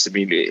 years? I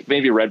mean,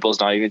 maybe Red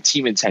Bull's not even a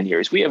team in 10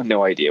 years. We have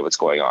no idea what's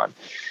going on.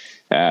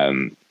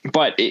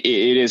 But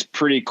it is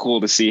pretty cool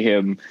to see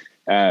him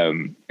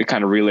kind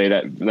of relay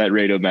that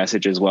radio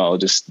message as well.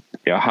 Just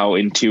how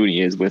in tune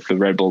he is with the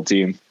Red Bull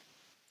team.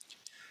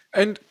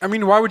 And I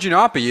mean, why would you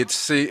not be?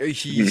 It's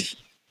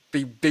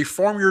they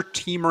form your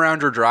team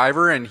around your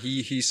driver, and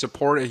he's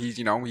supported.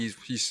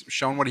 He's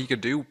shown what he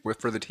could do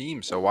for the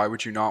team. So why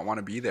would you not want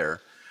to be there?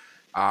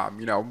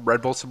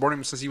 Red Bull supported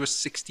him since he was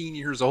 16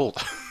 years old,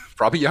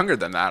 probably younger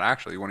than that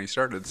actually when he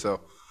started.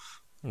 So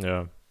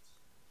yeah.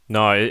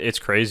 No, it's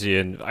crazy,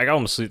 and I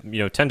almost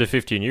 10 to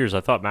 15 years.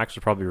 I thought Max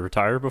would probably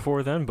retire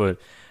before then, but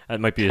that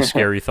might be a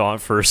scary thought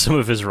for some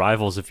of his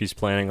rivals if he's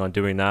planning on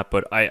doing that.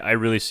 But I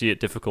really see it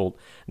difficult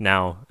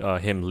now,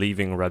 him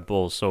leaving Red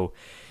Bull. So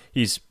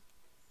he's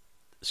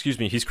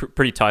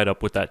pretty tied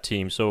up with that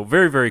team. So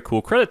very, very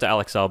cool. Credit to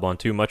Alex Albon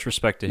too. Much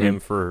respect to him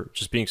for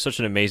just being such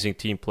an amazing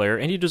team player,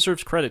 and he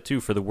deserves credit too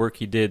for the work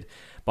he did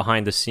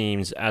behind the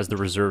scenes as the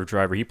reserve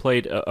driver. He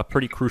played a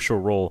pretty crucial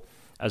role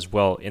as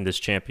well in this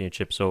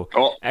championship. So,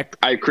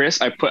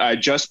 Chris, I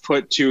just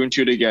put two and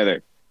two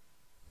together.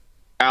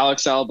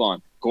 Alex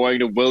Albon going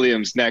to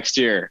Williams next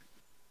year.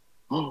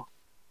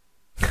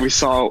 We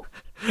saw.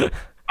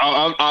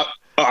 I'm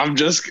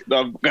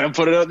gonna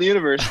put it out in the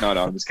universe. No,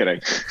 I'm just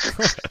kidding.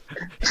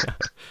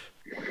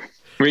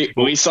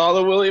 we saw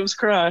the Williams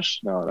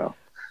crash. No.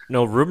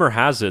 No, rumor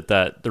has it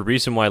that the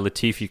reason why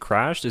Latifi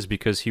crashed is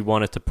because he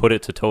wanted to put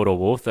it to Toto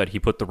Wolff that he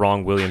put the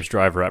wrong Williams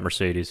driver at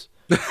Mercedes.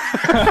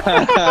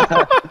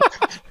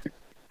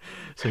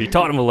 So he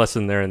taught him a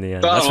lesson there in the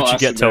end. That's what you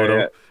get,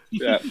 Toto.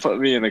 Yeah, put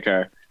me in the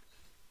car.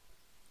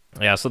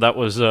 Yeah, so that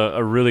was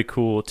a really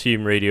cool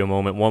team radio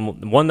moment.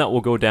 One that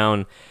will go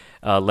down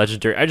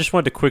legendary. I just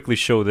wanted to quickly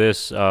show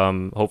this.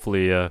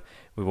 Hopefully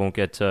we won't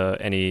get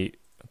any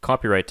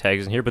copyright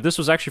tags in here, but this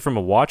was actually from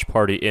a watch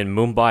party in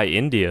Mumbai,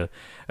 India.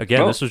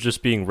 Again, This was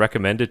just being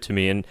recommended to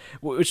me, and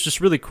it's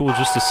just really cool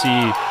just to see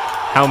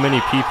how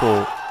many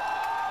people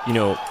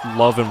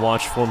love and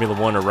watch Formula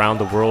One around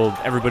the world.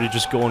 Everybody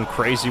just going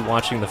crazy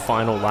watching the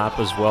final lap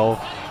as well.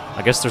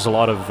 I guess there's a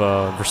lot of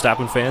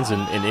Verstappen fans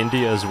in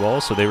India as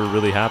well, so they were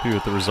really happy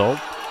with the result.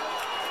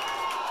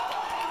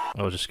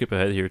 I'll just skip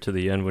ahead here to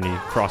the end when he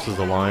crosses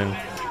the line.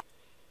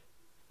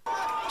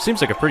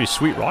 Seems like a pretty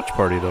sweet watch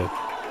party, though.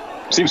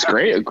 Seems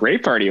great. A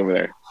great party over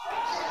there.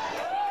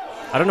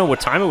 I don't know what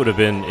time it would have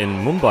been in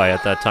Mumbai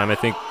at that time. I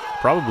think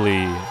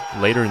probably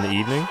later in the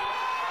evening.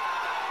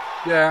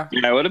 Yeah,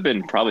 it would have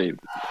been probably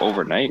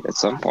overnight at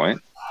some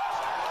point.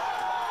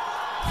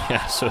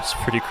 Yeah, so it's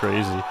pretty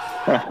crazy.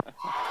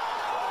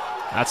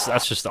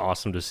 That's just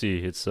awesome to see.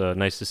 It's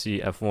nice to see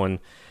F1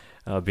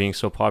 being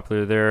so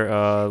popular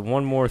there.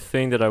 One more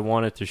thing that I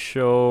wanted to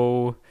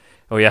show.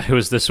 Oh yeah, it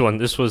was this one.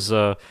 This was,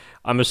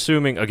 I'm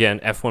assuming, again,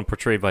 F1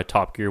 portrayed by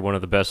Top Gear, one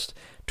of the best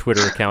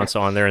Twitter accounts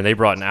on there, and they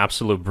brought an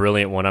absolute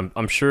brilliant one.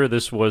 I'm sure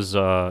this was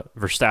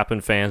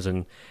Verstappen fans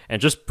and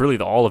just really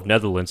all of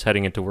Netherlands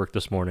heading into work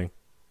this morning.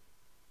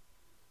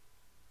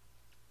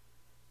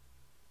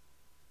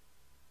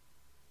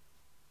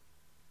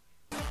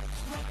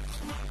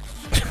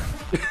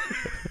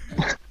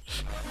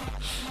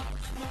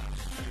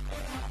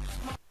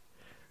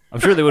 I'm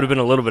sure they would have been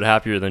a little bit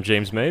happier than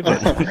James May,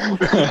 but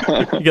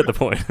you get the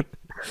point.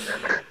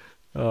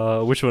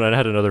 Which one? I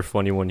had another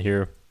funny one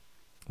here.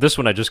 This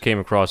one I just came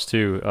across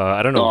too.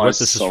 I don't know what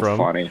this is from.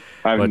 Funny.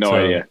 I have no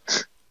idea.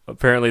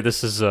 Apparently,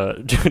 this is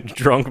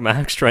drunk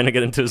Max trying to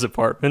get into his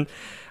apartment,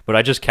 but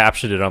I just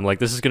captioned it. I'm like,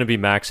 this is going to be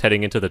Max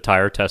heading into the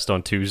tire test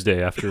on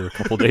Tuesday after a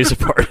couple days of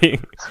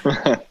partying.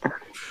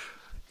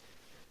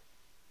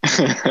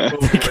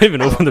 He can't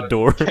even open the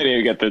door. Can't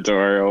even get the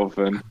door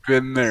open.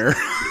 Been there.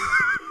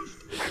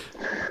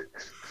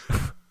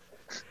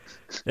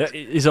 Yeah,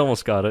 he's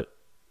almost got it.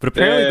 But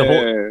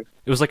apparently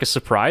it was like a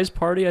surprise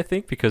party, I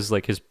think, because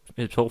like his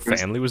whole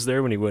family was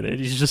there when he went in.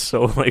 He's just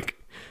so like...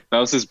 That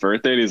was his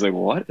birthday, and he's like,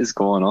 what is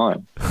going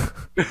on?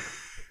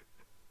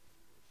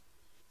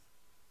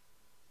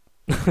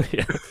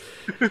 Yeah.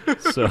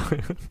 So...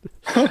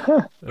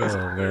 oh,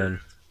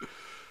 man.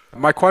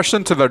 My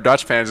question to the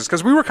Dutch fans is,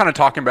 because we were kind of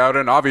talking about it,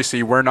 and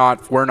obviously we're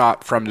not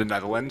from the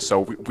Netherlands,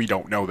 so we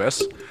don't know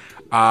this.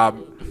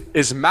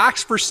 Is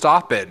Max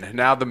Verstappen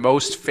now the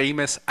most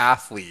famous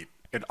athlete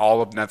in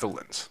all of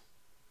Netherlands?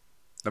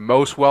 The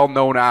most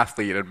well-known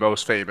athlete and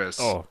most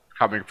famous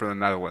coming from the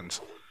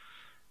Netherlands.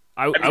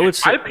 I would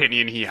say, in my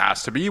opinion, he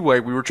has to be.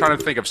 Like, we were trying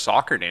to think of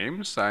soccer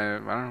names. I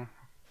don't know.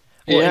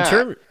 Well,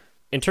 yeah.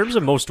 In terms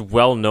of most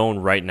well-known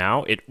right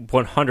now, it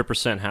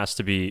 100% has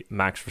to be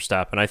Max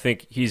Verstappen. I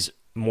think he's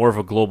more of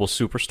a global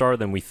superstar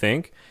than we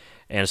think.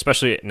 And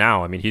especially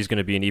now, I mean, he's going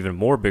to be an even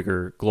more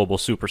bigger global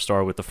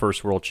superstar with the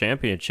first world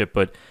championship.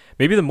 But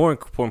maybe the more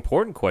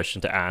important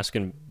question to ask,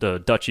 and the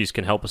Dutchies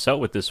can help us out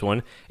with this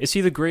one, is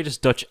he the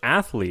greatest Dutch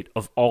athlete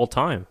of all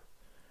time?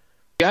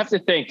 You have to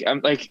think.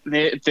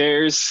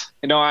 There's,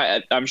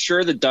 I'm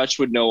sure the Dutch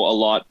would know a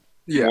lot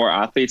more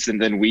athletes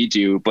than we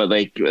do. But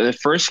like the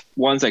first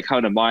ones that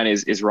come to mind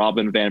is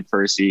Robin van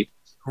Persie,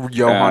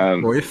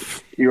 Johan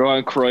Cruyff,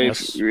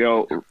 yes.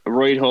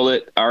 Roy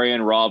Hullet,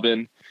 Arjen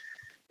Robben.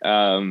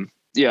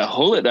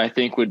 Hullet, I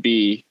think, would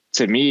be,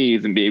 to me,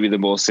 maybe the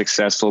most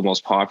successful,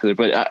 most popular.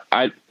 But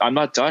I'm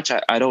not Dutch.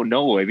 I don't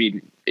know. I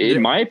mean,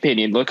 in my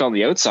opinion, look on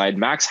the outside,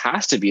 Max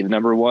has to be the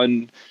number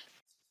one,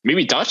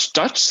 maybe Dutch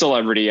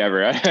celebrity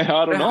ever. I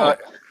don't know.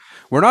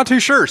 We're not too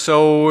sure.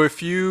 So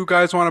if you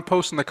guys want to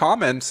post in the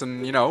comments,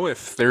 and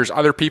if there's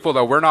other people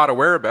that we're not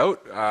aware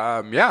about,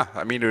 I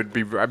mean,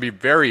 I'd be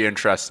very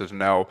interested to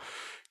know,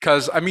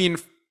 because I mean,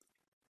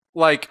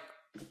 like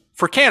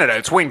for Canada,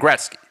 it's Wayne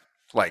Gretzky.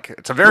 Like,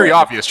 it's a very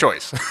obvious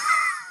choice.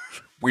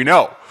 We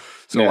know.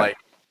 So, like,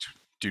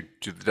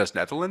 does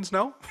Netherlands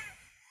know?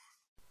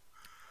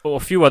 Well, a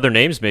few other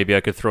names maybe I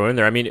could throw in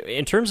there. I mean,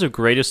 in terms of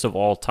greatest of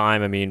all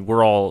time, I mean,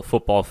 we're all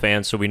football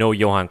fans, so we know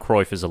Johan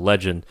Cruyff is a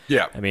legend.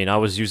 Yeah. I mean, I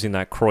was using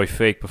that Cruyff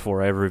fake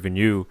before I ever even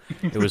knew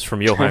it was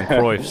from Johan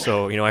Cruyff.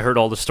 So, I heard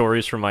all the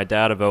stories from my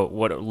dad about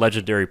what a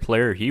legendary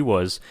player he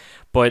was.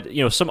 But,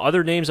 some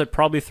other names I'd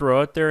probably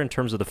throw out there in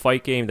terms of the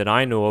fight game that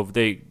I know of,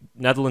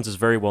 Netherlands is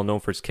very well known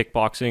for its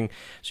kickboxing.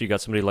 So you got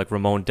somebody like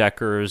Ramon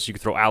Dekkers. You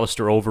could throw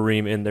Alistair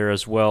Overeem in there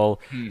as well.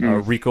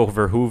 Rico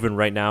Verhoeven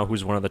right now,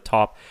 who's one of the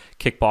top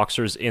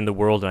kickboxers in the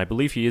world. And I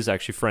believe he is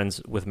actually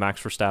friends with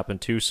Max Verstappen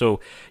too. So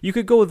you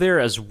could go there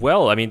as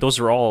well. I mean, those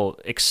are all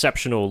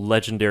exceptional,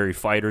 legendary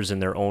fighters in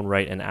their own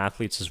right and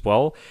athletes as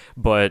well.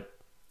 But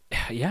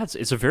yeah,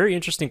 it's a very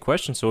interesting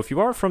question. So if you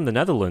are from the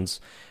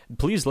Netherlands,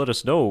 please let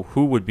us know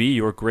who would be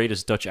your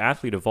greatest Dutch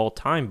athlete of all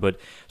time. But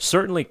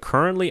certainly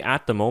currently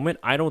at the moment,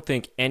 I don't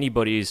think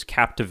anybody's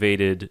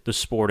captivated the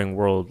sporting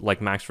world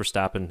like Max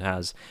Verstappen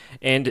has.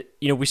 And,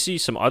 we see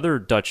some other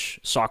Dutch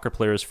soccer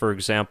players, for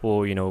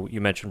example, you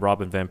mentioned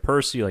Robin van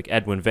Persie, like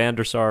Edwin van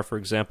der Sar, for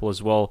example,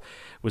 as well,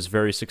 was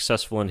very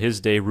successful in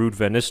his day, Ruud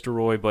van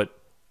Nistelrooy. But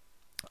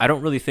I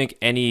don't really think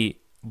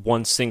any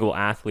one single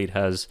athlete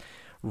has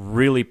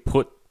really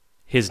put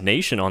his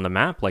nation on the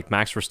map like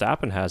Max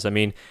Verstappen has. I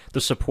mean, the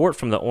support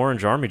from the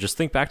Orange Army, just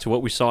think back to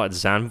what we saw at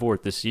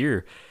Zandvoort this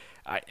year.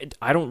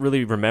 I don't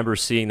really remember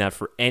seeing that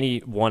for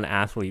any one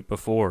athlete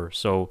before.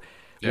 So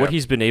what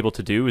he's been able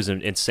to do is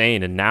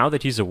insane. And now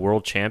that he's a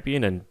world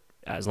champion, and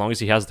as long as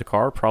he has the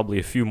car, probably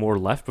a few more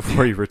left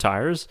before he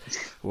retires,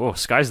 whoa,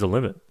 sky's the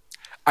limit.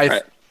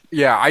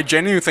 I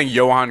genuinely think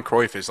Johan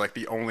Cruyff is like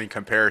the only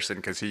comparison,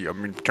 because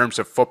in terms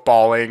of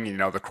footballing,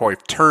 the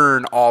Cruyff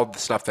turn, all the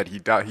stuff that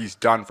he's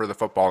done for the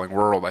footballing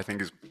world, I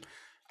think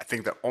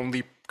the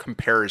only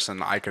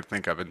comparison I could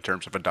think of in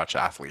terms of a Dutch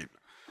athlete.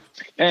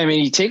 I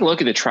mean, you take a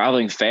look at the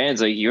traveling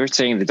fans, like you were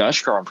saying the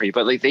Dutch Grand Prix,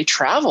 but like they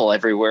travel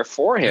everywhere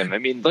for him. I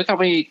mean, look how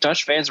many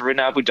Dutch fans were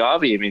in Abu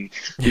Dhabi. I mean,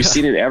 you've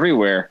seen it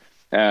everywhere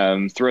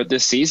throughout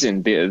this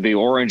season. The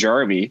Orange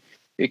Army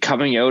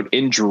coming out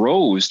in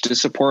droves to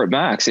support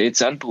Max.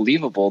 It's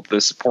unbelievable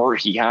the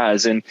support he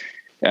has. And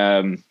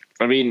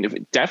I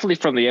mean, definitely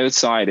from the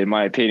outside, in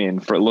my opinion,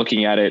 for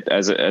looking at it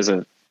as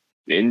a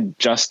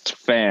just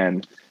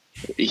fan,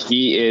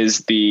 he is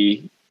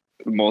the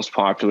most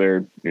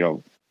popular,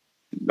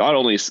 not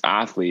only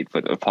athlete,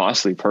 but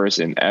possibly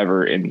person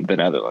ever in the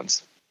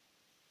Netherlands.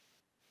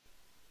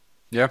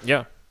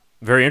 Yeah.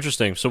 Very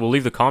interesting. So we'll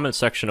leave the comment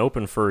section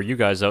open for you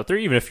guys out there,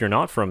 even if you're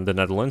not from the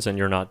Netherlands and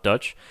you're not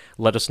Dutch.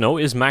 Let us know,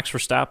 is Max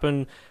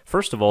Verstappen,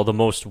 first of all, the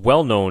most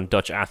well-known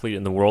Dutch athlete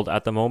in the world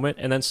at the moment?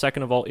 And then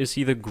second of all, is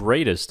he the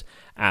greatest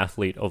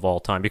athlete of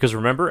all time? Because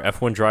remember,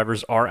 F1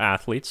 drivers are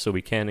athletes, so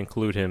we can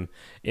include him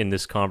in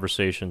this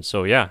conversation.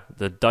 So yeah,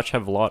 the Dutch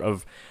have a lot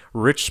of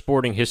rich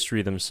sporting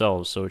history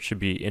themselves, so it should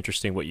be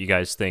interesting what you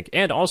guys think.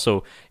 And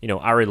also,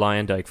 Arie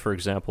Luyendyk, for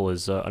example,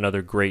 is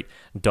another great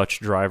Dutch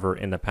driver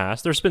in the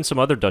past. There's been some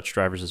other Dutch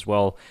drivers as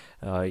well,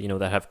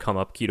 that have come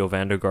up. Guido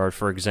van der Garde,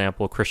 for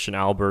example, Christian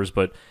Albers,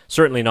 but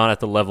certainly not at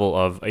the level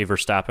of a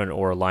Verstappen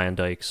or a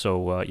Luyendyk.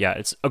 So yeah,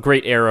 it's a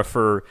great era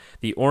for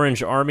the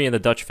Orange Army and the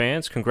Dutch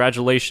fans.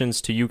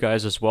 Congratulations to you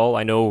guys as well.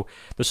 I know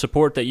the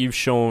support that you've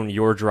shown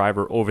your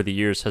driver over the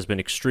years has been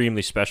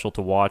extremely special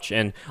to watch,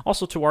 and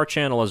also to our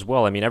channel as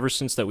well. I mean, ever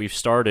since that we've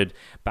started,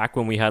 back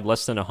when we had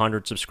less than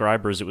 100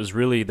 subscribers, it was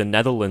really the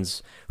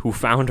Netherlands who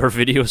found our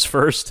videos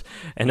first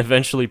and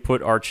eventually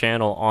put our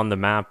channel on the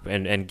map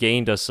and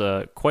gained us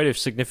quite a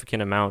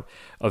significant amount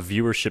of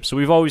viewership. So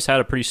we've always had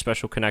a pretty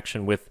special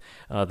connection with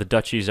the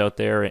Dutchies out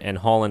there and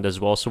Holland as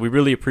well. So we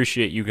really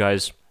appreciate you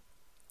guys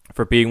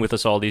for being with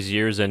us all these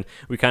years, and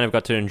we kind of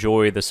got to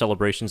enjoy the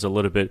celebrations a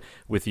little bit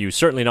with you.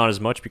 Certainly not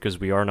as much because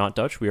we are not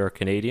Dutch, we are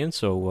Canadian.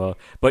 So,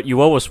 but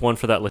you owe us one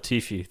for that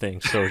Latifi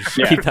thing, so just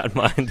keep that in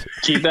mind.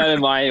 Keep that in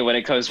mind when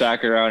it comes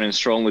back around and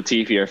Stroll and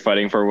Latifi are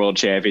fighting for a world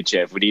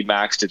championship. We need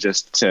Max to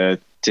just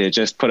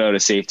put out a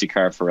safety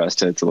car for us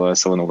to let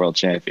us win the world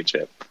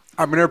championship.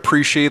 I'm going to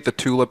appreciate the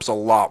tulips a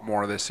lot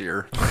more this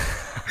year.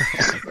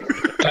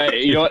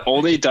 You know what?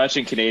 Only Dutch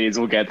and Canadians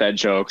will get that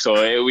joke.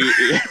 So we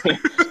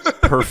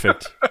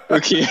perfect.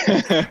 Okay.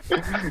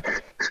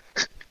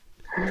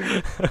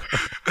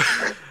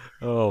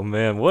 Oh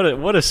man,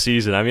 what a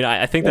season! I mean,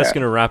 I think that's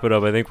going to wrap it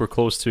up. I think we're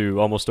close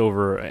to almost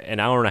over an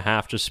hour and a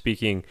half just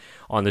speaking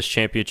on this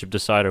championship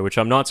decider, which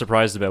I'm not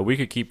surprised about. We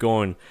could keep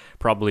going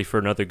probably for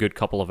another good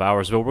couple of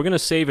hours, but we're going to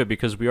save it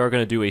because we are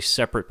going to do a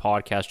separate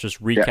podcast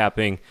just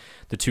recapping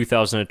the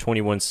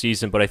 2021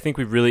 season. But I think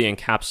we've really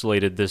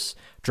encapsulated this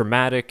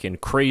dramatic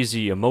and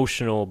crazy,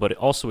 emotional, but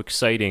also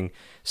exciting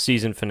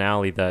season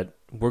finale that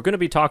we're going to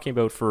be talking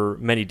about for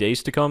many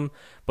days to come,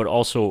 but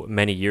also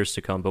many years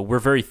to come. But we're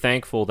very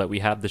thankful that we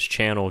have this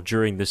channel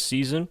during this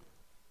season,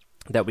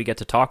 that we get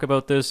to talk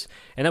about this,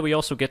 and that we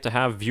also get to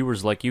have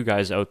viewers like you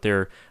guys out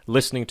there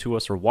listening to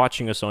us or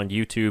watching us on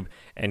YouTube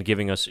and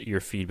giving us your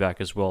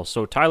feedback as well.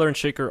 So Tyler and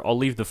Shaker, I'll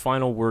leave the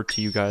final word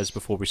to you guys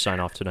before we sign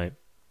off tonight.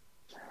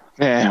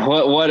 Man,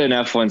 what an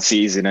F1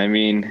 season. I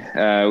mean,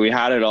 we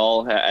had it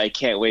all. I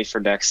can't wait for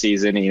next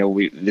season.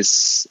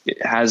 This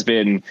has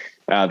been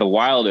the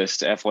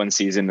wildest F1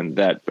 season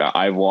that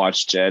I've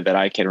watched that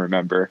I can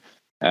remember.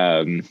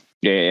 And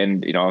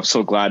I'm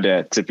so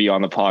glad to be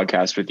on the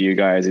podcast with you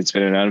guys. It's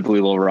been an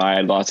unbelievable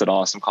ride, lots of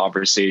awesome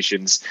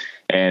conversations,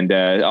 and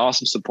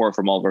awesome support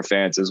from all of our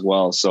fans as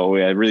well. So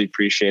I really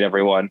appreciate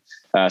everyone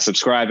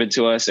subscribing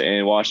to us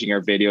and watching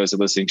our videos and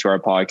listening to our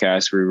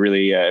podcast. We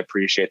really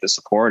appreciate the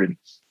support and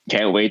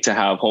can't wait to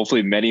have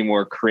hopefully many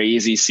more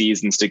crazy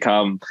seasons to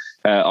come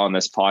on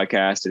this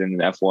podcast and in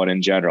F1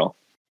 in general.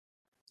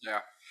 Yeah.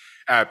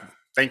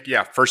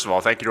 First of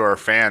all, thank you to our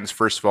fans.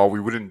 First of all,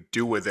 we wouldn't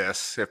do with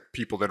this if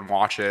people didn't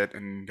watch it.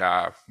 And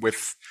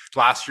with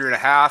last year and a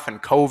half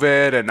and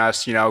COVID and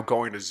us,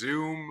 going to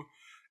Zoom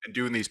and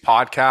doing these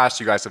podcasts,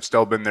 you guys have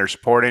still been there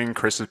supporting.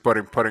 Chris is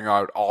putting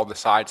out all the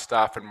side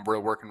stuff, and we're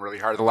working really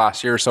hard the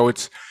last year. So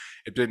it's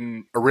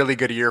been a really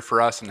good year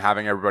for us, and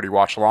having everybody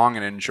watch along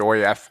and enjoy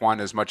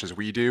F1 as much as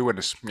we do, and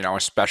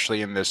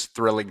especially in this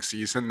thrilling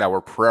season that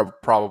we're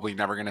probably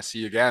never going to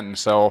see again.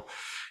 So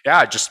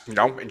yeah, just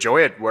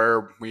enjoy it.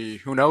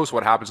 Who knows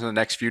what happens in the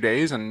next few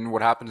days and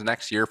what happens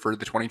next year for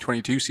the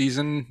 2022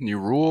 season, new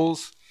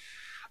rules.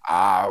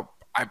 I'm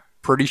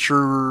pretty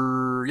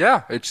sure,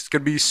 it's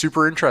going to be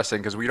super interesting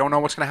because we don't know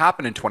what's going to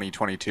happen in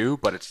 2022,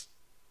 but it's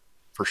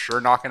for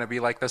sure not going to be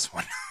like this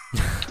one.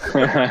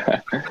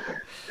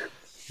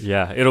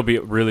 Yeah, it'll be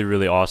really,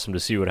 really awesome to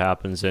see what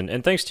happens.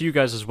 And thanks to you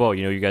guys as well.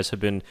 You guys have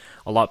been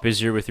a lot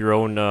busier with your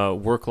own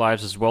work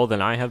lives as well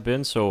than I have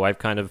been. So I've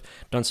kind of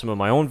done some of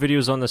my own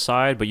videos on the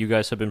side, but you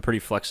guys have been pretty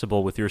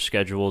flexible with your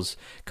schedules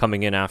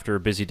coming in after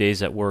busy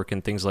days at work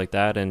and things like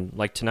that. And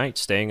like tonight,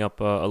 staying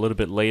up a little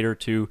bit later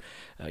to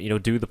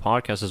do the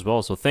podcast as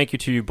well. So thank you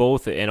to you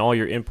both and all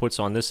your inputs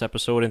on this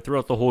episode and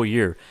throughout the whole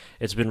year.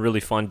 It's been really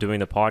fun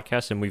doing the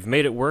podcast, and we've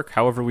made it work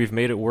however we've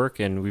made it work,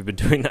 and we've been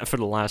doing that for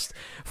the last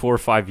 4 or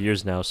 5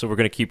 years now. So we're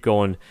going to keep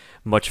going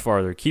much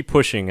farther, keep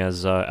pushing,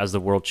 as the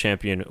world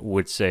champion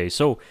would say.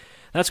 So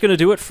That's going to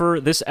do it for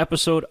this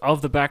episode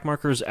of the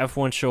Backmarkers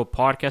F1 Show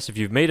podcast. If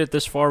you've made it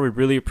this far, we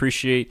really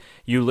appreciate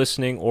you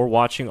listening or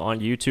watching on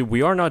YouTube.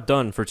 We are not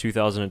done for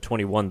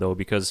 2021, though,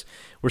 because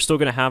we're still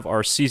going to have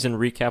our season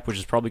recap, which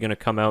is probably going to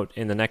come out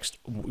in the next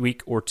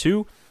week or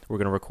two. We're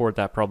going to record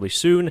that probably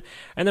soon.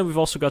 And then we've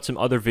also got some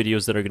other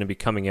videos that are going to be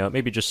coming out,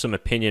 maybe just some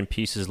opinion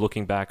pieces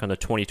looking back on the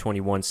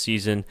 2021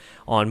 season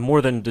on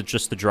more than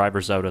just the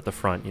drivers out at the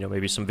front. You know,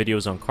 maybe some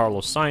videos on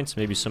Carlos Sainz,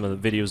 maybe some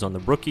of the videos on the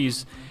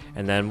rookies.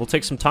 And then we'll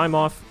take some time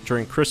off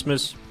during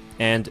Christmas,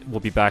 and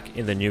we'll be back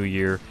in the new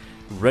year,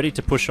 ready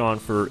to push on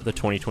for the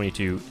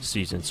 2022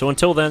 season. So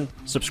until then,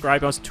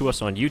 subscribe to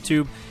us on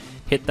YouTube.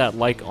 Hit that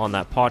like on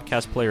that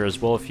podcast player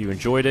as well if you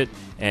enjoyed it,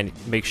 and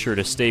make sure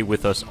to stay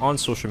with us on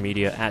social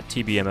media at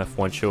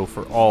TBMF1 Show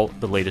for all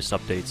the latest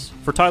updates.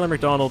 For Tyler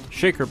McDonald,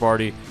 Shaker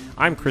Barty,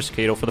 I'm Chris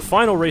Cato. For the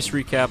final race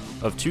recap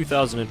of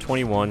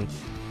 2021,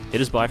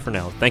 it is bye for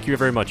now. Thank you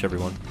very much,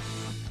 everyone.